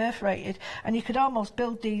almost like perforated, and you could almost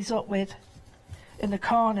build these up with, in the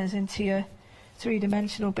corners, into your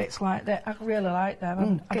three-dimensional bits like that. I really like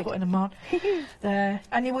them. I'm putting them on there,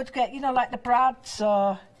 and you would get, you know, like the brads,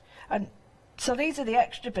 and so these are the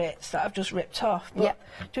extra bits that I've just ripped off. But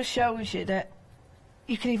just shows you that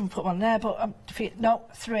you can even put one there. But no,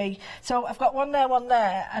 3. So I've got one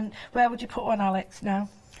there, and where would you put one, Alex? Now,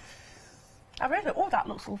 I really. Oh, that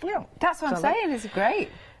looks lovely. That's what I'm saying. It's great.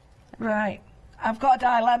 Right, I've got a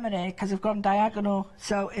dilemma here because I've gone diagonal,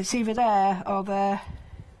 so it's either there or there,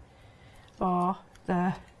 or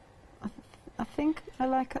there. I think I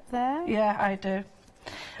like up there. Yeah, I do.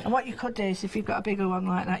 And what you could do is, if you've got a bigger one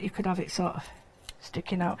like that, you could have it sort of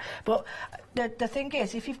sticking out. But the thing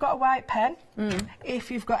is, if you've got a white pen, if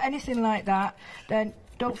you've got anything like that, then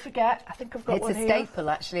don't forget, I think I've got one here. It's a staple,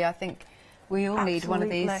 actually, I think. We all need one of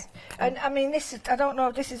these. And I mean, this is, I don't know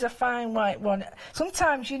if this is a fine white one.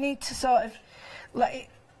 Sometimes you need to sort of let it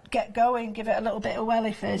get going, give it a little bit of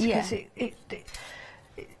welly first, because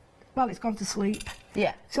well, it's gone to sleep.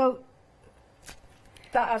 Yeah. So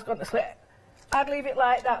that has gone to sleep. I'd leave it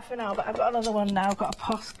like that for now, but I've got another one now, I've got a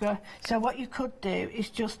Posca. So what you could do is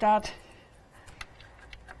just add...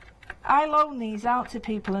 I loan these out to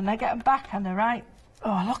people and they get them back and they're right.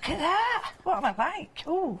 Oh, look at that! what am I like?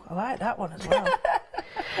 Oh, I like that one as well.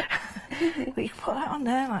 But you can put that on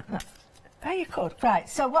there like that. There you could. Right,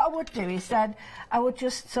 so what I would do is then I would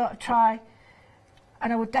just sort of try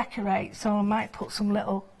and I would decorate. So I might put some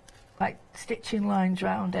little like stitching lines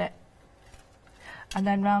around it. And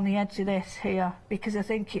then round the edge of this here, because I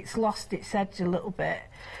think it's lost its edge a little bit.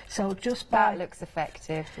 So just that looks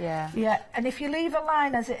effective, yeah. Yeah, and if you leave a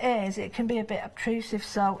line as it is, it can be a bit obtrusive.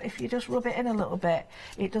 So if you just rub it in a little bit,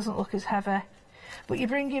 it doesn't look as heavy. But you're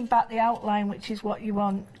bringing back the outline, which is what you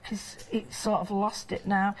want, because it's sort of lost it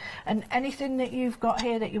now. And anything that you've got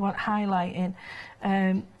here that you want highlighting,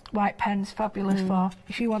 white pen's fabulous for.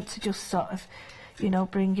 If you want to just sort of, you know,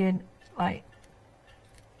 bring in like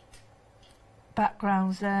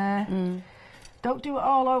backgrounds there. Don't do it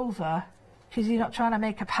all over because you're not trying to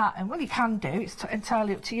make a pattern. Well, you can do, it's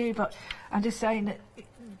entirely up to you, but I'm just saying that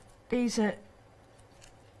these are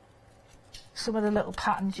some of the little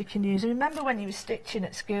patterns you can use. Remember when you were stitching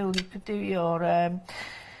at school, you could do your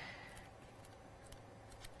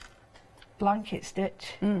blanket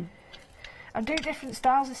stitch and do different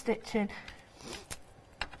styles of stitching.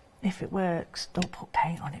 If it works, don't put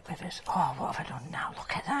paint on it with us. Oh, what have I done now?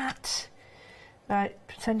 Look at that. Right,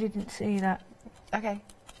 pretend you didn't see that. Okay.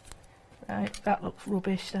 Right, that looks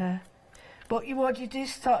rubbish there. But you do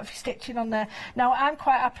sort of stitching on there. Now, I'm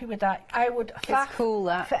quite happy with that. I would faff cool,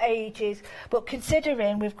 that. for ages. But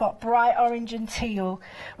considering we've got bright orange and teal,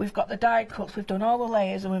 we've got the die cuts, we've done all the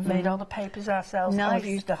layers and we've made all the papers ourselves. Nice. I've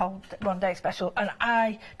used the whole one-day special. And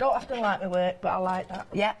I don't often like my work, but I like that.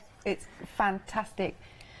 Yeah, it's fantastic.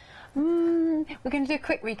 We're going to do a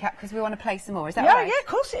quick recap because we want to play some more. Is that right? Yeah, of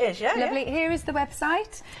course it is. Yeah, lovely. Yeah. Here is the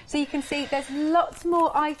website. So you can see there's lots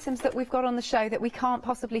more items that we've got on the show that we can't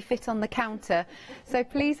possibly fit on the counter. So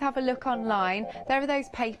please have a look online. There are those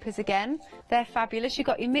papers again. They're fabulous. You've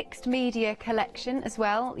got your mixed media collection as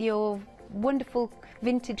well. Your wonderful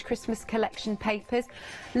vintage Christmas collection papers.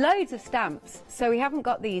 Loads of stamps. So we haven't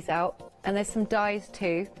got these out. And there's some dies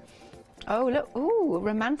too. Oh, look. Ooh,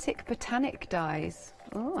 romantic botanic dies.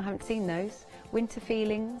 Oh, I haven't seen those. Winter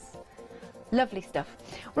feelings. Lovely stuff.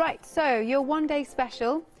 Right, so your one-day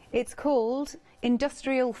special, it's called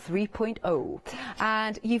Industrial 3.0.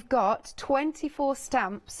 And you've got 24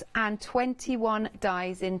 stamps and 21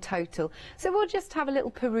 dies in total. So we'll just have a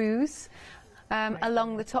little peruse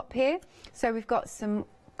along the top here. So we've got some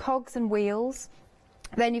cogs and wheels.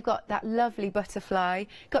 Then you've got that lovely butterfly.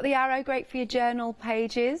 Got the arrow, great for your journal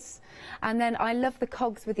pages. And then I love the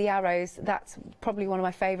cogs with the arrows. That's probably one of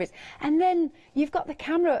my favourites. And then you've got the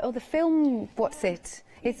camera or the film, what's it?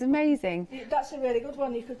 It's amazing. That's a really good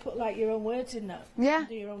one. You could put like your own words in that. Yeah.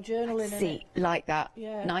 Do your own journaling in See, like that.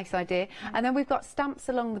 Yeah. Nice idea. And then we've got stamps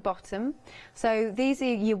along the bottom. So these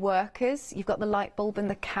are your workers. You've got the light bulb and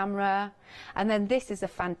the camera. And then this is a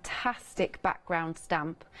fantastic background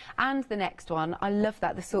stamp. And the next one, I love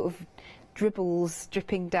that, the sort of dribbles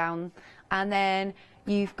dripping down. And then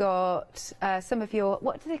you've got some of your,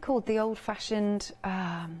 what do they call, the old-fashioned...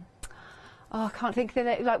 oh, I can't think of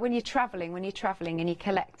it. Like when you're travelling and you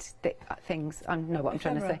collect things. I know what I'm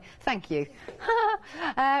trying to say. Thank you.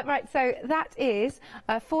 Right, so that is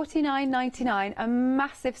 $49.99, a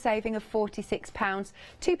massive saving of £46.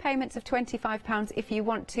 2 payments of £25 if you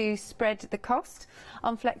want to spread the cost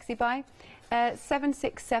on FlexiBuy.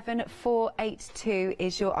 767482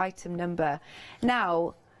 is your item number.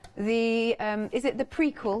 Now, the is it the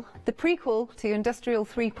prequel? The prequel to Industrial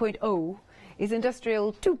 3.0 is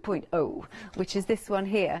Industrial 2.0, which is this one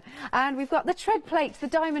here. And we've got the tread plate, the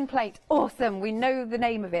diamond plate. Awesome, we know the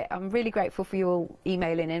name of it. I'm really grateful for you all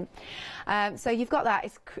emailing in. So you've got that.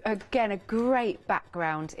 It's, again, a great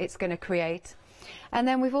background it's going to create. And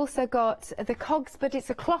then we've also got the cogs, but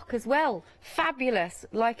it's a clock as well. Fabulous,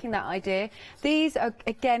 liking that idea. These are,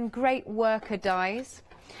 again, great worker dies.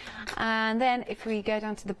 And then if we go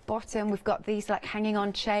down to the bottom, we've got these like hanging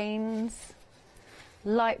on chains,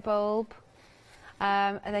 light bulb.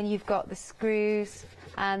 And then you've got the screws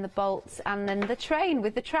and the bolts and then the train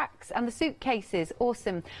with the tracks and the suitcases.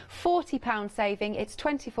 Awesome. £40 saving. It's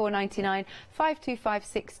 $24.99,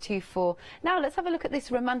 525624. Now let's have a look at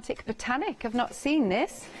this romantic botanic. I've not seen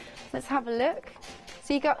this. Let's have a look.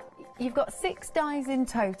 So you've got 6 dies in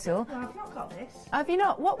total. No, I've not got this. Have you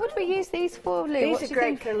not? What would we use these for, Lou? These are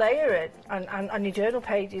great for layering and your journal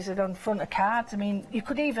pages and on front of cards. I mean, you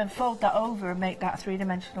could even fold that over and make that a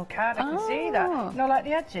 3-dimensional card. I can see that. You know, like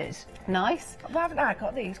the edges. Nice. Why haven't I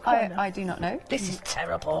got these? I do not know. This is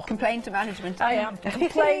terrible. Complain to management. I am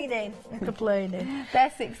complaining. Complaining. They're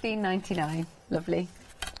 $16.99. Lovely.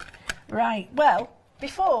 Right. Well,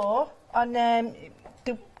 before on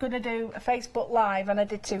going to do a Facebook Live, and I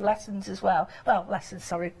did 2 lessons as well. Well, lessons,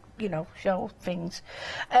 sorry, you know, show things.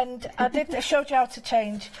 And I showed you how to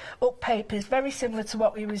change up papers, very similar to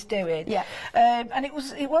what we was doing. Yeah. And it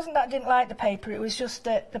wasn't that I didn't like the paper, it was just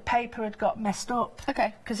that the paper had got messed up.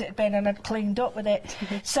 Okay. Because it had been, and I'd cleaned up with it.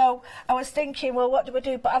 So I was thinking, well, what do I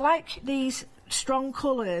do? But I like these strong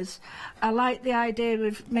colours. I like the idea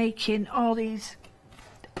of making all these,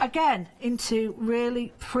 again, into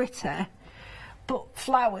really pretty, but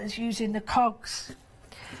flowers using the cogs.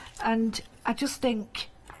 And I just think,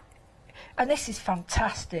 and this is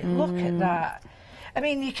fantastic, look at that. I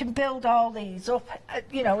mean, you can build all these up,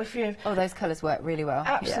 you know, if you... Oh, those colours work really well.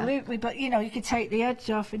 Absolutely, but, you know, you can take the edge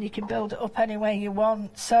off and you can build it up any way you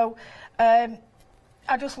want. So, I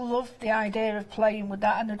just love the idea of playing with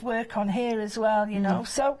that, and it'd work on here as well, you know.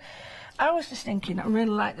 So, I was just thinking, I really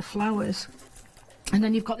like the flowers. And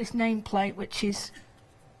then you've got this nameplate, which is...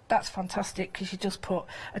 That's fantastic, because you just put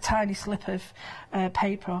a tiny slip of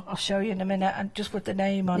paper, I'll show you in a minute, and just with the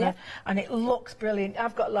name on it, and it looks brilliant.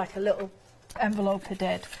 I've got like a little envelope I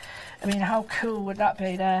did. I mean, how cool would that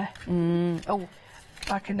be there? Oh,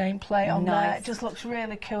 like a nameplate on there. It just looks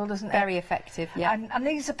really cool, doesn't it? Very effective, yeah. And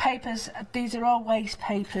these are papers, these are all waste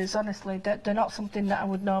papers, honestly. They're not something that I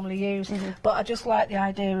would normally use, but I just like the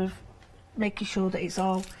idea of making sure that it's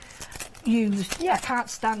all used. I can't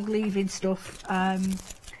stand leaving stuff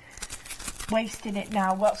wasting it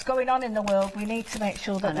now. What's going on in the world, we need to make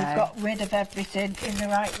sure that we've got rid of everything in the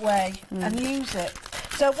right way and use it.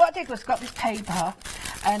 So what I did was got this paper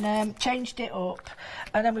and changed it up,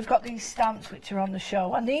 and then we've got these stamps which are on the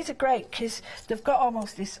show, and these are great because they've got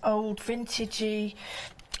almost this old vintagey,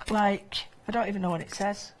 like, I don't even know what it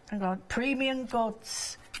says. Hang on, premium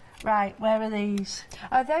goods. Right, where are these?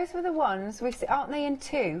 Oh, those were the ones, aren't they in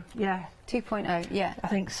 2? Yeah. 2.0, yeah. I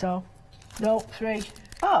think so. No, 3.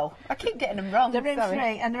 Oh, I keep getting them wrong. They're in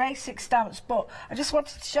 3, and they're A6 stamps, but I just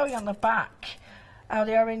wanted to show you on the back how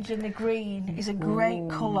the orange and the green is a great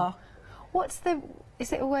colour. What's the...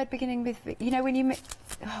 Is it a word beginning with... You know, when you...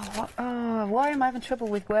 why am I having trouble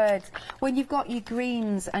with words? When you've got your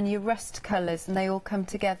greens and your rust colours and they all come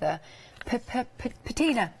together.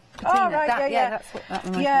 Patina. Oh, right, yeah. That's what that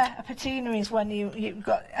reminds me. A patina is when you've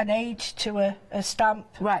got an age to a stamp.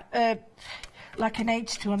 Right. Like an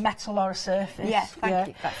age to a metal or a surface. Yeah, thank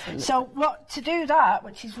you. That's so to do that,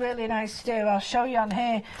 which is really nice to do, I'll show you on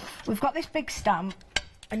here. We've got this big stamp,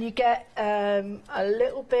 and you get a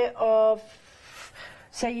little bit of,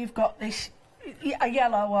 say you've got this, a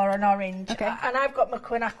yellow or an orange, and I've got my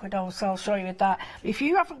quinacridone, so I'll show you with that. If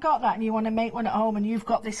you haven't got that and you want to make one at home and you've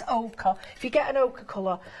got this ochre, if you get an ochre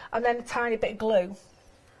colour and then a tiny bit of glue,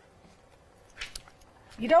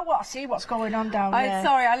 you don't want to see what's going on down there.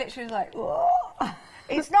 Sorry, I literally was like, whoa.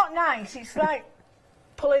 It's not nice. It's like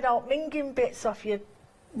pulling out minging bits off your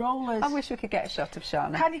rollers. I wish we could get a shot of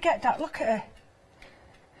Shana. Can you get that? Look at her.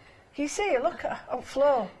 Can you see her? Look at her on the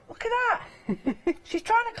floor. Look at that. She's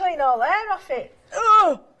trying to clean all the hair off it.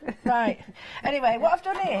 Oh! Right. Anyway, what I've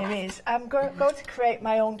done here is I'm going to create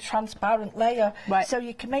my own transparent layer. Right. So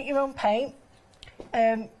you can make your own paint.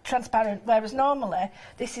 Transparent, whereas normally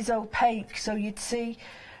this is opaque, so you'd see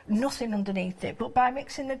nothing underneath it, but by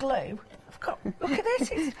mixing the glue, look at this,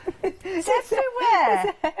 it's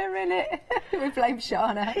everywhere. There's hair in it. We blame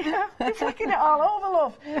Shana. Yeah, you're flicking it all over,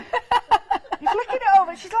 love. You're flicking it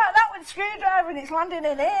over, she's like that with a screwdriver and it's landing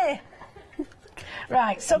in here.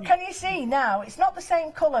 Right, so can you see now, it's not the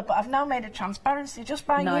same colour, but I've now made a transparency just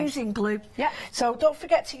by using glue. Yeah. So don't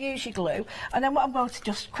forget to use your glue. And then what I'm going to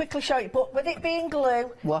just quickly show you, but with it being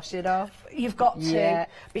glue... Wash it off. You've got to,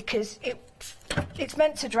 because it's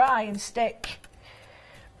meant to dry and stick.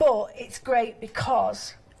 But it's great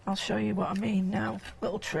because, I'll show you what I mean now,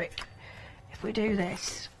 little trick. If we do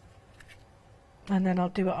this, and then I'll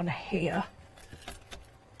do it on here.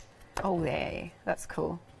 Oh, yeah, that's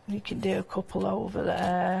cool. You can do a couple over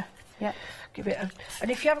there. Yeah. Give it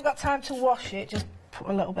and if you haven't got time to wash it, just put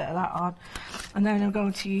a little bit of that on. And then I'm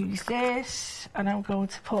going to use this, and I'm going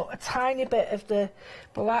to put a tiny bit of the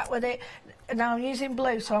black with it. And now I'm using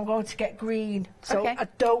blue, so I'm going to get green. So I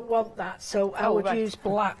don't want that, so I would use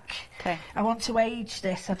black. Okay. I want to age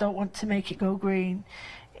this, I don't want to make it go green.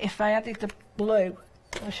 If I added the blue,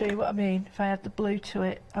 I'll show you what I mean. If I add the blue to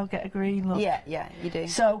it, I'll get a green look. Yeah, you do.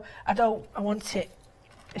 So I want it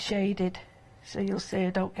shaded, so you'll see I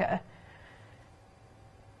don't get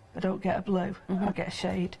a blue, I get a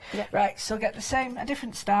shade. Yeah. Right, so get a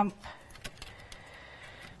different stamp.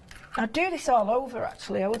 I'd do this all over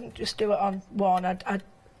actually, I wouldn't just do it on one, I'd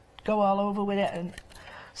go all over with it and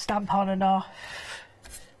stamp on and off.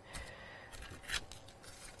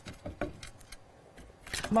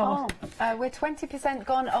 We're 20%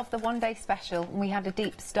 gone of the one-day special, and we had a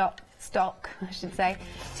deep stock, I should say.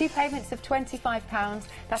 2 payments of £25.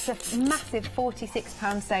 That's a massive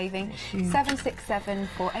 £46 saving.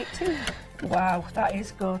 767482. Wow, that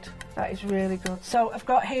is good. That is really good. So I've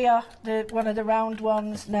got here one of the round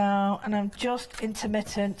ones now, and I'm just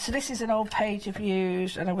intermittent. So this is an old page I've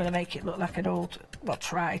used, and I'm going to make it look like an old. Well,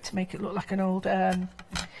 try to make it look like an old.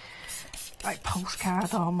 Like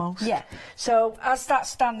postcard almost. Yeah. So as that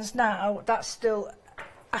stands now, that's still,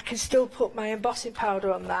 I can still put my embossing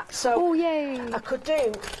powder on that. So I could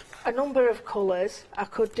do a number of colours. I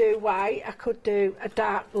could do white, I could do a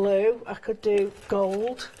dark blue, I could do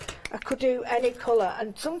gold, I could do any colour,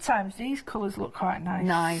 and sometimes these colours look quite nice.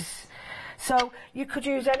 Nice. So you could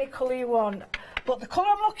use any colour you want, but the colour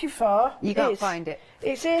I'm looking for you can't find it.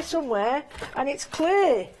 It's here somewhere, and it's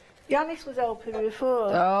clear. Yanis was helping me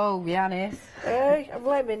before. Oh, Yanis. Hey, I'm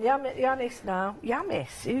blaming Yanis now.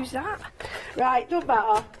 Yanis? Who's that? Right, doesn't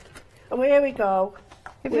matter. Oh, here we go.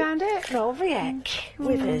 Have you found it? No, over here.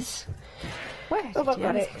 With us. Where? Oh, I've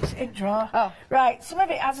got it. It's in drawer. Oh. Right, some of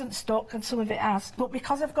it hasn't stuck and some of it has. But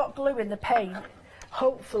because I've got glue in the paint,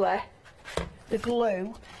 hopefully the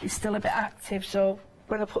glue is still a bit active, so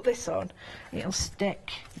when I put this on, it'll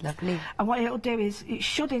stick. Lovely. And what it'll do is, it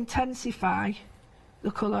should intensify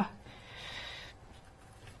the colour.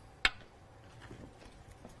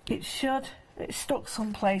 It should. It's stuck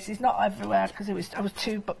some places, not everywhere, because I was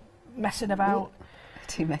too messing about.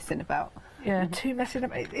 Too messing about. Yeah, too messing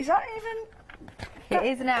about. Is that even? It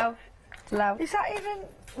is now. It's loud. Is that even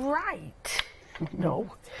right? No.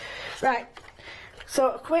 Right.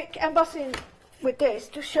 So a quick embossing with this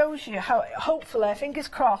just shows you how, hopefully, fingers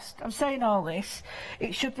crossed, I'm saying all this,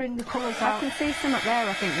 it should bring the colours out. I can see some up there,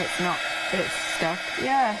 I think, that's not, it's stuck.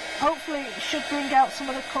 Yeah, hopefully it should bring out some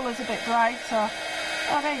of the colours a bit brighter.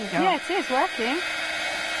 Oh, there you go. Yeah, it is working.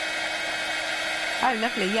 Oh,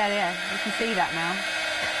 lovely, yeah, you can see that now.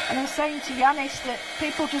 And I was saying to Yanis that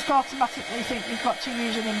people just automatically think you've got to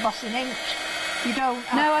use an embossing ink. You don't.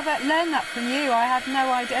 No, I've learned that from you. I had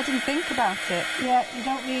no idea. I didn't think about it. Yeah, you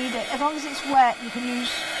don't need it. As long as it's wet, you can use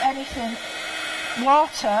anything.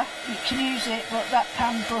 Water, you can use it, but that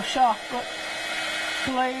can brush off. But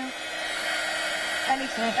glue,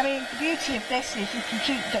 anything. I mean, the beauty of this is you can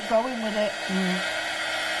keep going with it.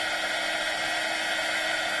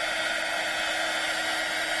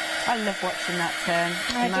 I love watching that turn.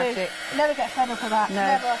 I do. Never get fed up of that.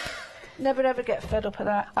 No. Never ever get fed up of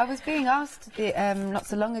that. I was being asked not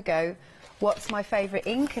so long ago, what's my favourite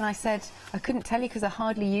ink, and I said I couldn't tell you because I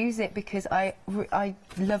hardly use it because I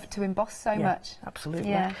love to emboss so much. Absolutely.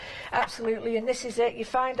 Yeah. Absolutely, and this is it. You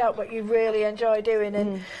find out what you really enjoy doing,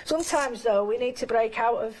 and sometimes though we need to break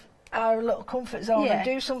out of our little comfort zone and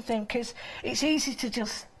do something, because it's easy to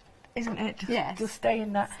just, isn't it? Just stay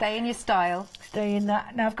in that. Stay in your style. Stay in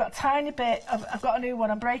that. Now I've got a tiny bit. I've got a new one.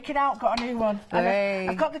 I'm breaking out. Got a new one. Hey.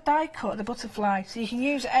 I've got the die cut, the butterfly, so you can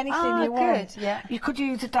use anything you want. Yeah. You could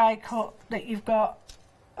use a die cut that you've got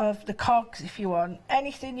of the cogs if you want.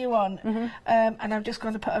 Anything you want. And I'm just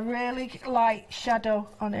going to put a really light shadow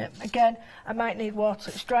on it. Again, I might need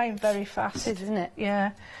water. It's drying very fast. It is, isn't it?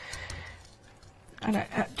 Yeah. And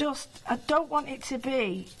I don't want it to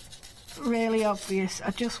be really obvious.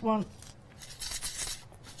 I just want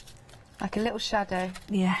like a little shadow.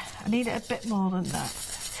 Yeah, I need it a bit more than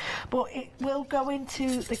that, but it will go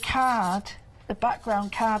into the card, the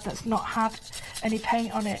background card that's not had any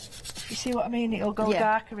paint on it. If you see what I mean, it'll go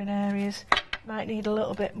darker in areas. Might need a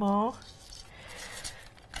little bit more.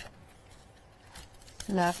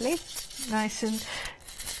 Lovely. Nice.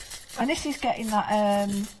 And this is getting that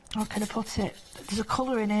how can I put it, there's a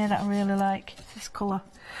colour in here that I really like, this colour.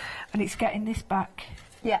 And it's getting this back.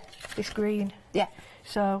 Yeah. This green. Yeah.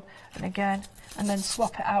 So, and again, and then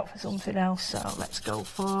swap it out for something else. So let's go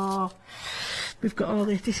for, we've got all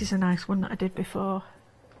this. This is a nice one that I did before.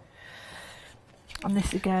 And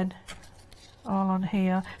this again, all on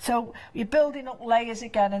here. So you're building up layers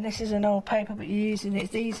again, and this is an old paper, but you're using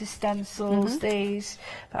it. These are stencils, these.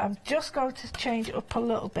 But I'm just going to change it up a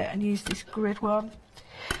little bit and use this grid one.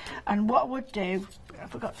 And what I would do,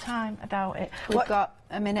 have we got time? I doubt it. We've got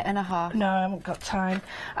a minute and a half. No, I haven't got time.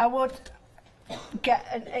 I would get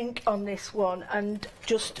an ink on this one and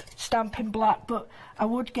just stamp in black, but I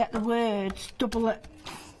would get the words, double it.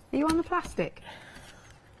 Are you on the plastic?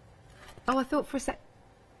 Oh, I thought for a sec.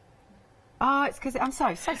 Oh, it's because I'm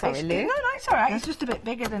sorry, so sorry, Lou. No, it's all right. It's just a bit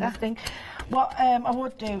bigger than I think. What I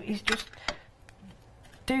would do is just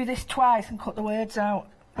do this twice and cut the words out.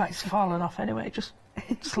 Right, it's fallen off anyway. Just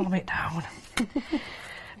slam it down.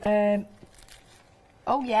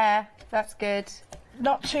 Oh yeah, that's good.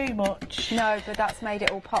 Not too much. No, but that's made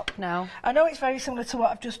it all pop now. I know it's very similar to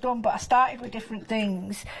what I've just done, but I started with different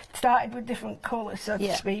things, started with different colours, so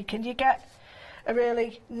to speak, and you get a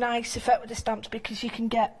really nice effect with the stamps because you can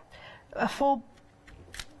get a full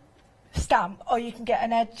stamp, or you can get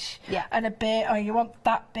an edge and a bit, or you want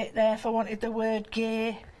that bit there. If I wanted the word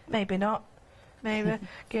gear, maybe not, maybe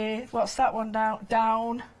gear. What's that one down?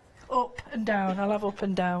 Down, up and down. I'll have up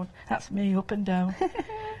and down. That's me, up and down.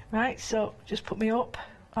 Right, so just put me up.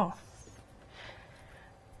 Oh,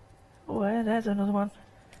 there's another one.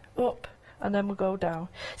 Up, and then we'll go down.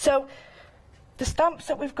 So the stamps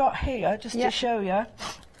that we've got here, just to show you,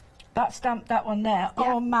 that stamp, that one there,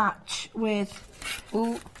 all match with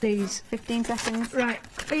these 15 seconds. Right,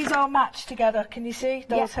 these all match together. Can you see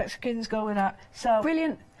those hexagons going at? So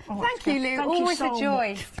brilliant. Thank you, Lou. Thank Always you so a joy.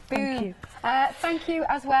 much. Boom. Thank you. Thank you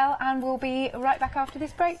as well, and we'll be right back after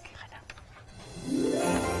this break.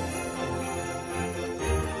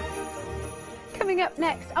 Coming up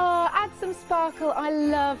next, Add Some Sparkle. I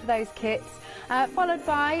love those kits. Followed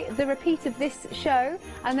by the repeat of this show,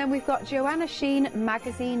 and then we've got Joanna Sheen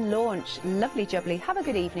magazine launch. Lovely jubbly. Have a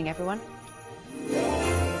good evening, everyone.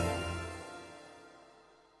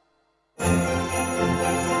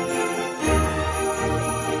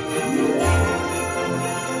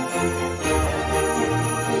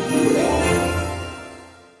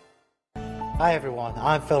 Hi everyone,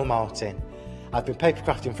 I'm Phil Martin. I've been paper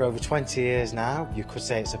crafting for over 20 years now. You could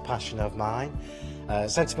say it's a passion of mine.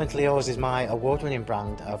 Sentimentally Yours is my award-winning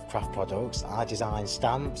brand of craft products. I design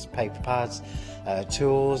stamps, paper pads,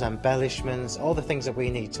 tools, embellishments, all the things that we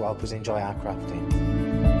need to help us enjoy our crafting.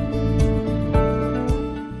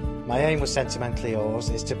 My aim with Sentimentally Yours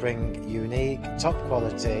is to bring unique, top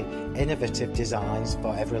quality, innovative designs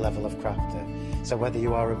for every level of crafter. So whether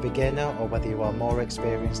you are a beginner or whether you are more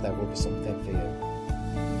experienced, there will be something for you.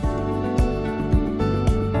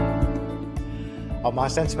 On my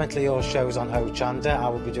Sentimentally Yours shows on Hochanda, I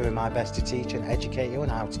will be doing my best to teach and educate you on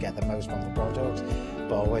how to get the most from the products,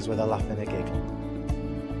 but always with a laugh and a giggle.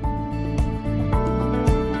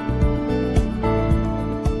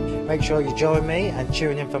 Make sure you join me and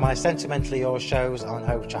tune in for my Sentimentally Yours shows on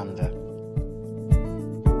Hochanda.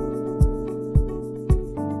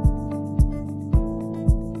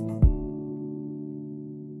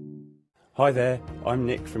 Hi there, I'm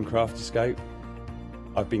Nick from Crafterscope.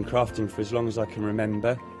 I've been crafting for as long as I can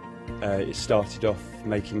remember. It started off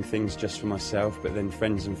making things just for myself, but then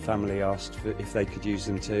friends and family asked if they could use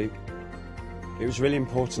them too. It was really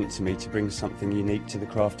important to me to bring something unique to the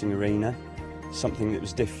crafting arena, something that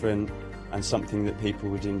was different and something that people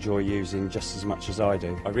would enjoy using just as much as I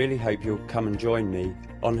do. I really hope you'll come and join me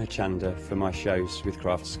on Hochanda for my shows with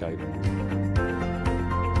Crafterscope.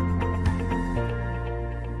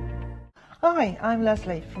 Hi, I'm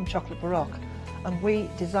Leslie from Chocolate Baroque, and we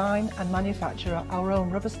design and manufacture our own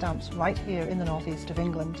rubber stamps right here in the northeast of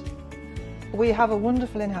England. We have a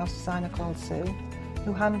wonderful in-house designer called Sue,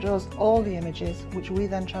 who hand draws all the images which we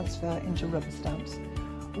then transfer into rubber stamps.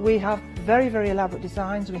 We have very, very elaborate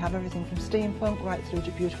designs. We have everything from steampunk right through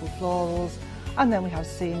to beautiful florals, and then we have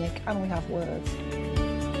scenic and we have words.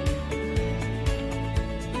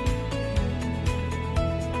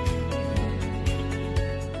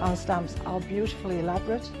 Our stamps are beautifully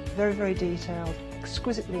elaborate, very, very detailed,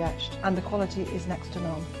 exquisitely etched, and the quality is next to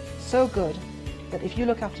none. So good that if you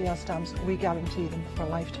look after your stamps, we guarantee them for a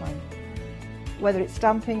lifetime. Whether it's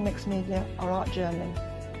stamping, mixed media, or art journaling,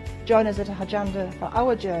 join us at Hochanda for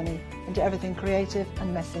our journey into everything creative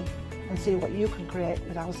and messy, and see what you can create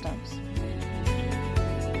with our stamps.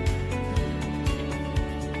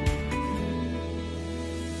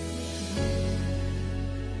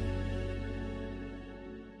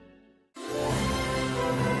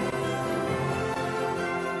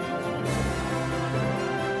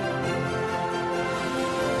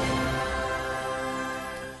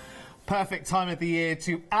 Perfect time of the year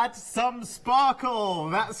to add some sparkle.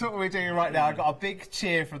 That's what we're doing right now. I got a big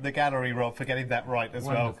cheer from the gallery, Rob, for getting that right as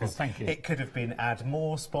well. Thank you. It could have been add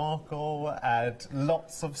more sparkle, add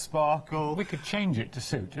lots of sparkle. We could change it to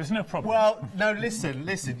suit. There's no problem. Well, no, listen.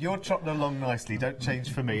 You're trotting along nicely. Don't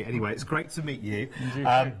change for me. Anyway, it's great to meet you.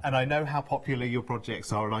 And I know how popular your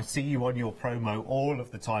projects are, and I see you on your promo all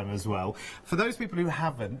of the time as well. For those people who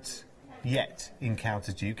haven't yet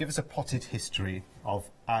encountered you, give us a potted history of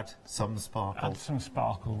Add Some Sparkle. Add Some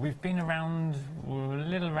Sparkle. We've been around, we're a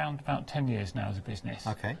little around about 10 years now as a business.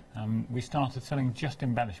 Okay. We started selling just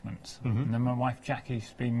embellishments. And then my wife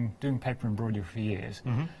Jackie's been doing paper embroidery for years.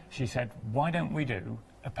 She said, why don't we do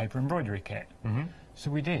a paper embroidery kit?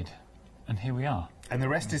 So we did. and here we are. And the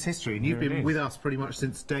rest is history. And you've been with us pretty much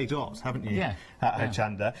since day dot, haven't you? Yeah.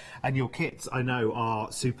 Hochanda. And your kits, I know, are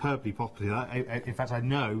superbly popular. In fact, I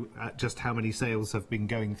know just how many sales have been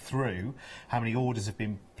going through, how many orders have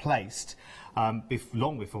been placed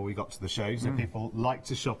long before we got to the show, so people like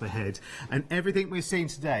to shop ahead. And everything we're seeing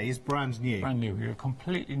today is brand new. Brand new. We're a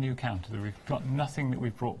completely new counter. We've got nothing that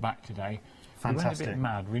we've brought back today. Fantastic. We went a bit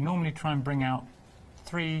mad. We normally try and bring out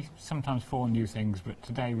 3, sometimes 4 new things, but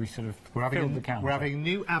today we sort of filled the counter. We're having a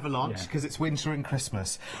new avalanche because it's winter and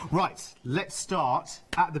Christmas. Right, let's start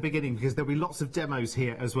at the beginning because there'll be lots of demos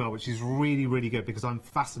here as well, which is really, really good because I'm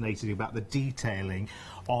fascinated about the detailing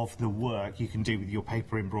of the work you can do with your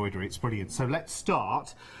paper embroidery. It's brilliant. So let's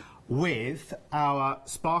start with our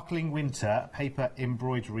Sparkling Winter paper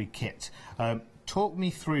embroidery kit. Talk me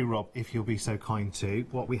through, Rob, if you'll be so kind to,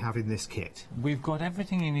 what we have in this kit. We've got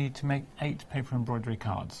everything you need to make 8 paper embroidery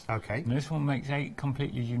cards. OK. And this one makes 8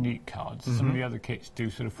 completely unique cards. Some of the other kits do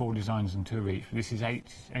sort of 4 designs and 2 of each. This is 8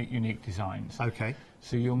 unique designs. OK.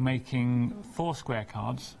 So you're making 4 square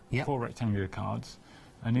cards, 4 rectangular cards,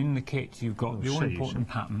 and in the kit you've got the all-important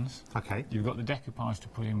patterns. OK. You've got the decoupage to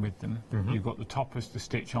put in with them. You've got the toppers to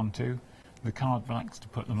stitch onto. The card backs to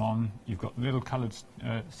put them on. You've got little coloured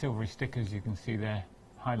silvery stickers you can see there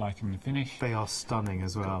highlighting the finish. They are stunning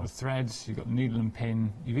as well. You've got the threads, you've got the needle and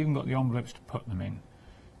pin, you've even got the envelopes to put them in.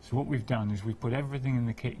 So what we've done is we've put everything in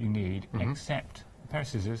the kit you need except a pair of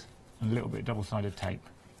scissors and a little bit of double-sided tape.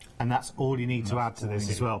 And that's all you need to add to this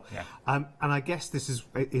as well. Yeah. And I guess this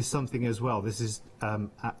is something as well. This is,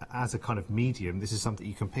 as a kind of medium, this is something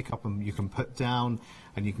you can pick up and you can put down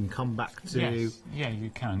and you can come back to. Yes, yeah,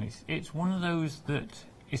 you can. It's one of those that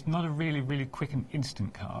it's not a really, really quick and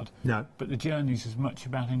instant card. No. But the journey is as much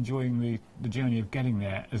about enjoying the journey of getting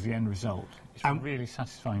there as the end result. It's really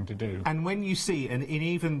satisfying to do. And when you see, and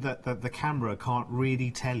even the camera can't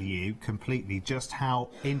really tell you completely just how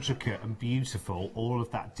intricate and beautiful all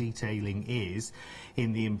of that detailing is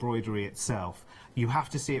in the embroidery itself, you have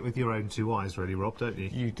to see it with your own 2 eyes, really, Rob, don't you?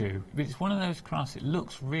 You do. But it's one of those crafts, it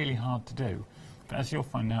looks really hard to do. But as you'll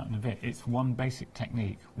find out in a bit, it's one basic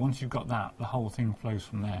technique. Once you've got that, the whole thing flows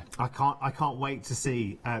from there. I can't wait to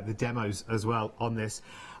see the demos as well on this.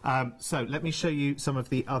 So let me show you some of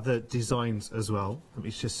the other designs as well. Let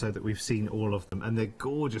me just so that we've seen all of them. And they're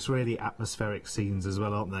gorgeous, really atmospheric scenes as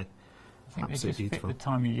well, aren't they? I think Absolutely they just beautiful. fit the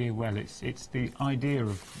time of year well. It's the idea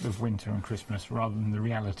of winter and Christmas rather than the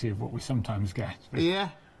reality of what we sometimes get. Yeah.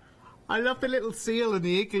 I love the little seal and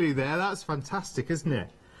the igloo there. That's fantastic, isn't it?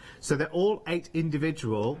 So they're all 8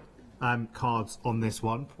 individual cards on this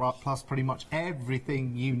one, plus pretty much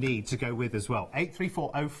everything you need to go with as well.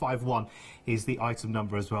 834051 is the item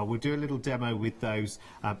number as well. We'll do a little demo with those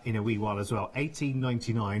in a wee while as well.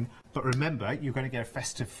 £18.99. But remember, you're going to get a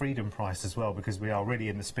festive freedom price as well because we are really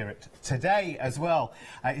in the spirit. Today as well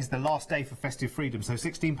is the last day for festive freedom, so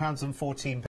 £16.14.